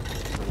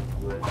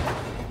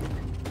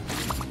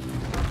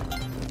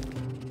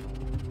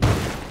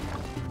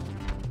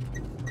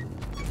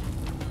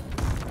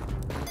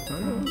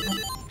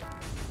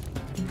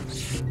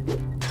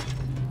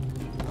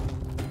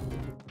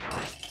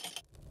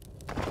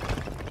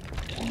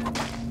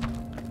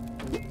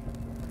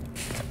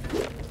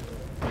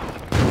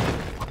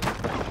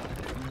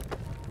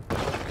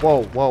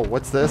 Whoa, whoa,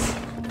 what's this?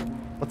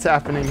 What's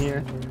happening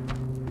here?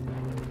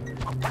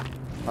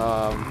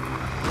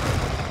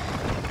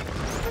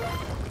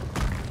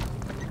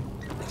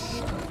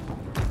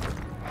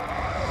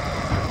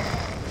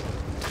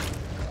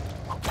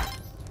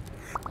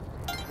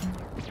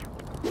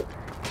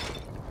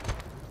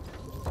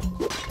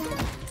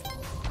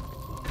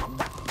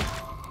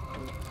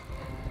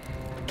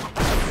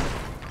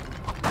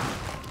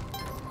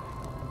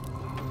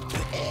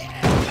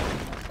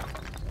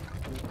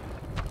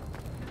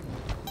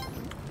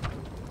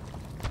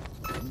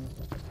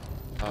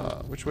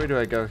 Which way do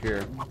I go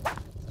here?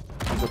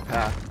 There's a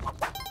path.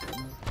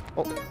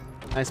 Oh,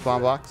 nice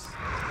bomb box.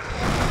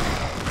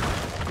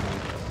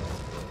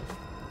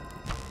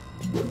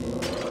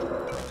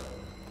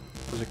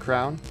 There's a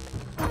crown.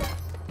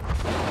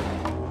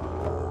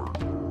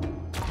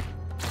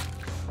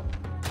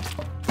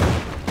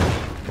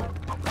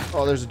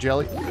 Oh, there's a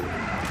jelly.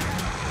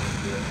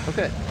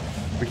 Okay,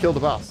 we killed the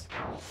boss.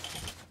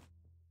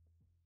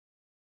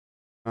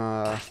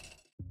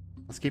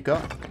 Let's keep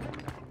going.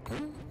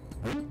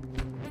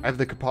 I have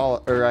the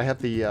Kapala, or I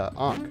have the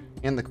Ankh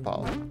and the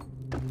Kapala.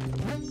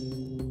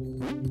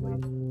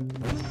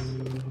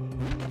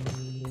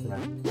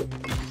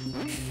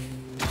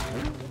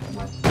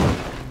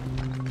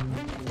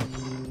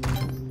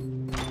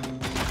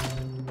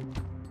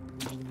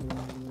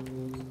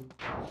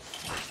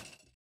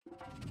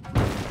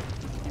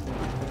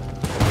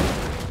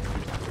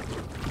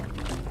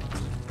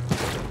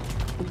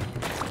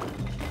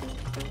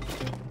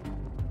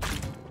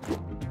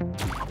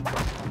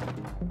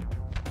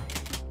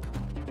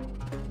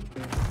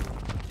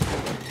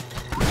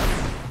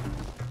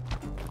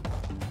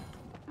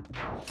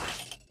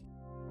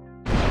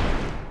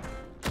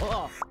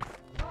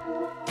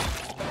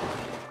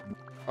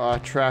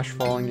 Trash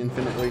falling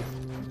infinitely.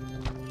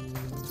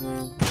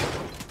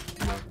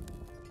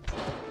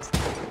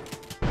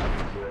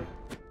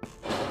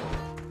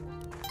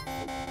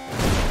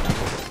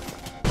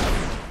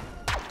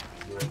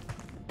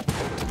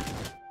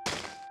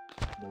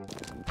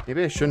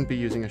 Maybe I shouldn't be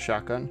using a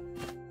shotgun.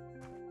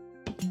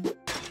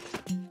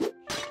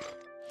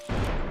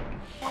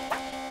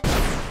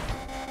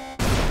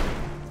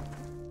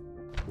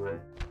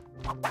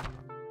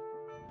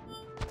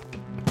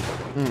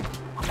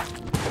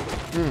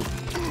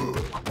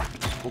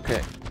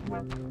 Okay.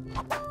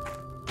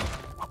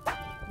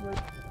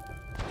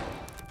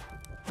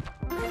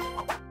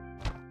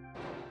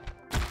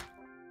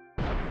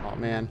 Oh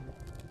man.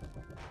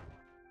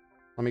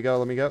 Let me go,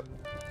 let me go.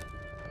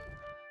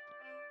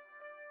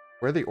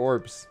 Where are the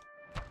orbs?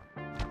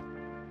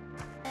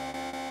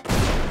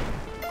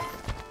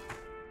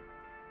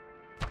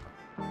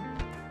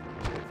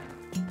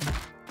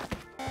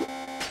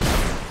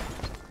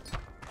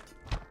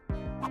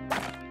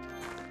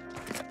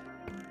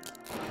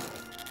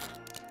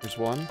 There's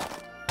one.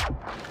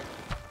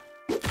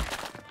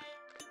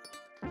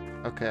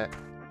 Okay.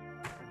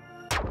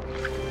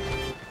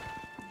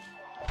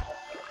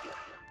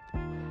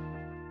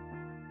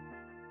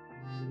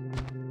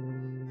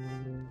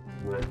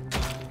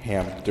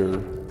 Hamster.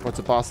 What's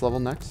a boss level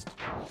next?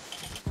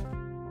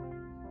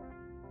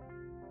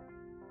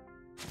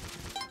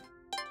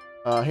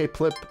 Hey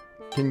Plip,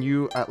 can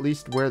you at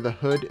least wear the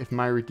hood if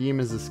my redeem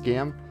is a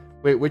scam?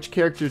 Wait, which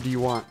character do you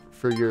want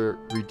for your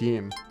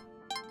redeem?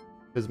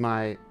 Because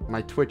my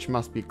Twitch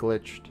must be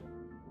glitched.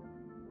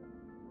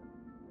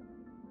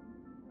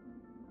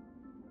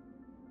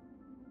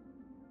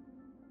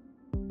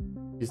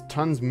 Is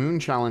Tons Moon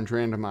Challenge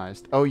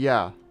randomized? Oh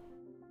yeah.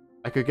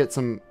 I could get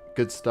some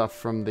good stuff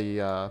from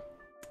the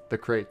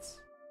crates.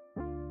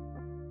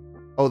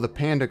 Oh, the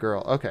panda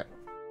girl. Okay.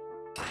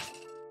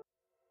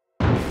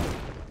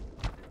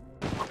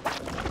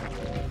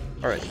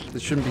 Alright,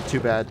 this shouldn't be too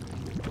bad.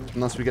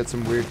 Unless we get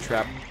some weird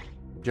trap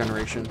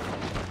generation.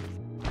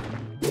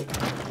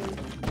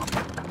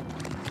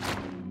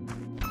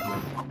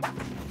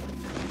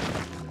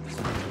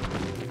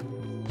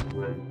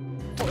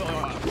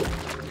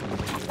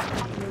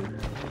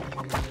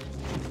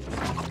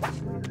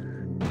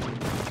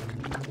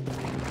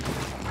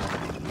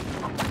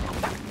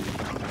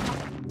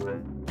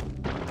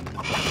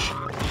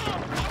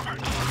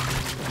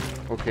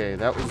 Okay,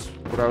 that was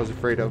what I was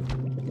afraid of.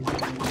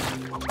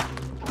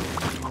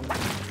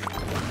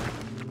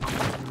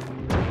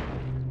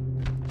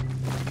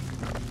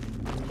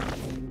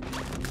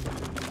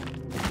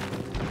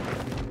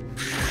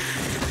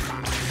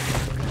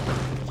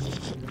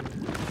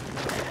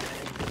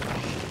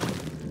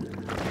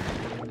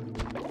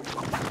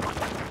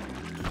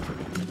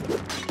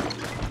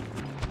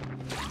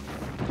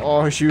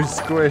 Oh, she was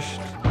squished.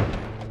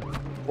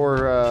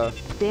 Or,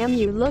 Damn,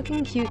 you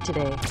looking cute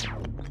today.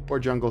 Or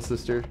Jungle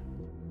Sister.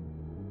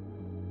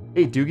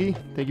 Hey, Doogie.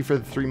 Thank you for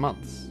the 3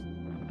 months.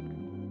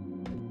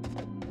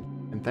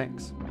 And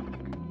thanks.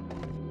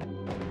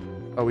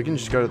 Oh, we can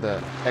just go to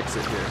the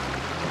exit here.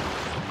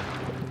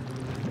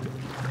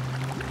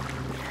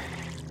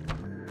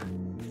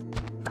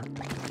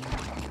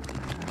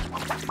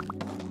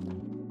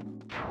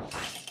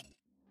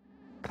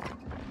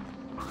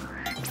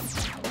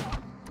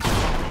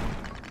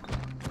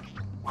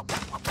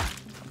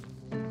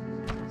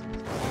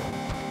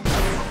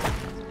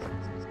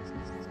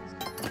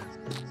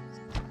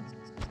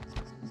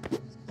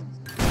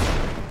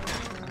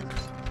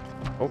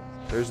 Oh,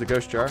 there's the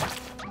ghost jar.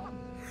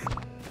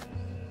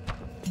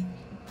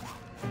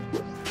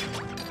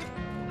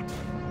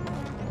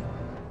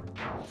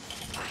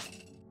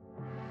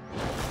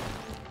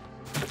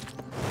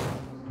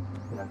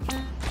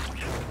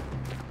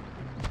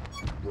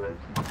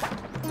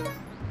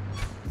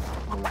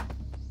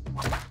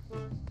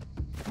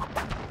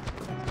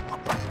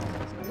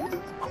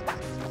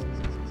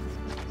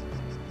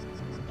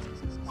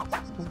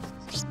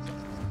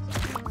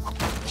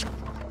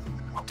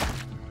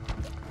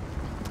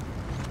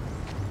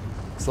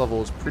 This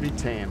level is pretty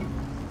tame.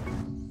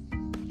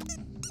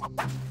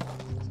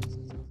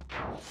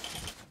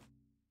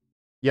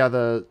 Yeah,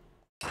 the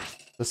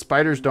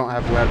spiders don't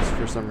have webs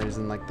for some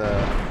reason, like the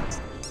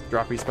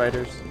droppy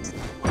spiders.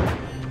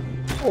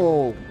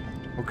 Oh,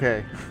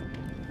 okay.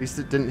 At least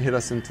it didn't hit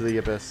us into the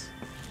abyss.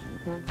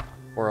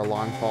 Or a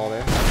long fall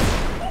there.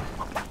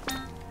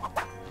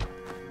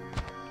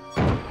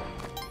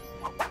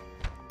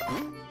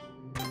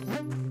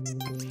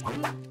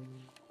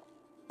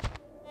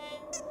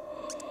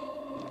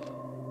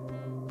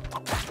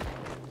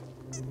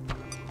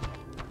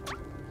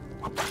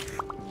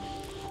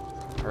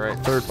 Alright,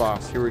 third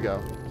boss. Here we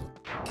go.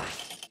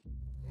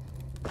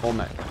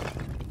 Olmec.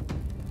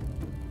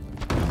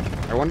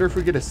 I wonder if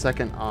we get a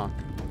second Ankh.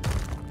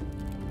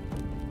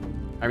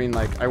 I mean,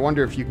 like, I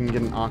wonder if you can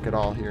get an Ankh at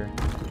all here.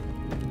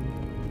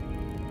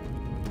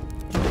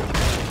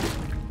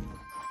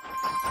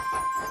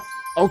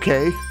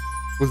 Okay.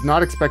 Was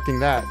not expecting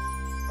that.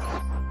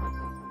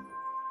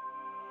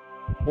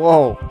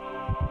 Whoa.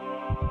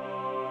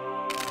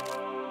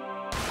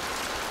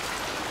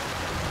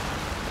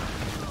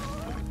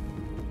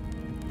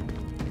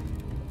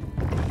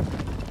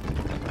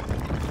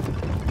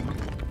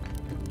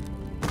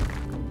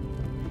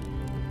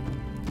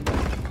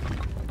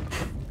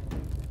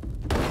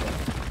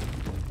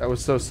 That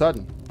was so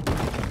sudden.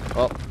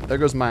 Well, there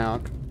goes my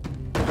Ankh.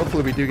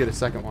 Hopefully we do get a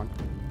second one.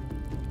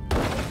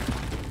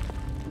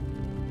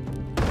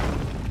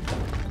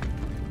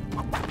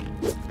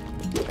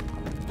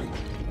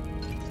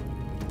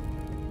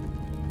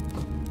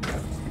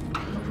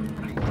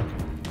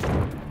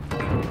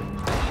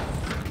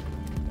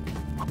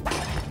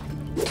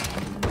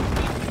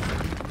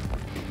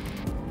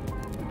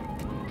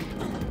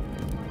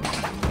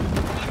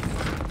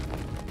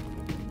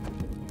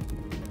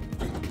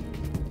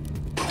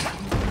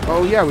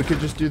 Oh yeah, we could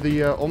just do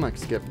the Olmec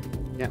skip,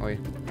 can't we?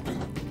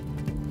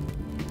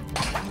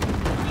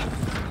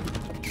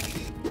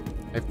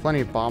 I have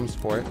plenty of bombs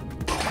for it.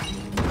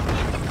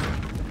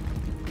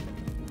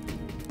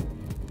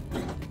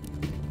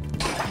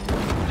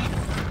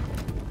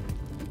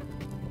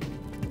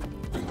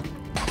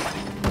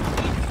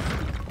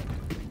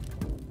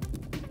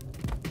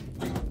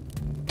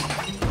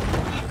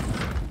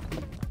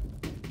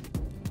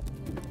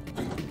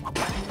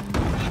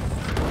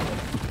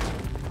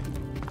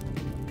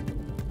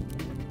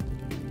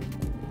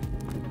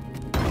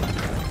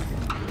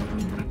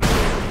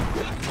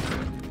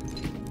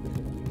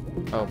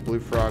 Oh, blue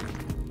frog.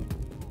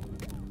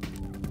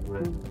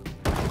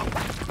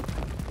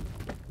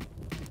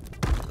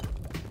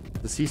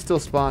 Does he still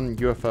spawn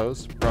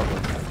UFOs? Probably.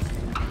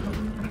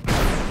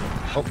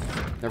 Oh,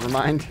 never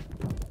mind.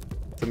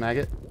 It's a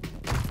maggot.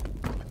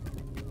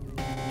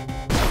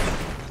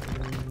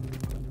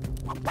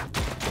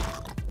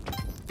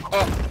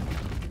 Oh!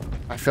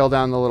 I fell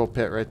down the little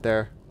pit right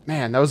there.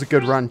 Man, that was a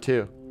good run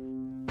too.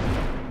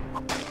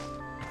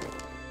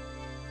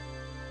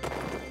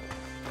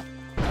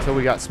 Until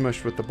we got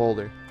smushed with the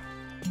boulder.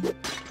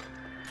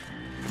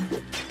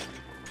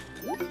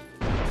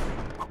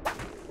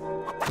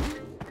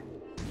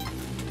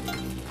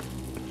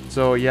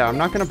 So yeah, I'm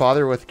not gonna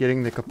bother with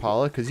getting the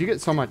Kapala because you get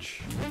so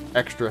much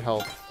extra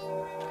health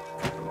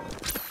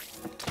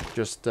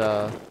just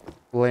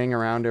laying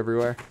around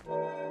everywhere.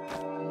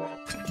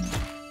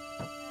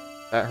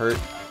 That hurt.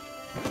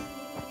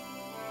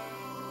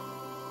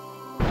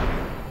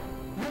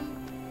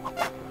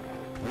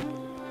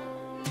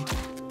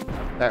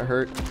 That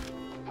hurt.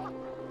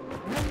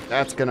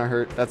 That's gonna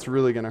hurt. That's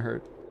really gonna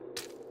hurt.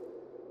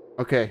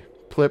 Okay,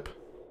 Plip.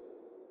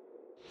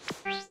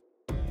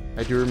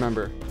 I do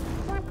remember.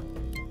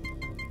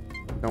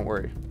 Don't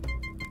worry.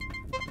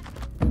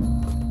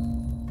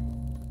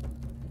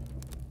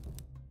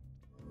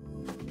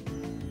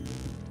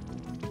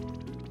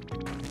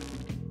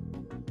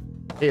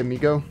 Hey,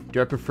 amigo.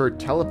 Do I prefer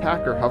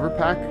telepack or hover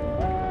pack?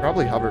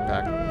 Probably hover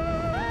pack.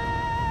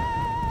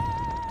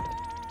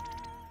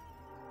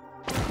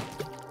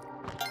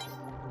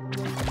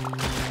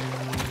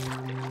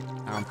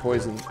 I'm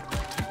poisoned.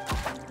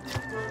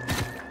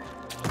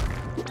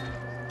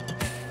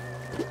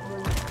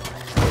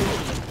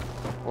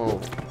 Whoa.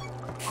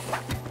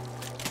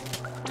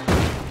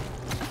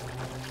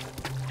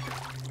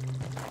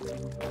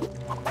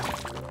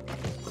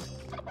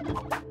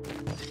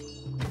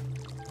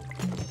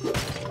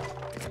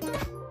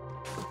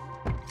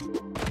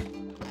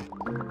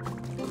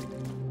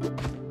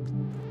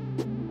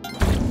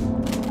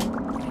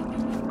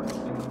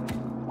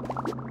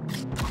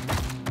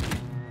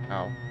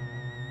 Ow.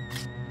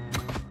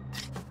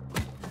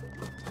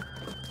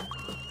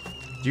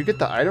 Do you get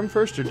the item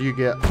first or do you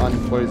get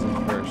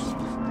unpoisoned first?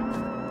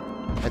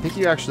 I think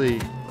you actually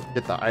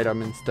get the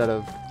item instead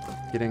of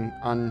getting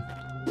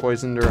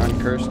unpoisoned or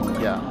uncursed.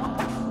 Yeah.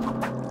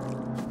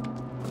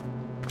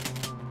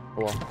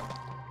 Oh well.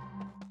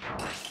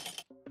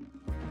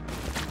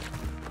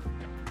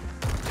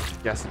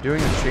 Yeah, so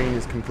doing a chain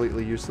is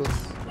completely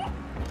useless.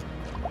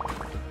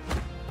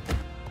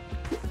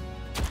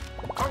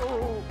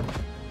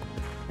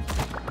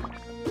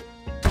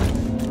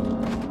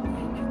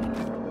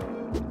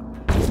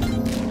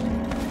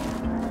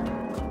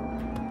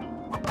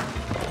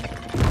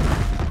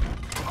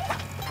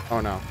 Oh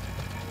no.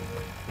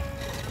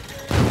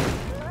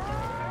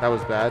 That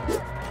was bad.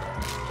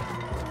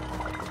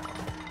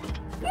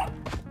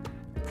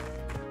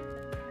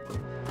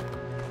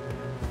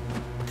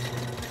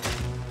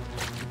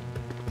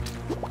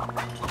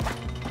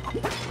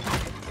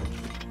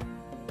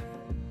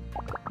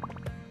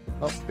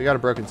 Oh, we got a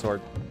broken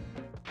sword.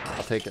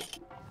 I'll take it.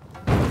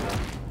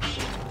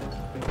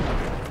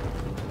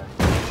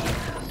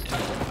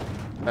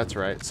 That's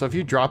right. So if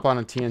you drop on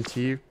a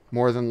TNT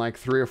more than like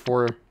 3 or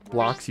 4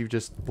 blocks, you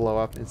just blow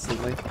up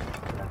instantly.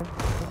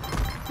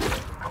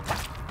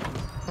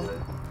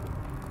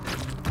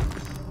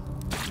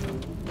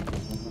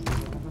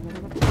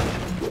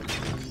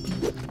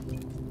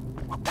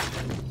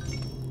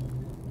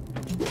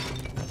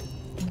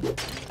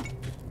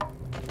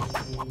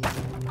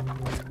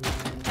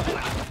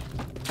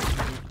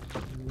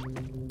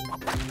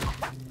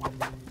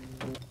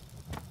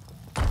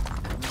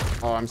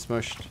 Oh, I'm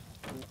smushed.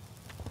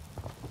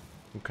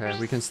 Okay,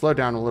 we can slow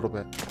down a little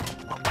bit.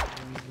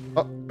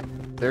 Oh,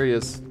 there he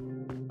is.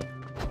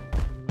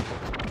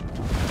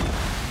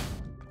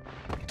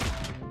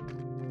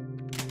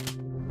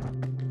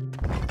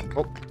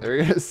 Oh,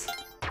 there he is.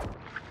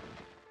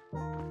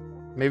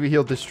 Maybe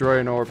he'll destroy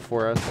an orb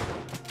for us.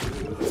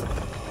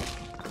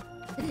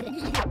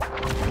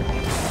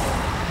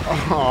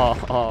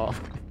 Oh.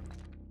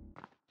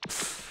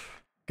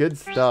 Good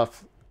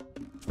stuff.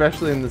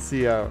 Especially in the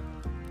CO.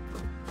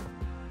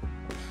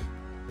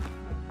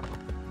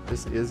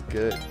 This is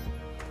good.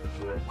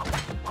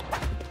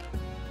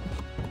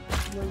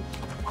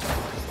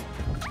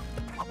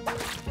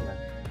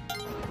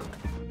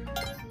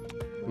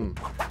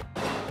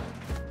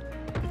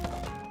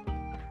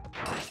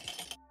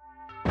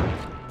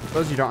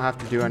 Suppose you don't have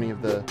to do any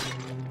of the...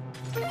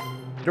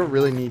 You don't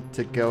really need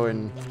to go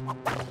and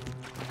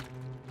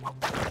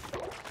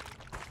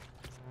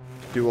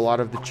do a lot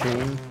of the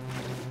chain,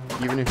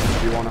 even if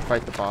you do want to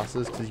fight the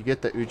bosses, because you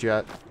get the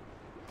Ujat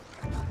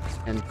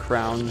and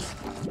crowns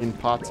in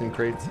pots and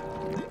crates.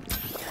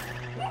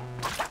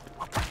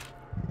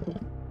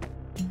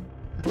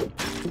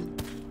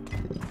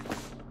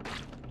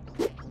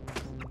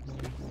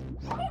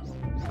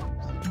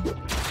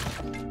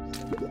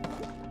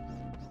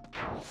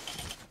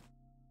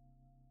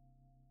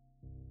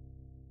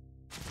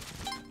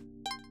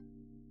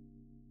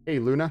 Hey,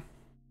 Luna.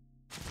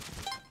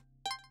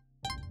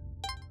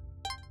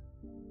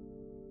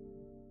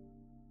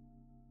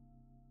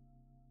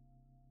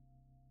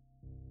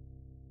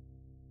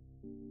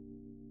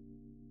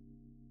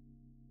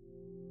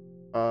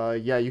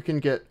 Yeah, you can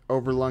get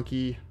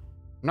Overlunky.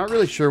 I'm not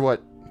really sure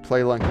what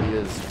Playlunky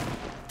is.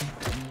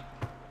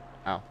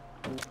 Ow.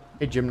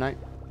 Hey, Gym Knight.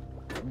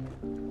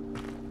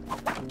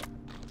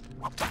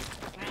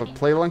 But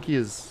Playlunky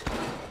is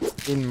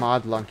in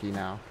Modlunky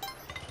now.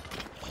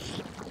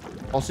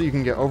 Also, you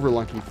can get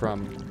Overlunky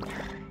from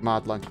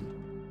Modlunky.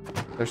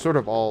 They're sort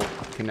of all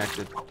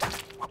connected.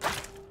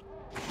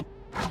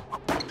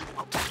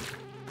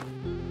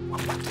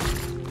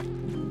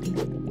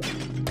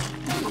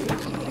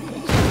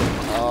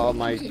 Oh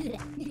my...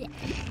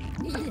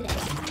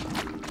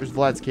 There's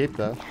Vlad's cape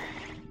though.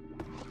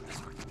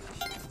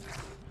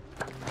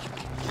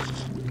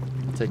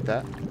 I'll take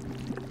that.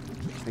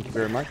 Thank you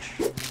very much.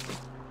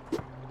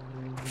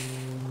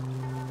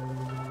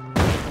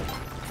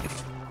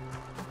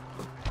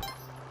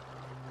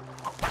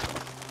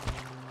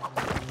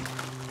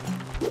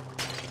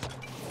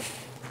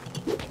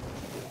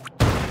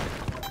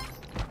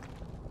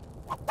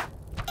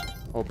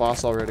 Oh,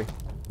 boss already.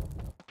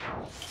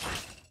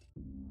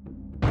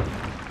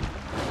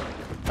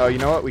 Oh, you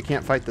know what? We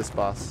can't fight this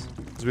boss.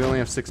 Because we only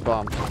have 6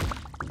 bombs.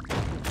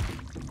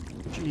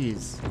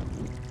 Jeez.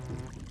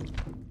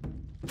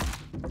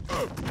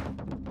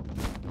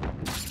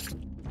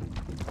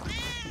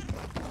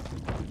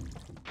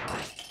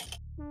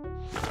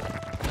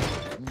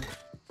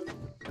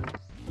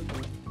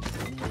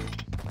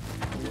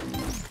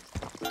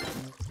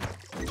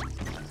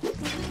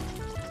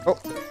 Oh,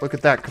 look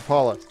at that,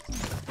 Kapala.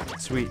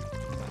 Sweet.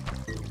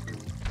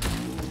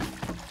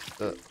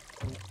 That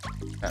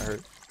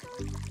hurt.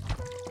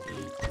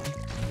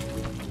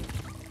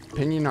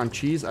 Opinion on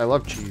cheese? I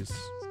love cheese.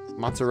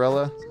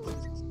 Mozzarella.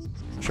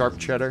 Sharp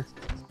cheddar.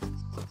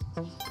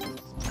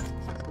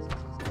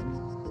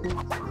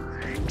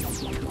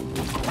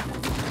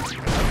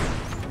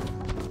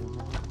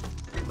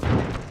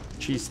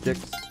 Cheese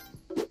sticks.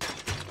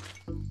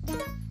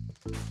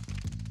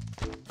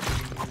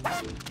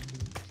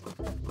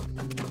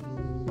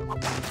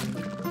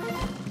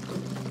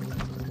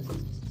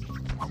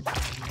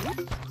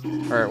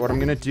 Alright, what I'm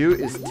gonna do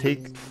is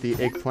take the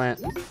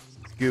eggplant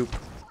goop,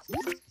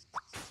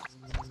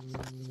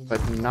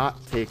 but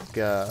not take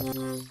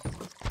the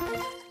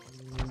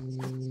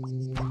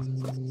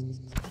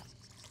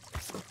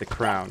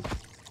crown,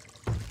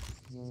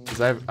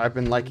 because I've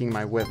been liking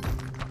my whip.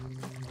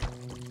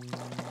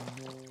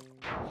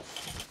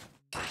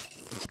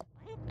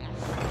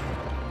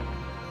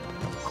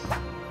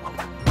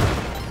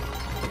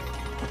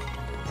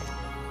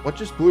 What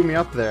just blew me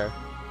up there?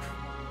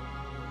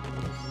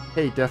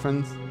 Hey,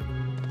 Deffins.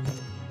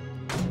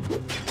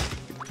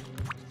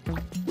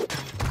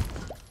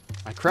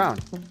 My crown.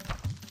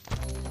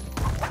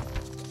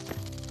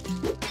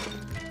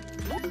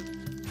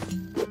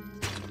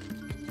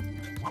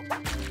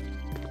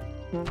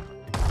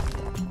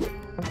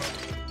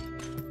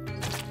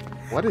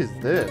 What is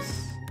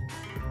this?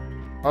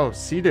 Oh,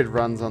 seated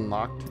runs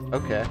unlocked.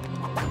 Okay.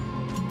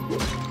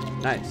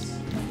 Nice.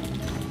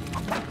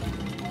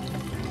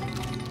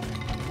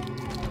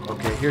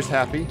 Okay, here's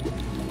Happy.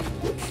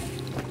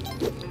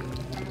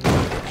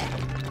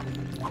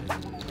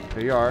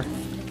 There you are.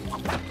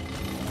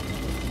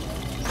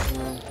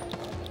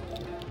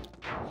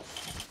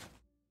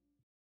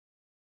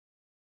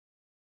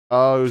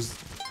 Oh, it was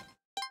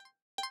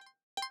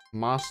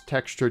moss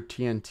textured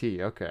TNT.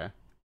 Okay.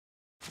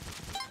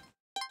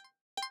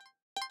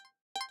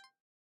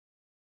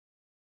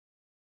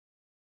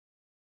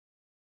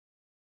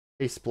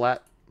 Hey,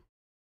 Splat.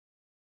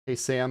 Hey,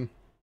 Sam.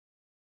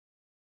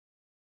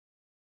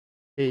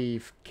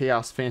 Hey,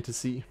 Chaos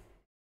Fantasy.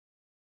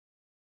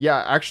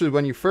 Yeah, actually,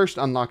 when you first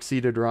unlock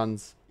seated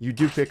runs, you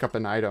do pick up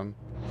an item.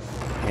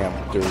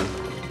 Yeah, dude.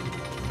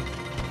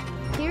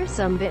 Here's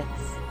some bits.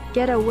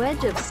 Get a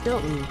wedge of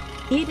Stilton.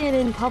 Eat it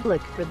in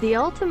public for the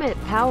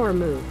ultimate power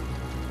move.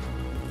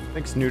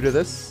 Thanks, new to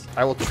this.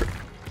 I'll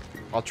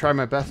try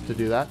my best to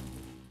do that.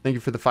 Thank you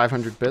for the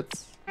 500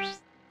 bits.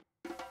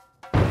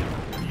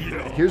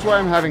 Here's why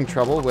I'm having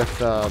trouble with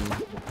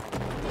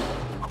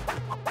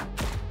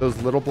those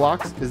little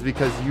blocks, is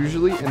because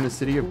usually in the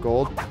City of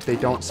Gold, they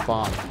don't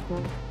spawn.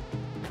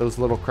 Those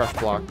little crush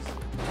blocks.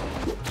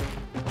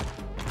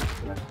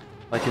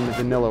 Like in the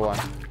vanilla one.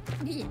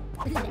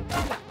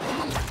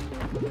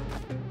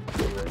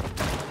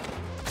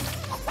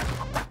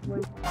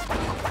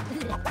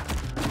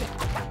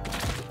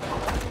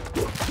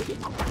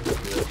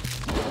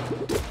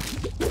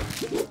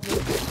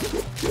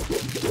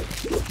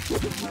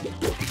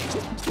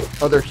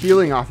 Oh, they're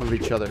healing off of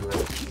each other.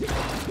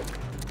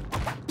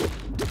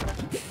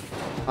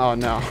 Oh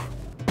no.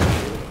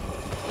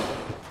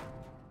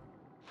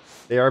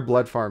 They are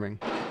blood farming.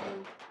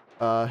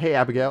 Hey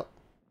Abigail.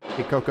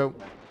 Hey Coco.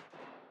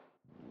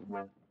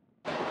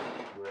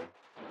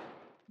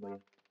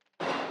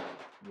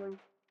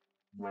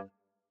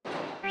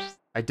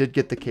 I did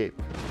get the cape.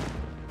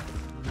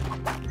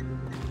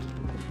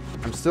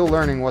 I'm still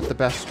learning what the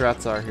best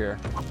strats are here.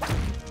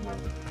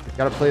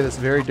 Gotta play this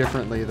very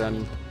differently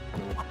than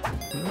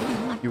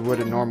you would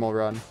a normal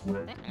run.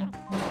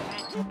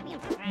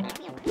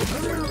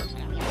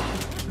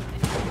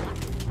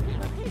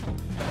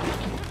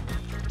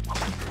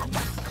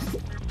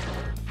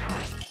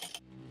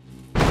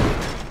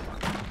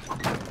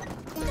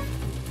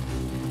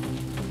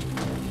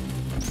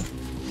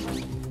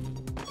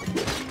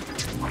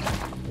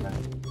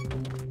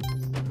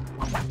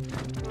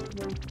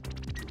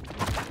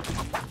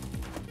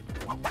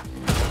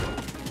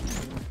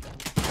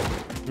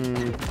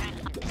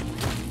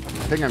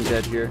 I think I'm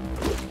dead here.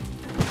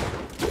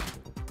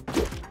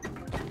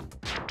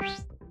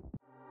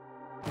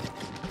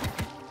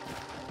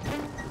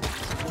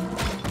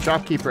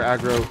 Shopkeeper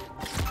aggro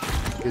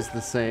is the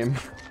same.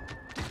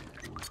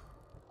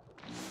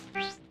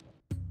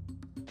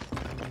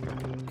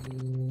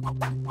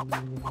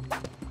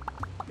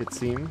 It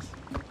seems.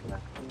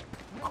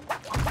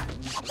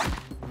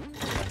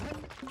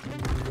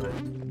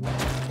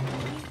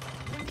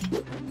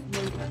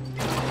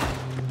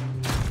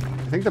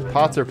 I think the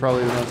pots are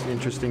probably the most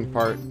interesting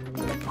part.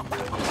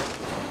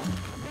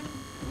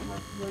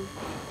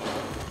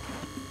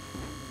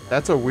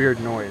 That's a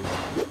weird noise.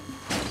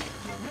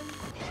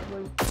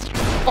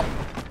 Oh.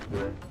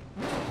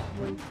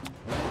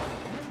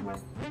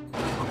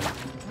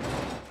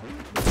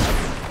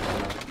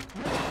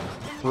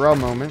 For a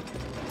moment.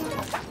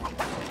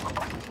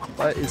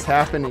 What is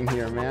happening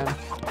here, man?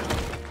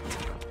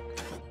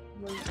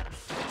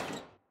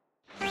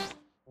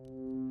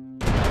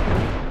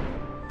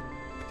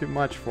 Too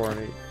much for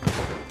me.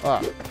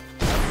 Ah.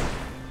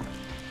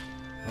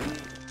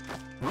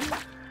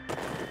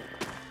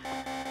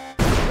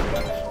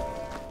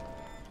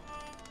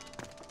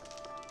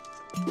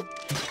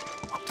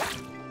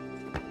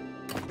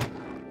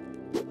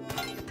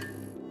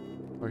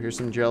 Oh, here's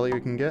some jelly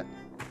we can get.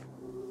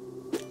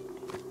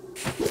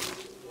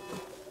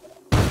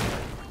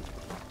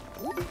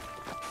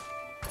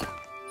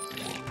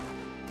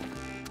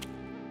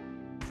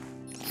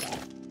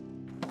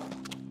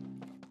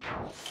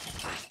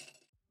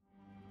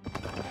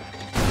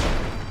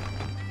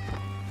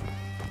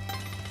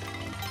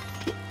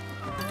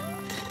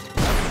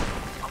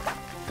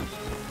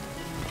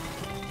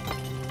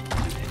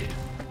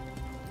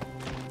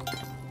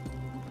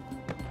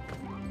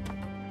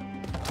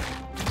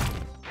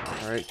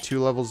 Alright,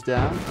 2 levels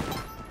down.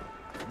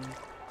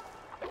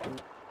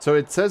 So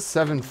it says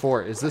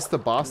 7-4. Is this the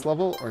boss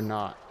level or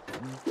not?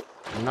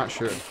 I'm not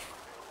sure.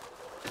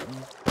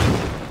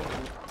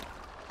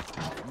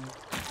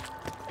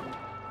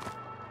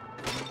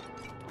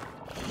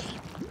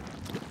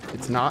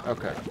 It's not?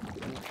 Okay.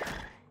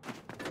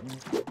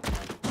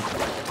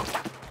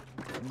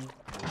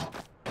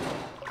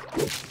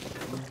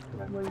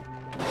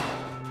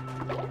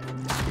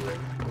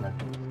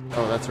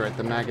 Oh, that's right.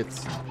 The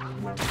maggots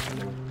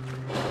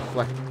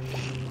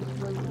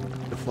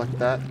deflect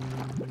that.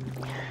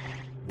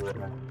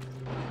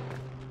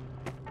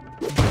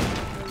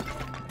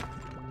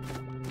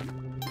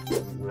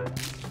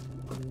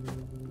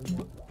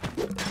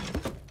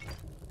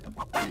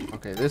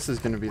 Okay, this is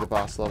going to be the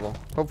boss level.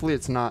 Hopefully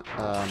it's not,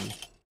 alright.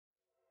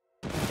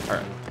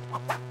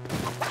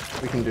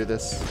 We can do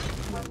this.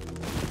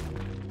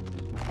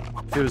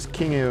 If it was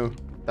Kingu,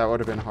 that would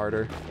have been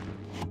harder.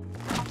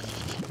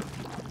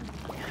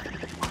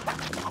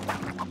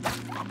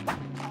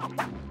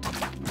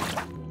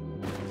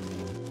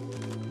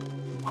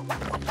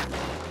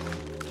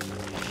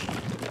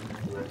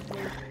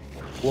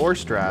 Floor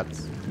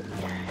strats.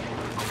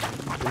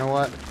 You know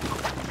what?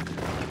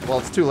 Well,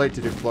 it's too late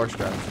to do floor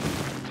strats.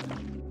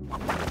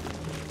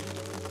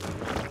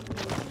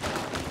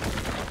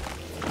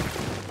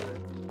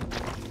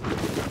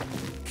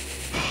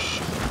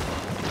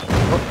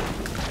 Oh.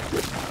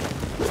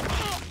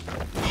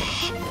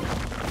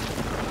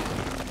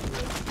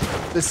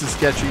 This is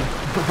sketchy.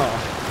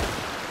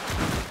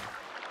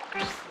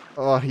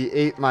 Oh, he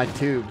ate my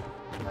tube.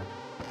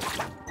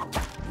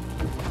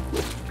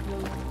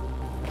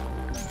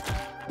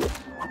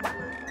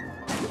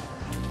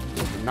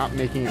 Not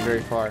making it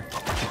very far.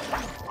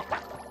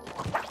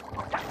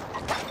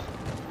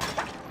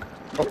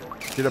 Oh,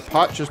 did a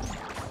pot just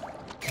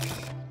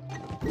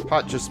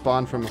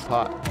spawn from a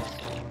pot?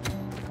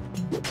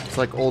 It's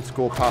like old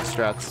school pot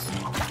strats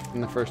in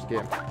the first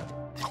game.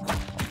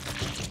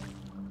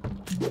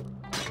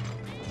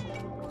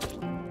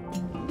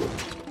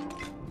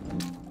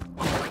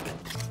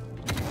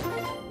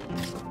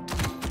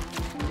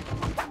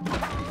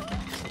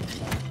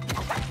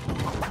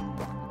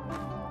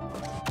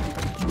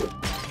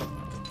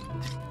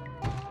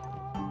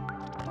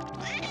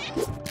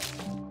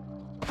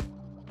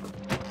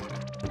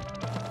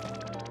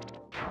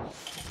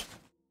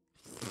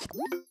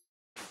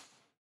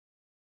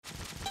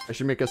 I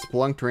should make a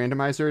Spelunky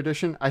Randomizer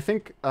edition. I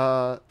think,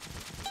 yeah,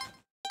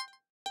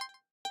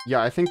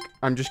 I think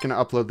I'm just gonna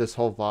upload this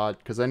whole VOD,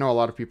 because I know a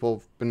lot of people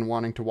have been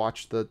wanting to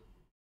watch the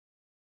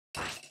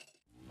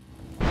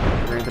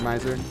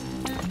Randomizer.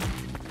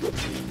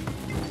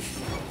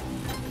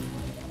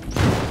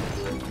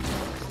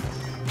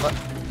 But,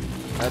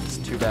 that's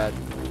too bad.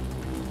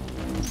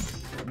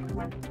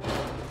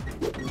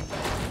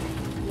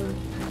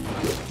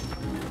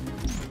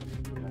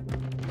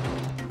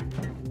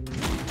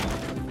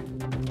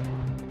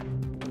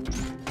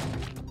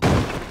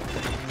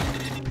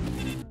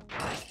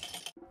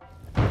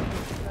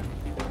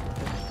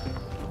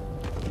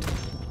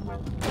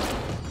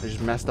 I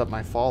just messed up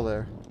my fall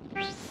there.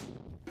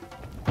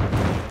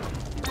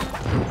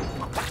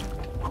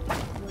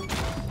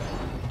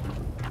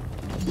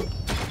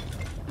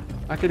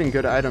 Not getting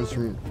good items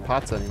from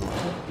pots anymore.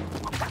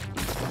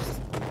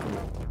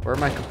 Where are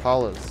my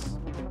Kapalas?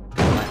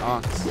 My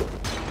Onks?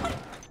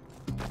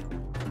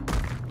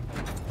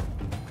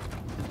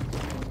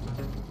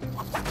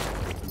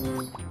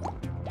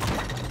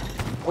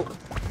 Oh,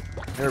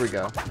 there we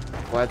go.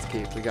 Vlad's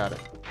Cape, we got it.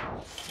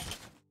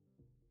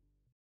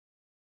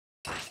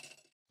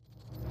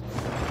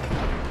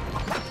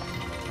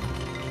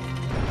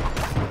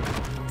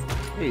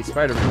 Hey,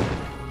 Spider-Man.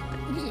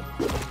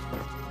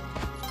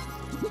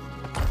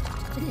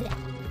 Come here.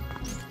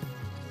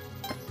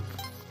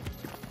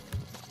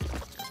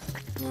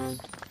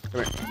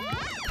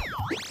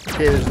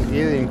 Okay, there's an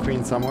alien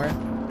queen somewhere.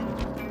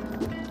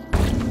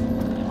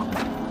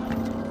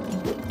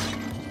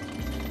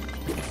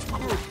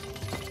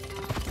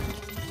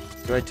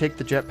 Do I take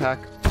the jetpack?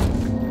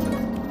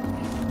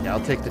 Yeah,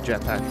 I'll take the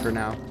jetpack for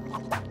now.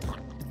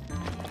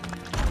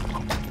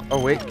 Oh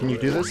wait, can you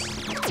do this?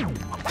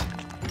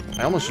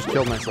 I almost just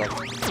killed myself.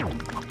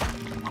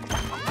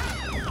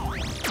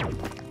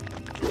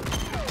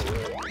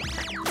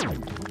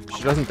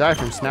 She doesn't die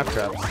from snap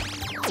traps.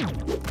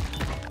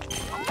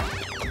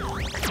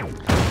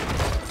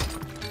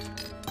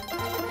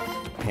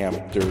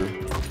 Hamster.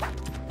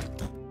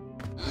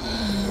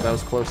 That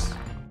was close.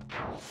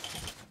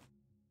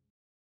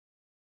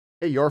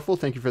 Hey, Yorful,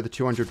 thank you for the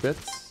 200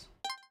 bits.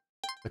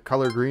 The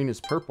color green is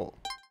purple.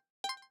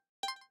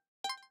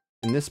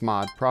 In this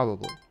mod,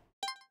 probably.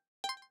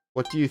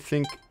 What do you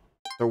think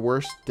the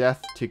worst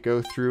death to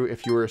go through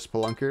if you were a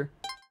spelunker?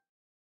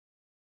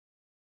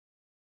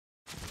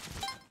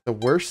 The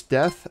worst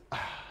death?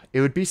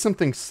 It would be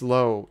something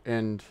slow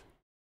and...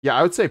 Yeah,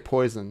 I would say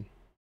poison.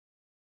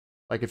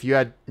 Like if you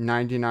had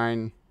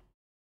 99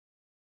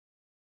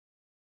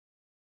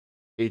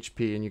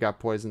 HP and you got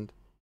poisoned.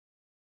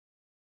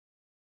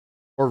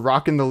 Or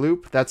rock in the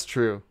loop, that's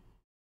true.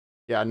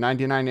 Yeah,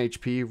 99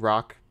 HP,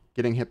 rock,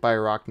 getting hit by a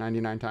rock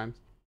 99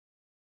 times.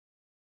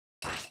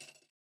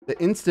 The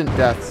instant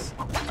deaths,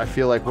 I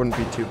feel like wouldn't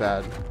be too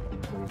bad.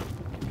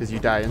 Because you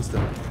die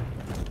instantly.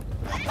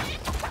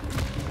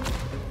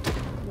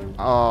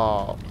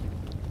 Oh,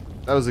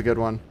 that was a good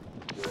one.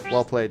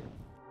 Well played.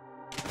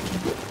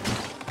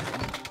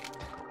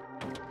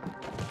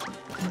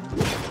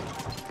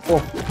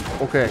 Oh,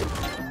 okay.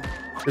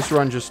 This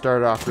run just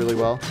started off really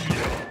well.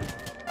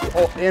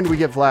 Oh, and we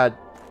get Vlad.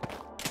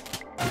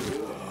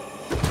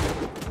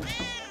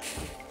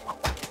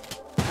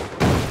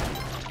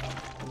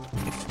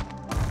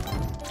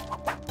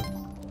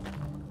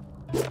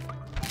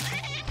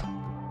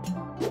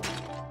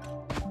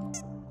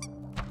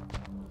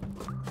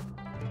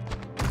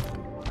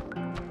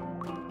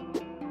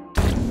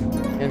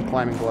 And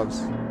climbing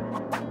gloves.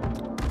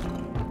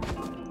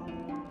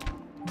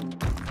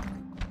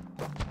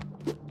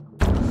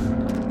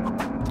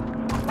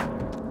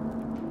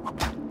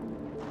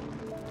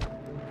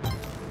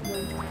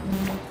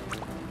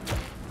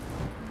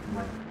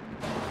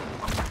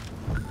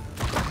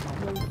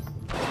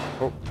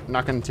 Oh, I'm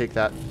not gonna take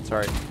that.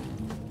 Sorry.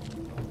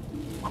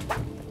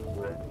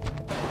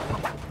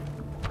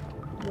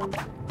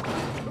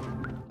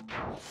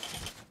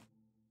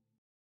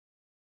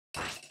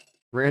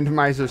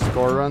 Randomizer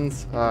score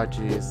runs? Oh,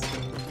 jeez.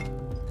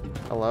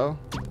 Hello?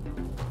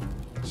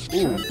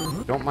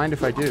 Ooh, don't mind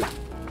if I do.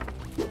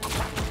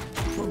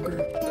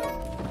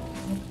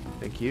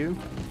 Thank you.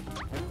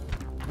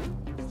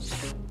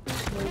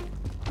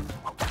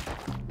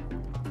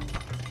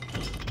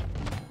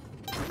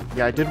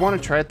 Yeah, I did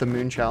want to try out the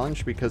moon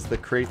challenge because the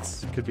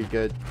crates could be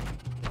good.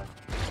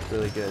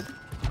 Really good.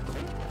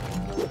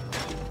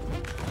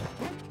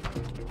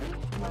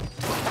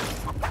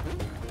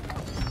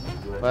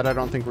 But I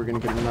don't think we're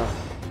going to get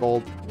enough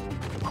gold.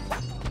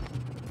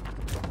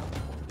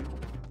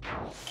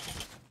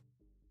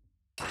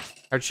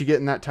 How'd she get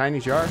in that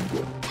tiny jar?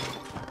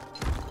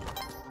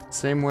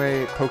 Same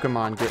way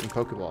Pokemon get in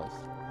Pokeballs.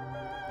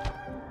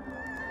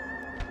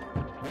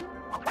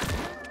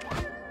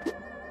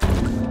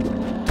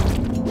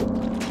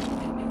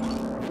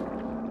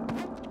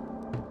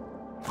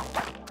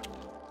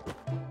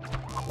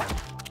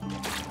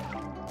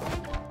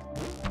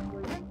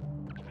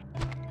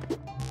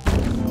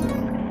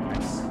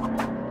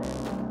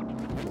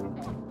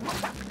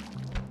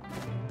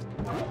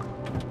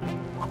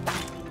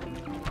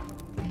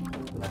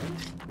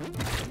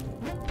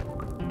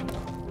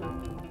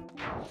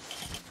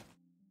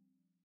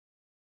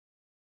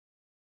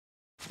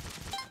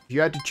 If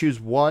you had to choose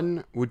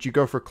one, would you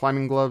go for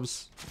climbing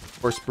gloves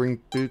or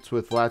spring boots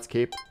with Vlad's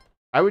Cape?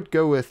 I would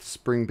go with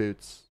spring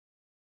boots.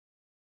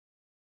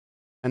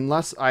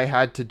 Unless I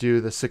had to do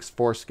the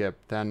 6-4 skip,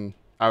 then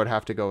I would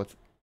have to go with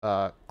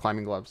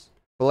climbing gloves.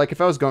 But like if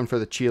I was going for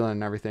the Chila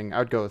and everything, I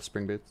would go with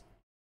spring boots.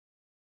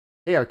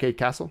 Hey, Arcade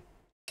Castle.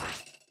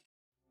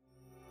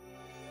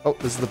 Oh,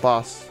 this is the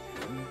boss.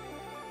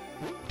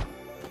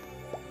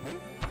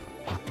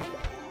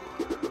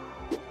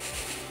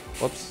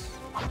 Whoops.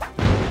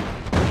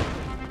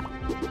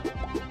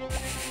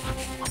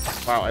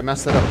 Wow, I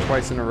messed that up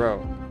twice in a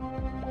row.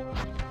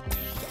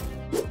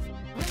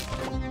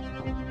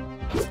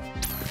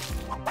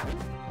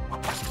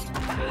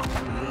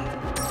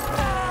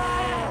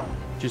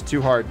 Just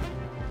too hard.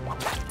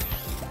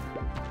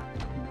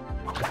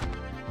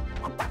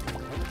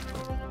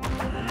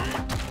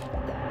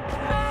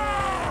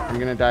 I'm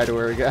gonna die to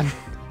her again.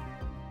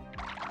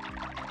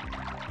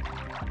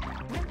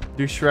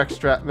 Do Shrek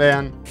strat,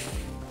 man.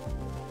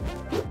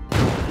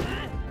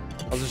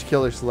 I'll just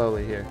kill her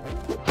slowly here.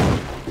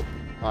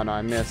 Oh no,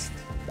 I missed.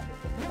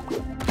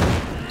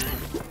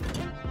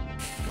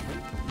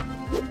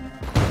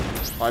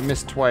 Oh, I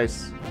missed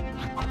twice.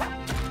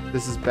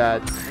 This is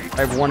bad.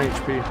 I have 1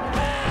 HP.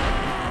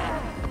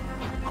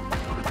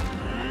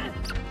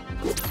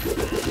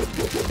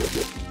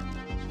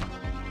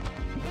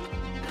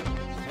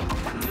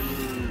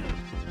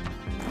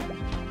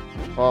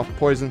 Oh,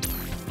 poison.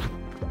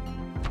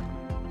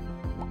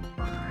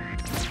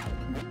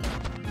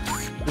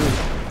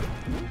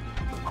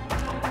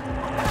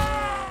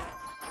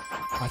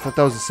 I thought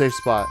that was a safe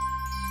spot.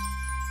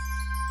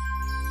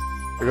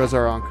 There goes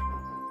our Ankh.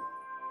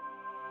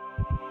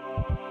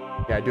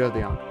 Yeah, I do have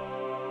the Ankh.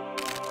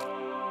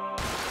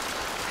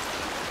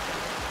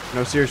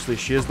 No, seriously,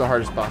 she is the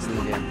hardest boss in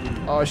the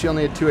game. Oh, she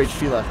only had 2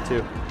 HP left,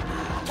 too.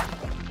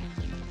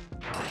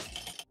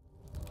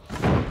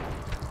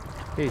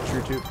 Hey,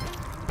 True Tube.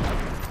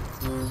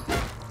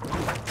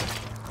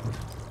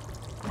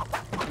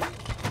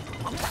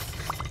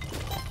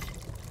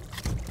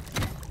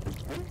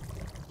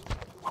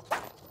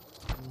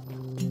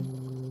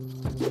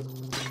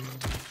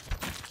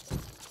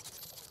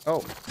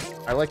 Oh,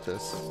 I like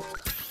this.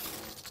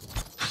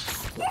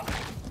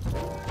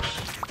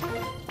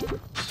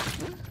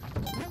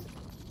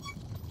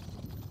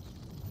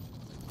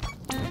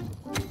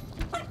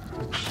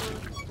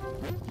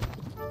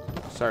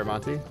 Sorry,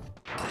 Monty.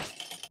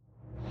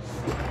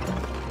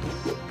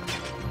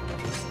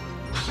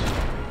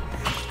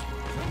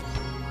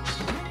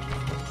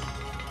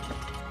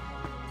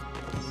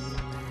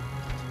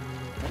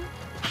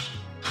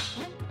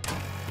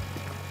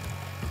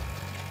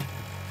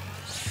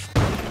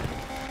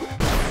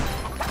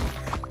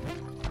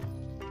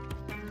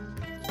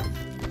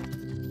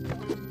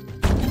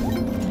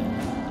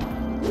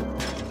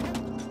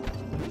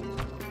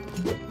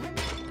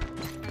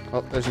 Oh,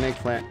 there's an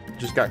eggplant.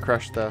 Just got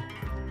crushed though.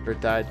 Or it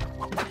died.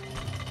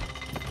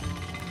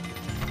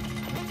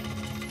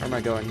 Where am I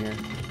going here?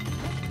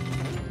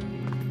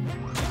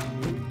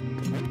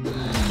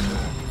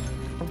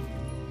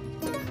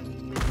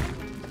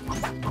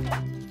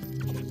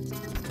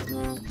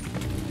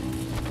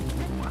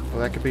 Well,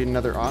 that could be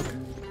another Ankh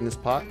in this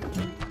pot.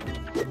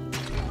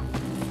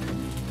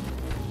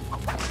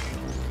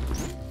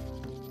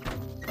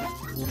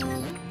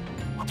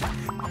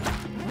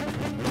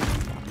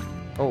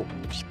 Oh.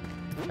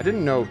 I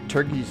didn't know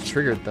turkeys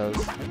triggered those.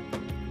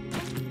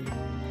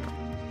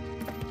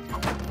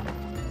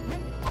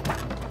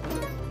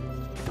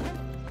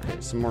 Okay,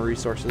 some more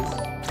resources.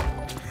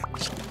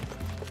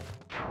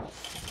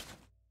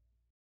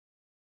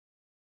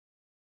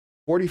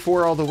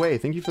 $44 all the way.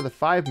 Thank you for the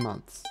 5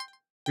 months.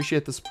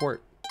 Appreciate the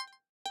support.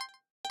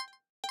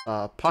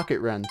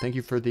 Pocket Ren, thank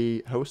you for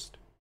the host.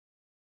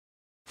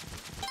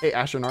 Hey,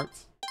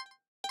 Astronauts.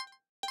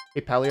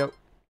 Hey, Paleo.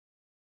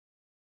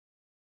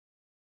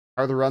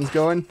 How are the runs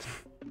going?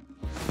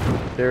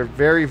 They're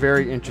very,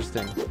 very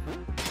interesting.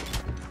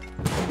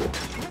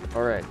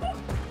 Alright.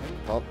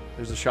 Well,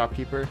 there's a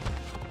shopkeeper.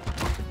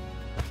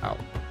 Ow.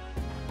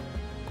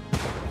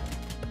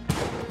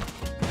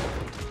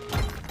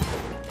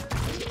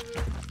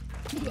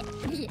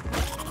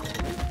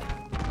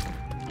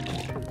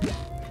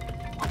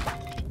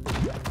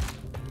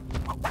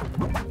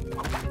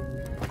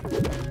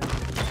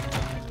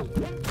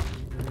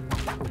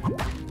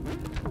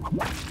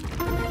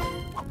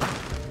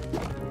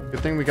 Good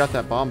thing we got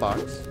that bomb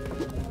box.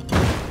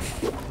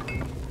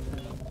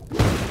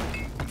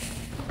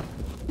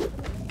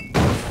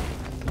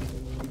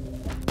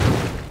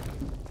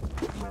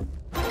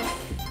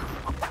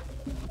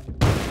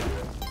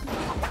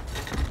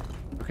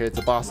 Okay, it's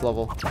a boss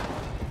level.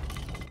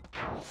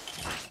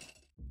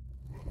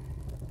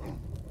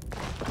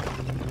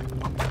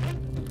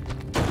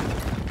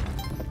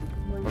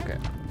 Okay,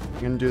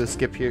 I'm gonna do the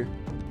skip here.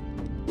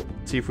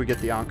 See if we get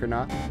the Ankh or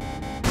not.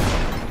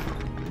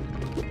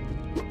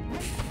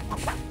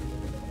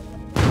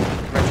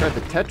 I tried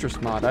the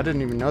Tetris mod. I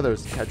didn't even know there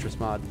was a Tetris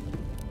mod.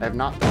 I have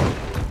not though.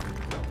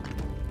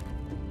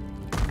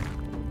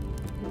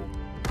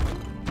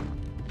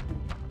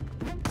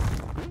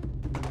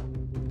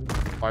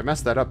 Oh, I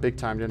messed that up big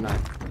time, didn't I?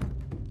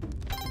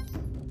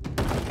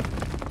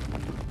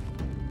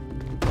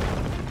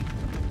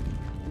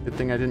 Good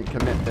thing I didn't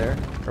commit there,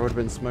 or I would have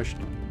been smushed.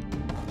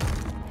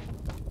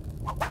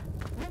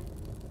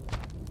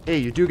 Hey,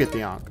 you do get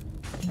the Ankh.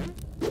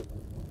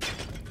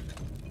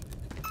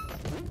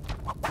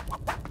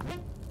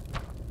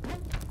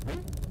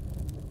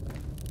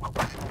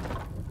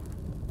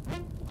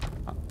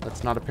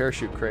 That's not a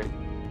parachute crate.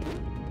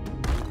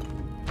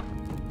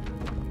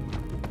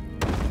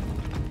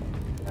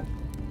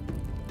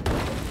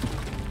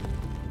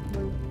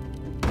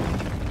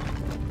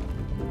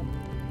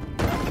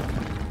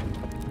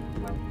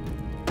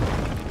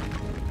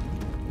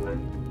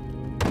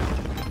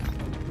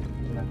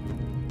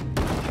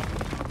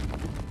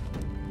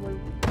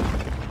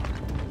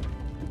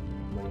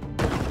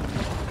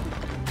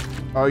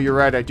 Oh, you're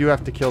right. I do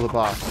have to kill the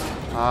boss.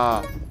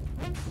 Ah.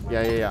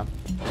 Yeah.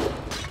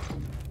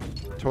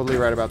 Totally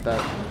right about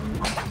that.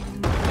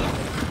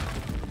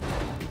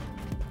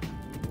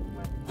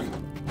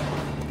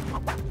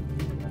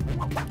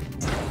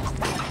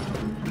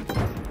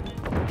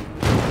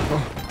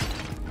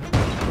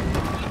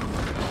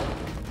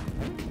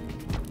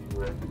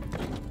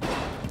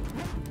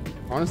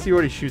 I want to see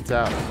what he shoots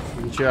out.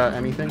 Can he shoot out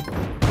anything?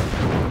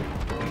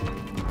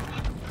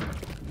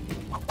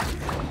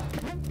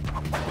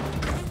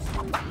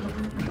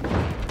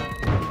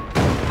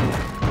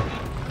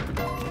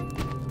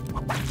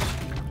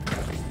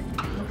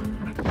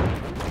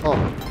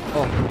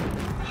 Oh,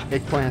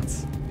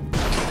 eggplants.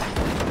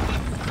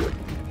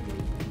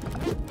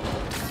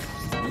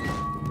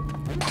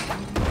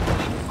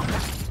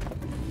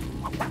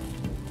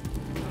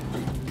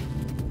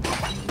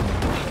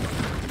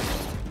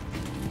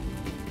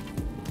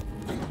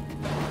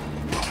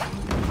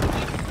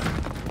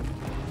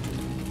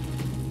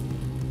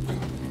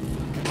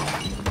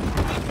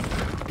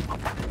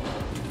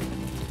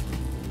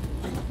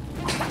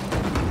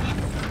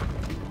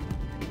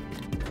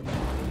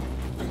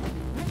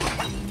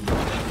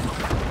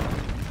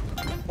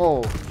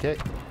 Oh, okay.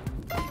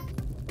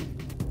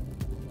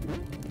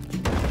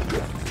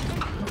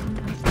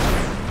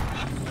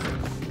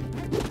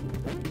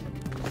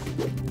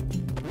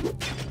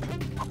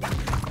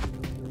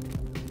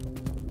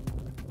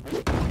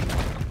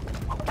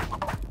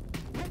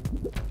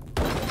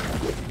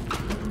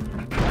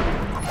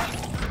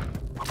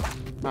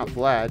 Not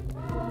Vlad.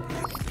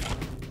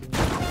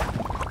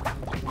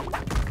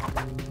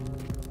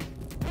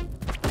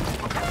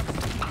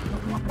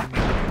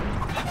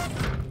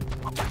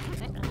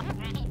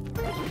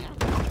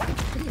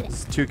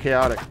 It's too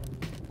chaotic.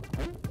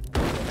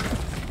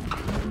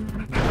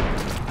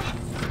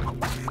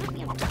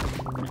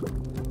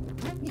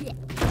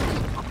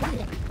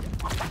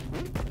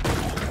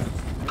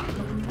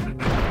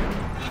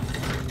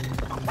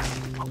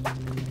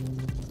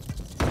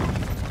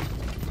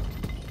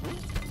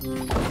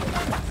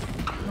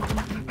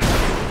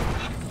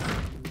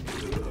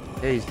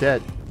 Hey, he's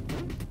dead.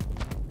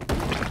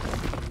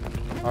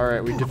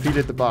 Alright, we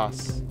defeated the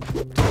boss.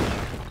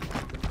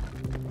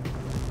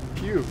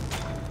 Phew.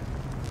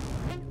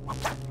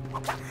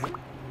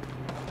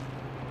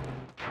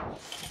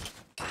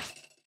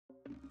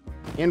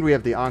 And we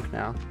have the Ankh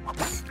now.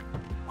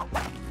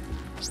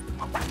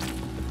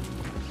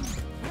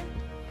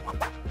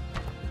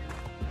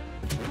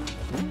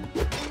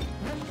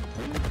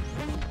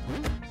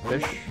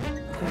 Fish.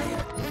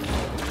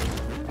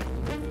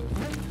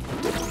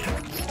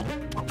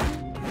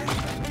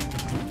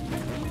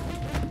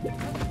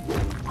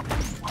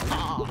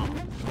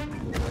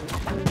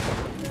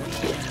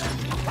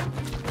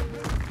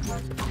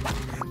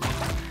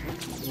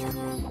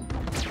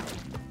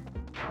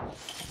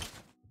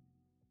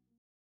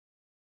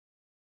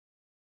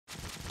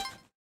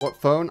 What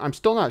phone? I'm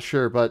still not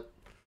sure, but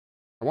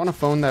I want a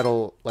phone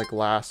that'll like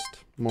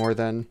last more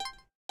than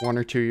 1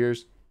 or 2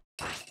 years.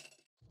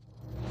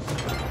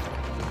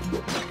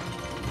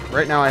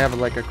 Right now I have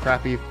like a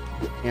crappy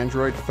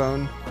Android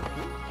phone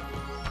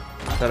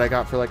that I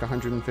got for like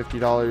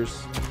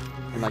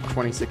 $150 in like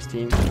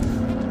 2016.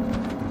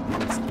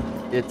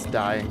 It's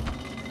dying.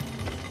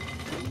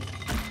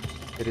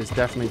 It is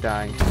definitely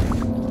dying.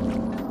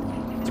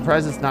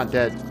 Surprised it's not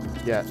dead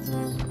yet.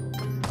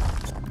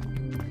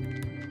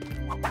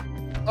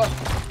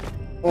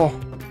 Oh,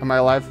 am I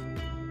alive?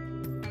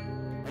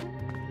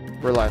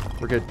 We're alive.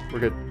 We're good. We're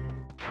good.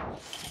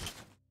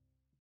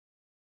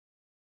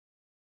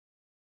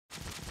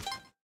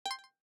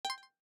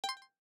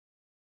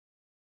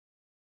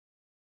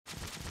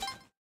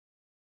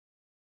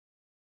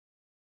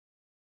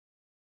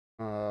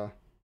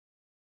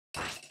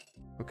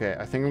 Okay,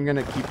 I think I'm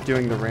gonna keep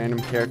doing the random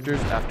characters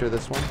after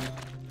this one.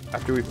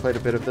 After we played a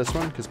bit of this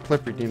one, because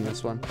Plip redeemed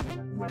this one.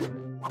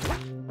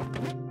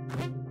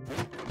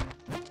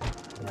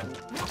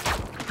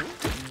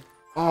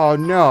 Oh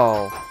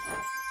no!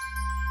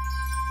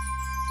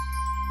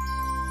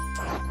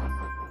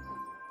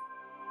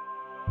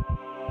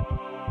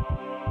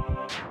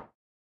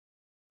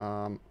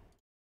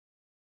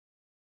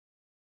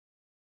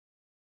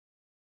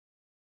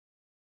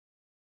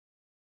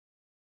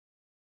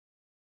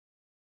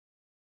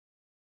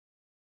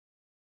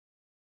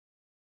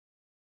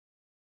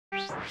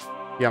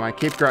 Yeah, my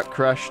cape got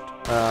crushed.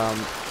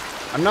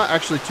 I'm not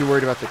actually too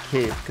worried about the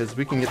cape, because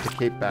we can get the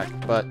cape back,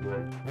 but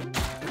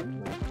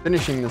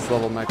finishing this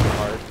level might be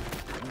hard.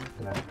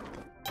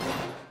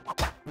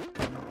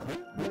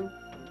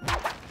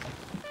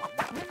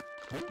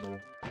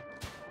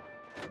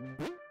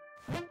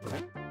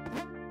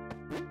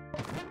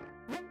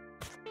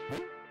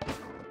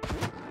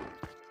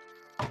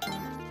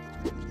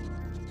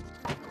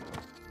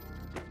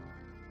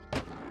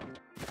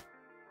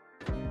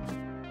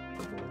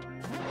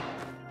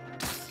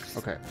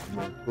 Okay,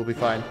 we'll be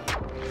fine.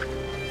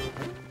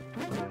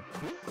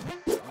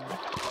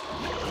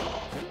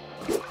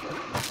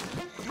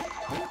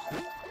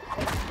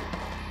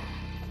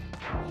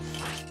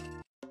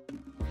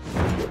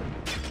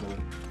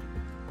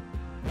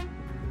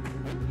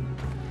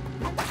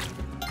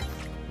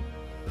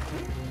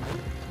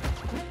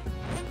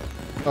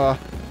 Got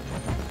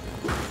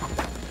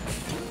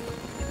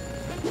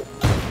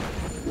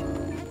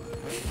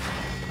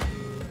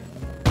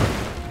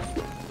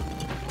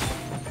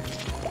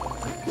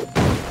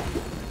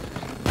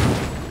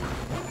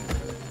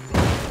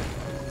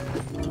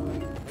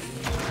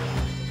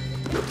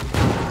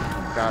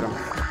him.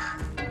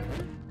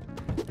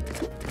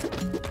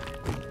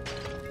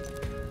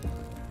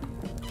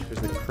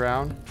 There's the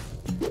crown.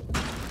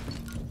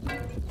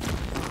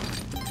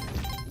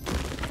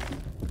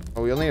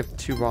 Oh, we only have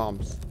 2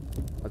 bombs.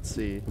 Let's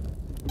see.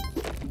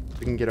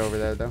 We can get over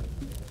there, though.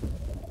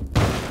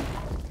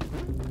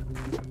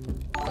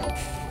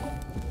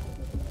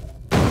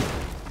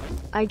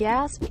 I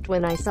gasped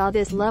when I saw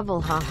this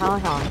level, ha ha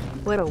ha.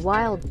 What a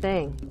wild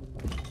thing.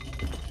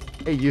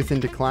 Hey, Youth in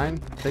Decline.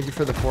 Thank you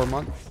for the 4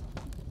 months.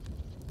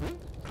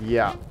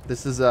 Yeah,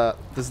 this is the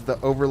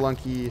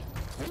Overlunky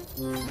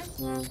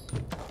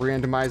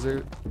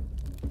randomizer,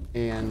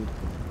 and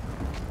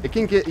it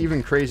can get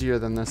even crazier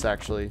than this.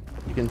 Actually,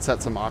 you can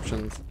set some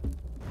options.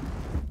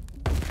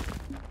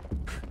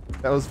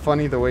 That was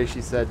funny the way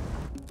she said.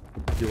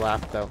 You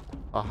laughed though.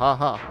 Ah ha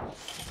ha.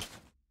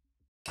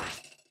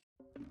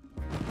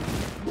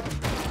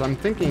 So I'm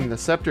thinking the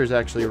scepter is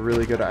actually a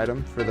really good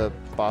item for the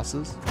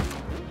bosses.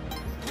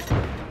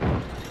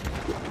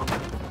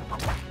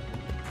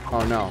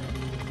 Oh no.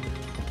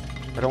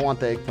 I don't want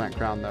the eggplant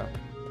crown though.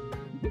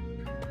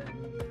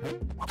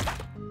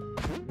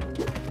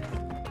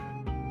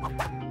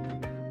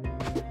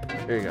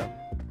 There you go.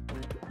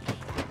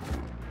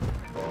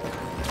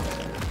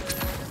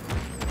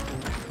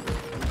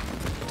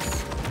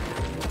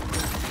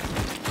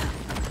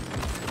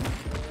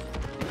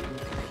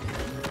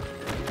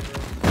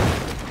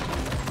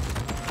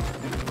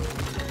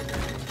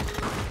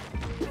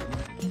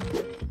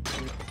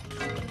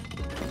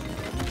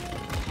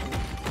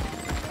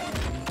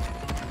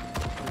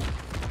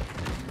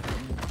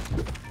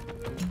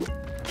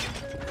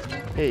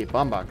 Hey,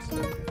 bomb box.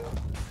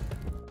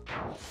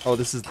 Oh,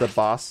 this is the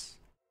boss.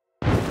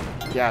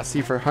 Yeah,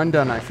 see, for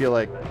Hundun, I feel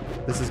like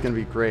this is gonna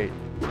be great.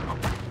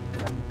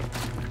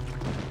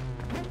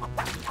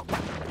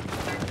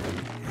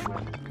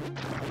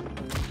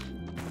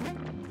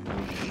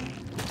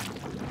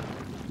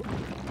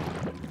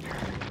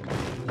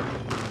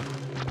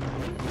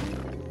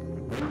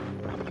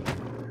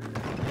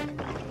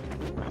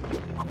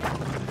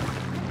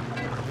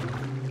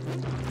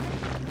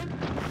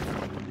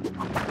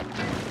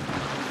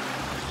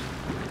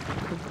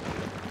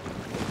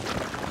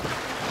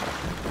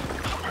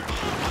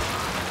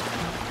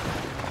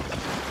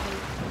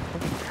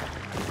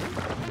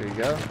 There you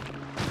go.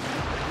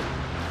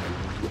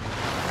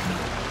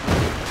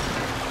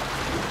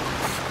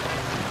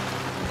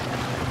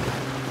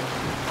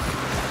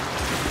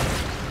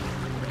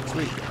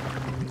 Sweet.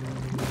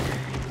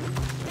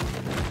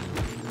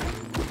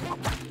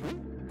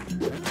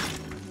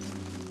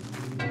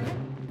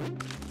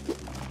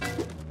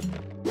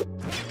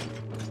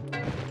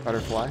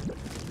 Butterfly.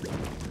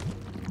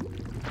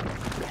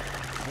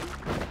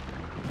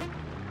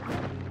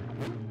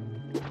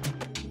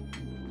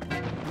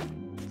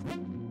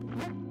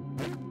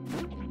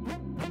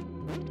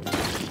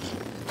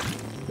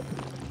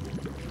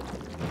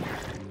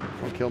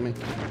 Don't kill me.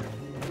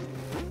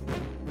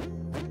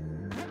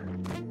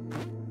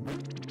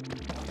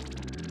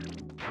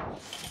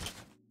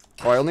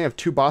 Oh, I only have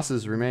 2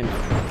 bosses remaining.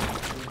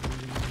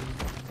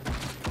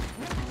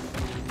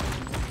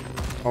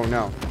 Oh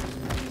no.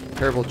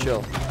 Terrible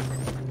chill.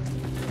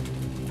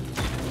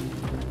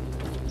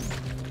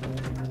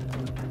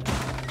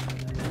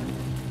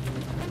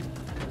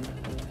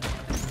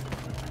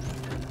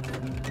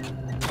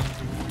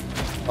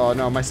 Oh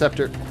no, my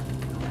scepter.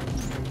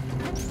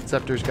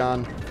 Scepter's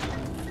gone.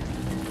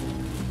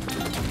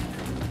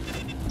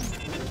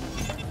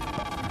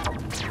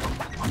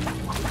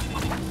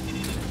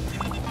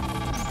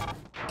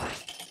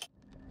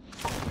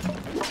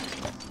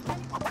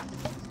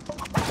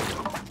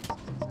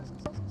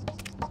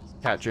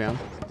 Cat jam.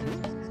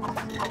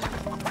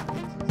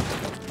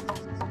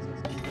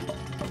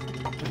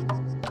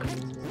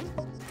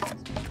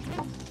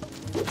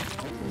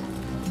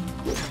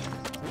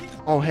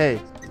 Oh hey.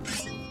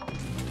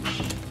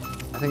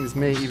 I think this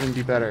may even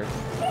be better.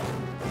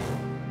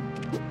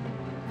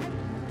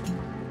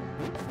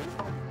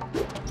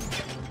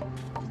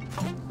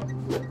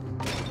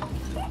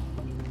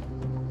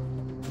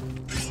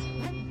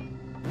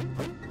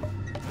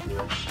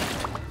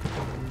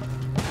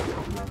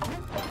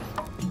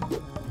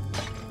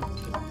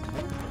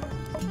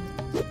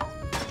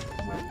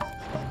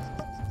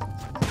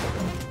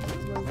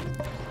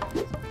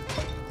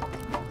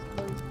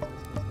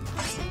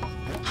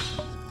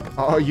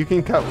 Oh, you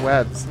can cut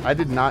webs. I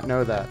did not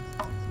know that.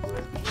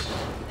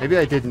 Maybe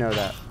I did know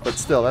that, but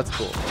still, that's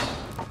cool.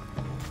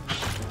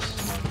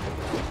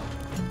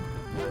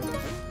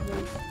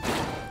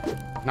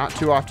 Not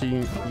too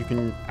often you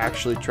can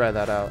actually try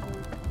that out.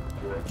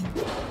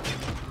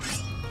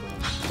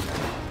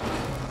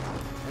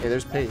 Hey,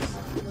 there's pace.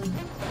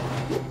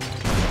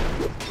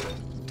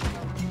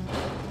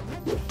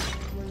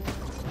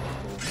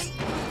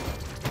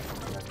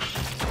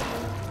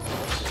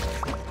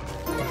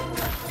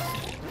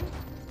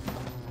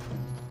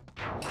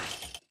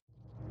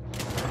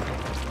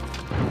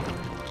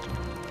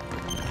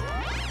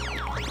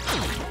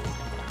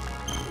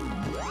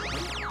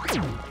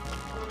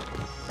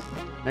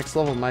 Next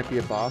level might be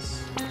a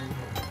boss.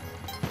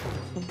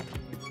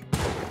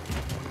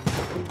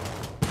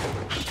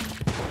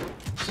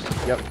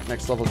 Yep,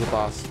 next level's a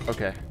boss.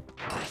 Okay.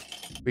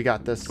 We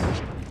got this.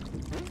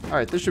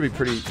 Alright, this should be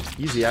pretty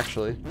easy,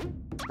 actually.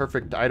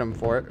 Perfect item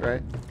for it,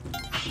 right?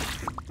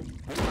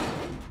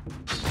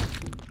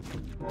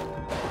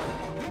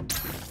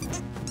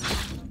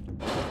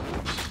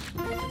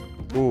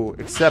 Ooh,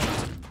 except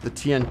the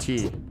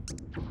TNT.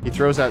 He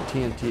throws out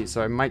TNT,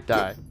 so I might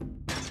die.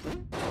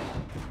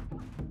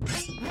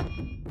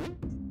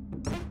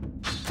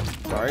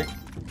 Sorry.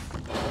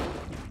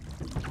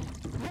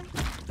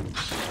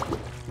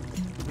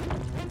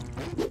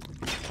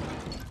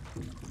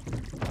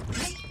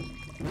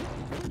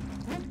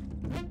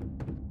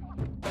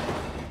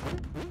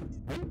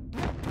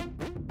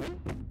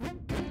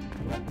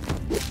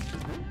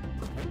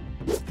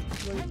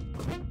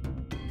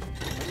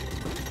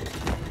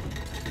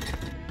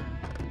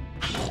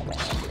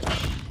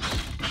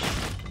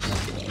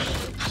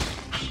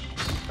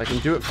 I can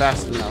do it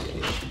fast enough.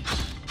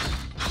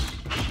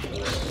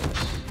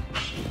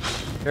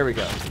 There we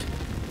go.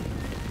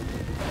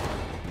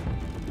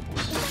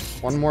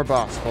 One more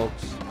boss,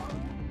 folks.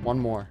 One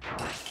more.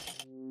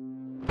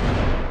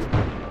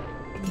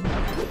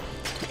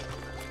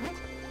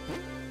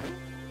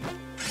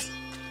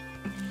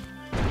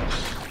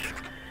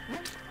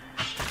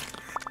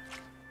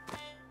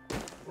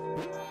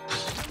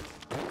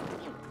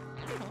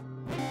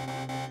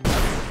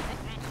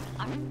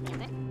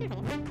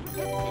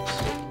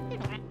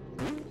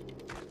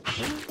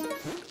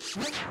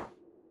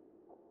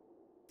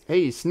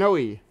 Hey,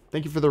 Snowy!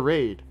 Thank you for the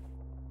raid.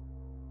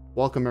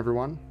 Welcome,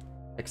 everyone.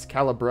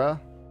 Excalibur.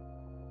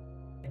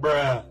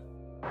 Bruh.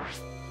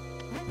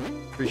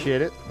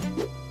 Appreciate it.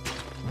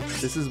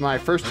 This is my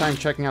first time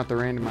checking out the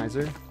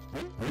randomizer,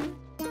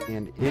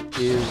 and it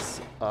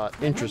is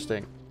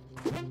interesting.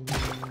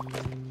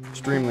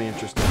 Extremely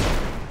interesting.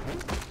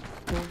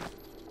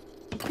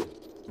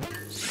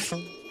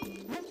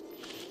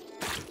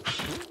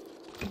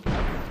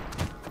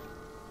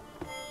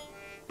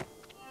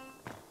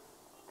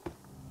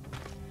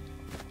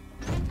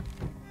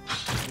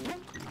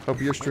 Hope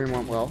your stream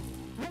went well.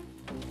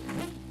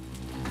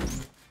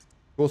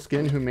 Cool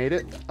skin, who made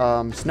it?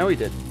 Snowy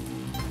did.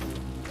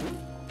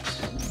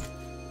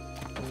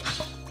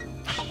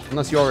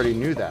 Unless you already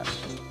knew that.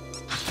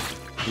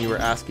 And you were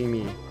asking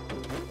me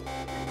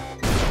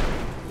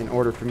in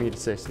order for me to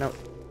say Snowy.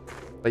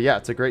 But yeah,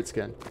 it's a great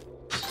skin.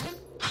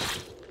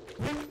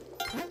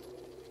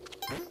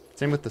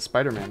 Same with the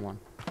Spider-Man one.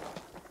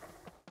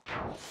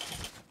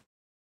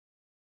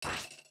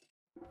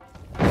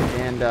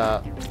 And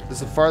this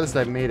is the farthest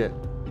I've made it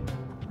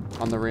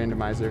on the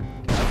randomizer.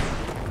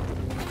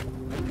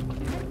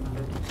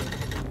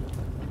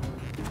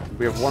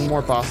 We have one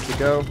more boss to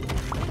go.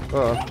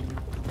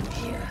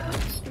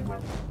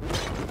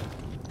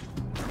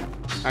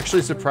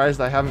 Actually surprised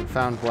I haven't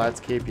found Vlad's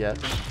cape yet.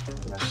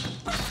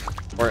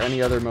 Or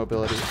any other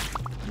mobility.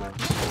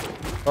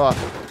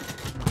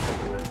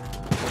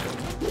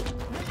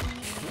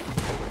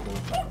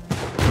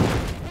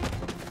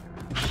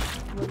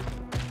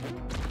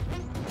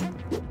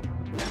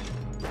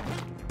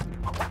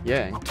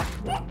 Yang.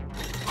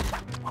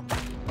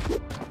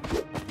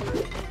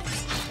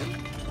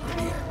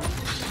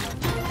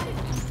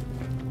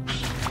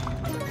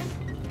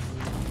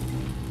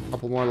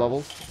 Couple more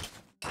levels.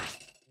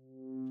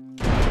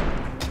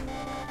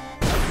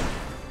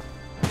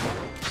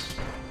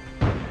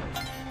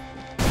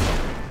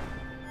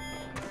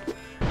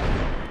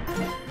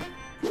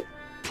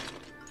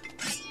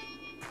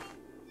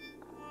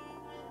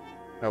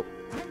 Nope.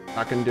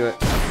 Not gonna do it.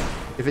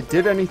 If it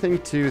did anything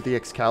to the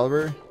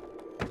Excalibur,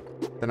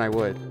 then I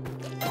would.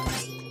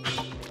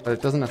 But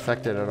it doesn't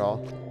affect it at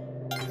all.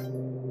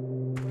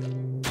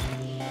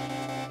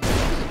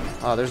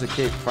 Ah, there's a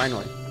cape,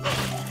 finally.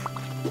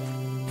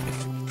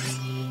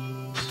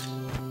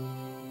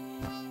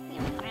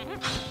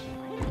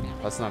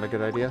 That's not a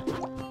good idea.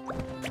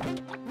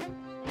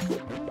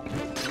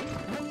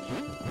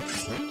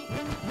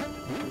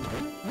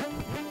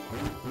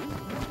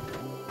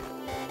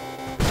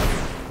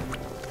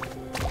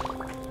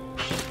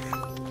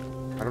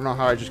 I don't know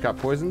how I just got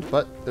poisoned,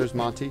 but there's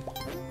Monty.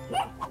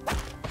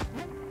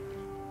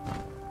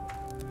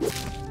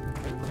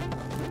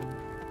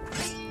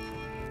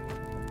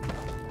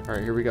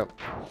 Alright, here we go.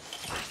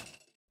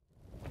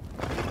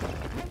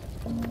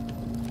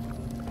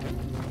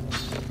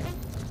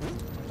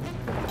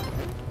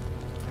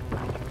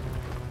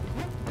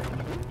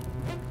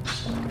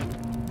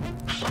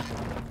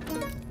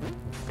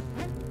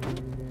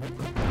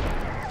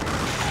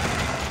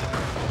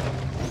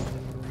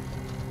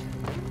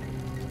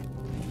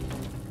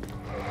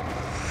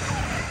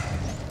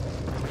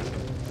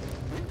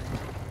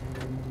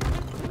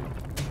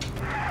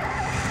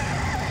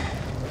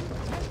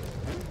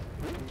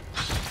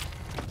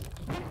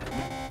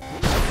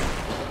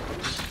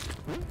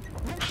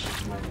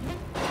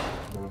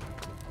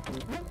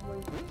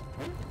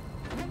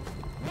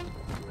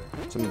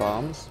 Some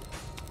bombs.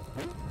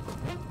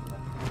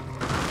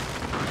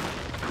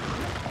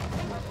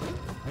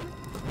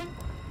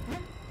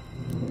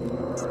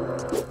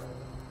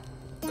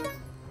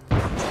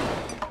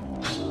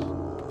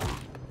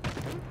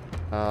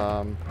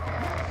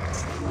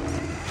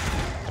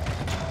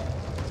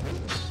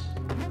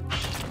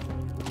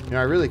 You know,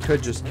 I really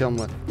could just kill him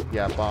with,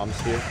 yeah, bombs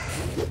here.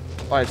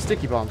 Oh, I have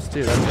sticky bombs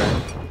too, that's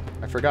right.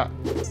 I forgot.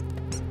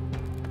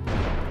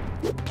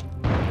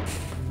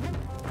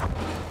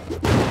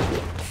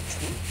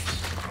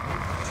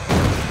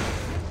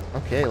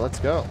 Okay, let's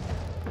go.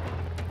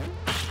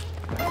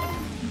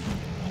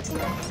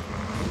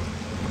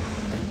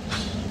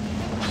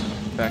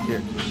 Back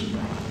here.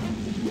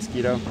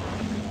 Mosquito.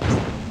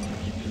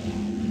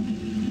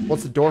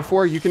 What's the door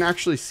for? You can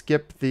actually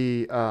skip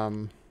the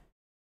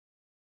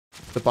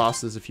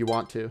bosses if you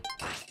want to.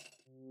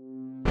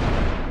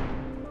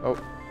 Oh.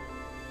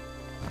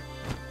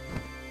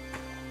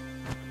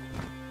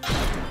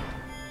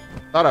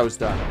 Thought I was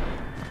done.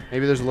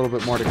 Maybe there's a little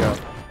bit more to go.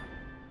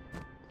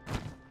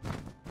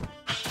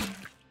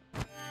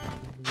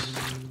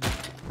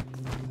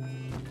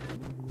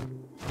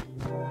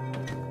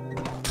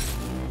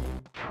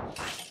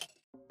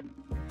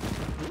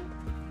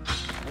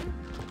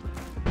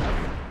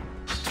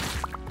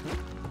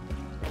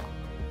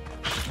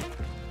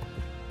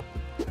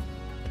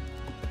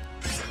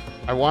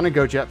 I want to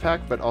go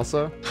jetpack, but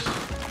also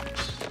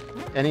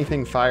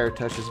anything fire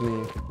touches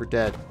me, we're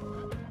dead.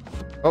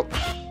 Oh,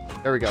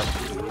 there we go.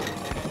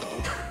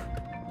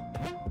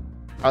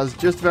 I was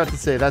just about to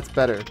say that's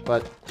better,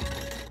 but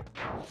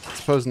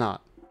suppose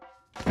not.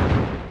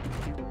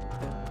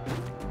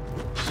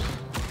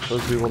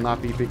 Suppose we will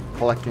not be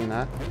collecting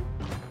that.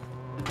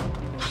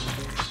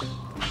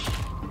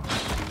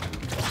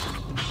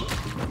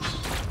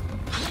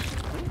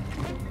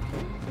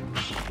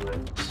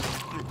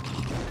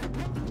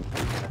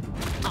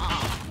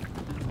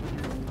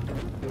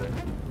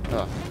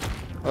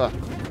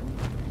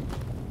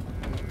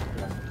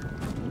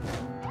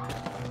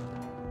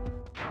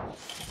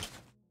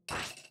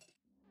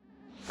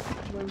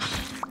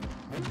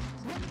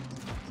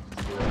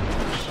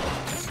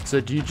 So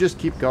do you just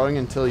keep going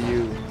until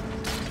you...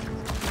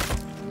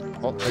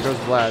 Oh, there goes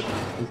Vlad.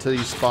 Until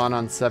you spawn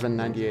on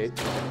 798.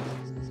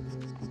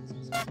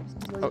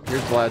 Oh,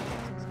 here's Vlad.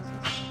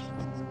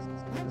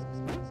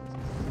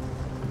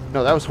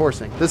 No, that was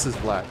horsing. This is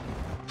Vlad.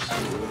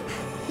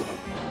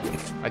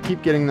 I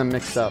keep getting them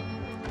mixed up.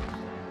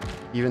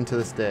 Even to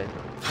this day.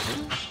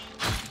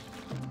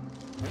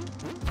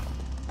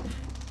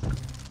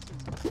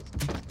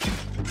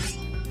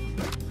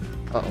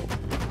 Uh-oh.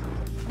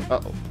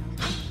 Uh-oh.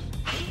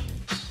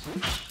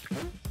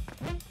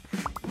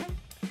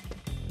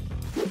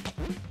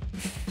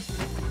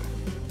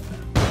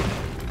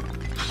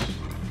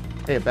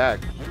 Hey, a bag.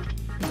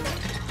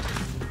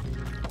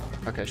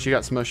 Okay, she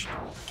got smushed.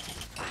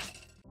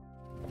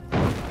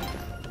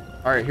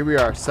 Alright, here we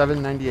are,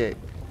 798.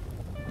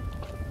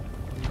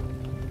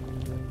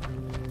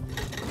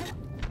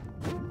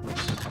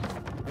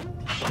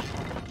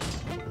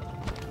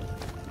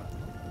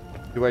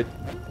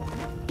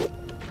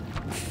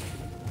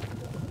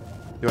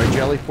 Do I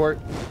jelly fort?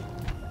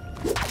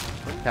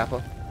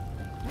 Kappa.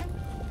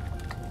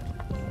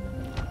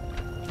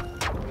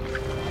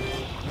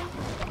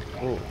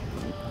 Oh.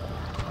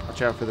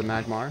 Watch out for the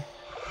Magmar.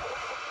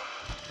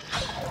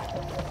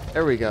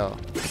 There we go.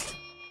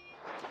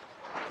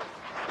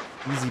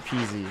 Easy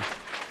peasy.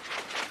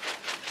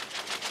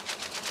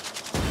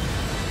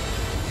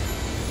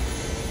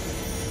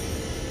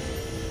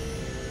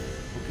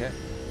 Okay.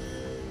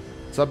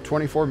 Sub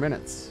 24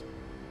 minutes.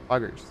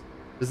 Buggers.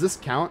 Does this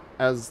count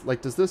as,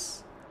 like, does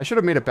this... I should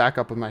have made a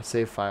backup of my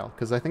save file,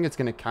 because I think it's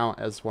going to count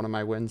as one of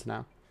my wins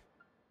now.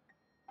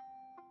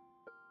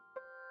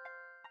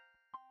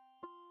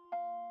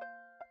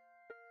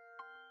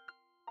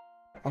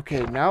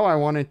 Okay, now I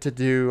wanted to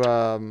do,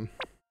 the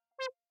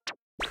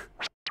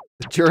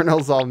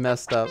journal's all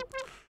messed up.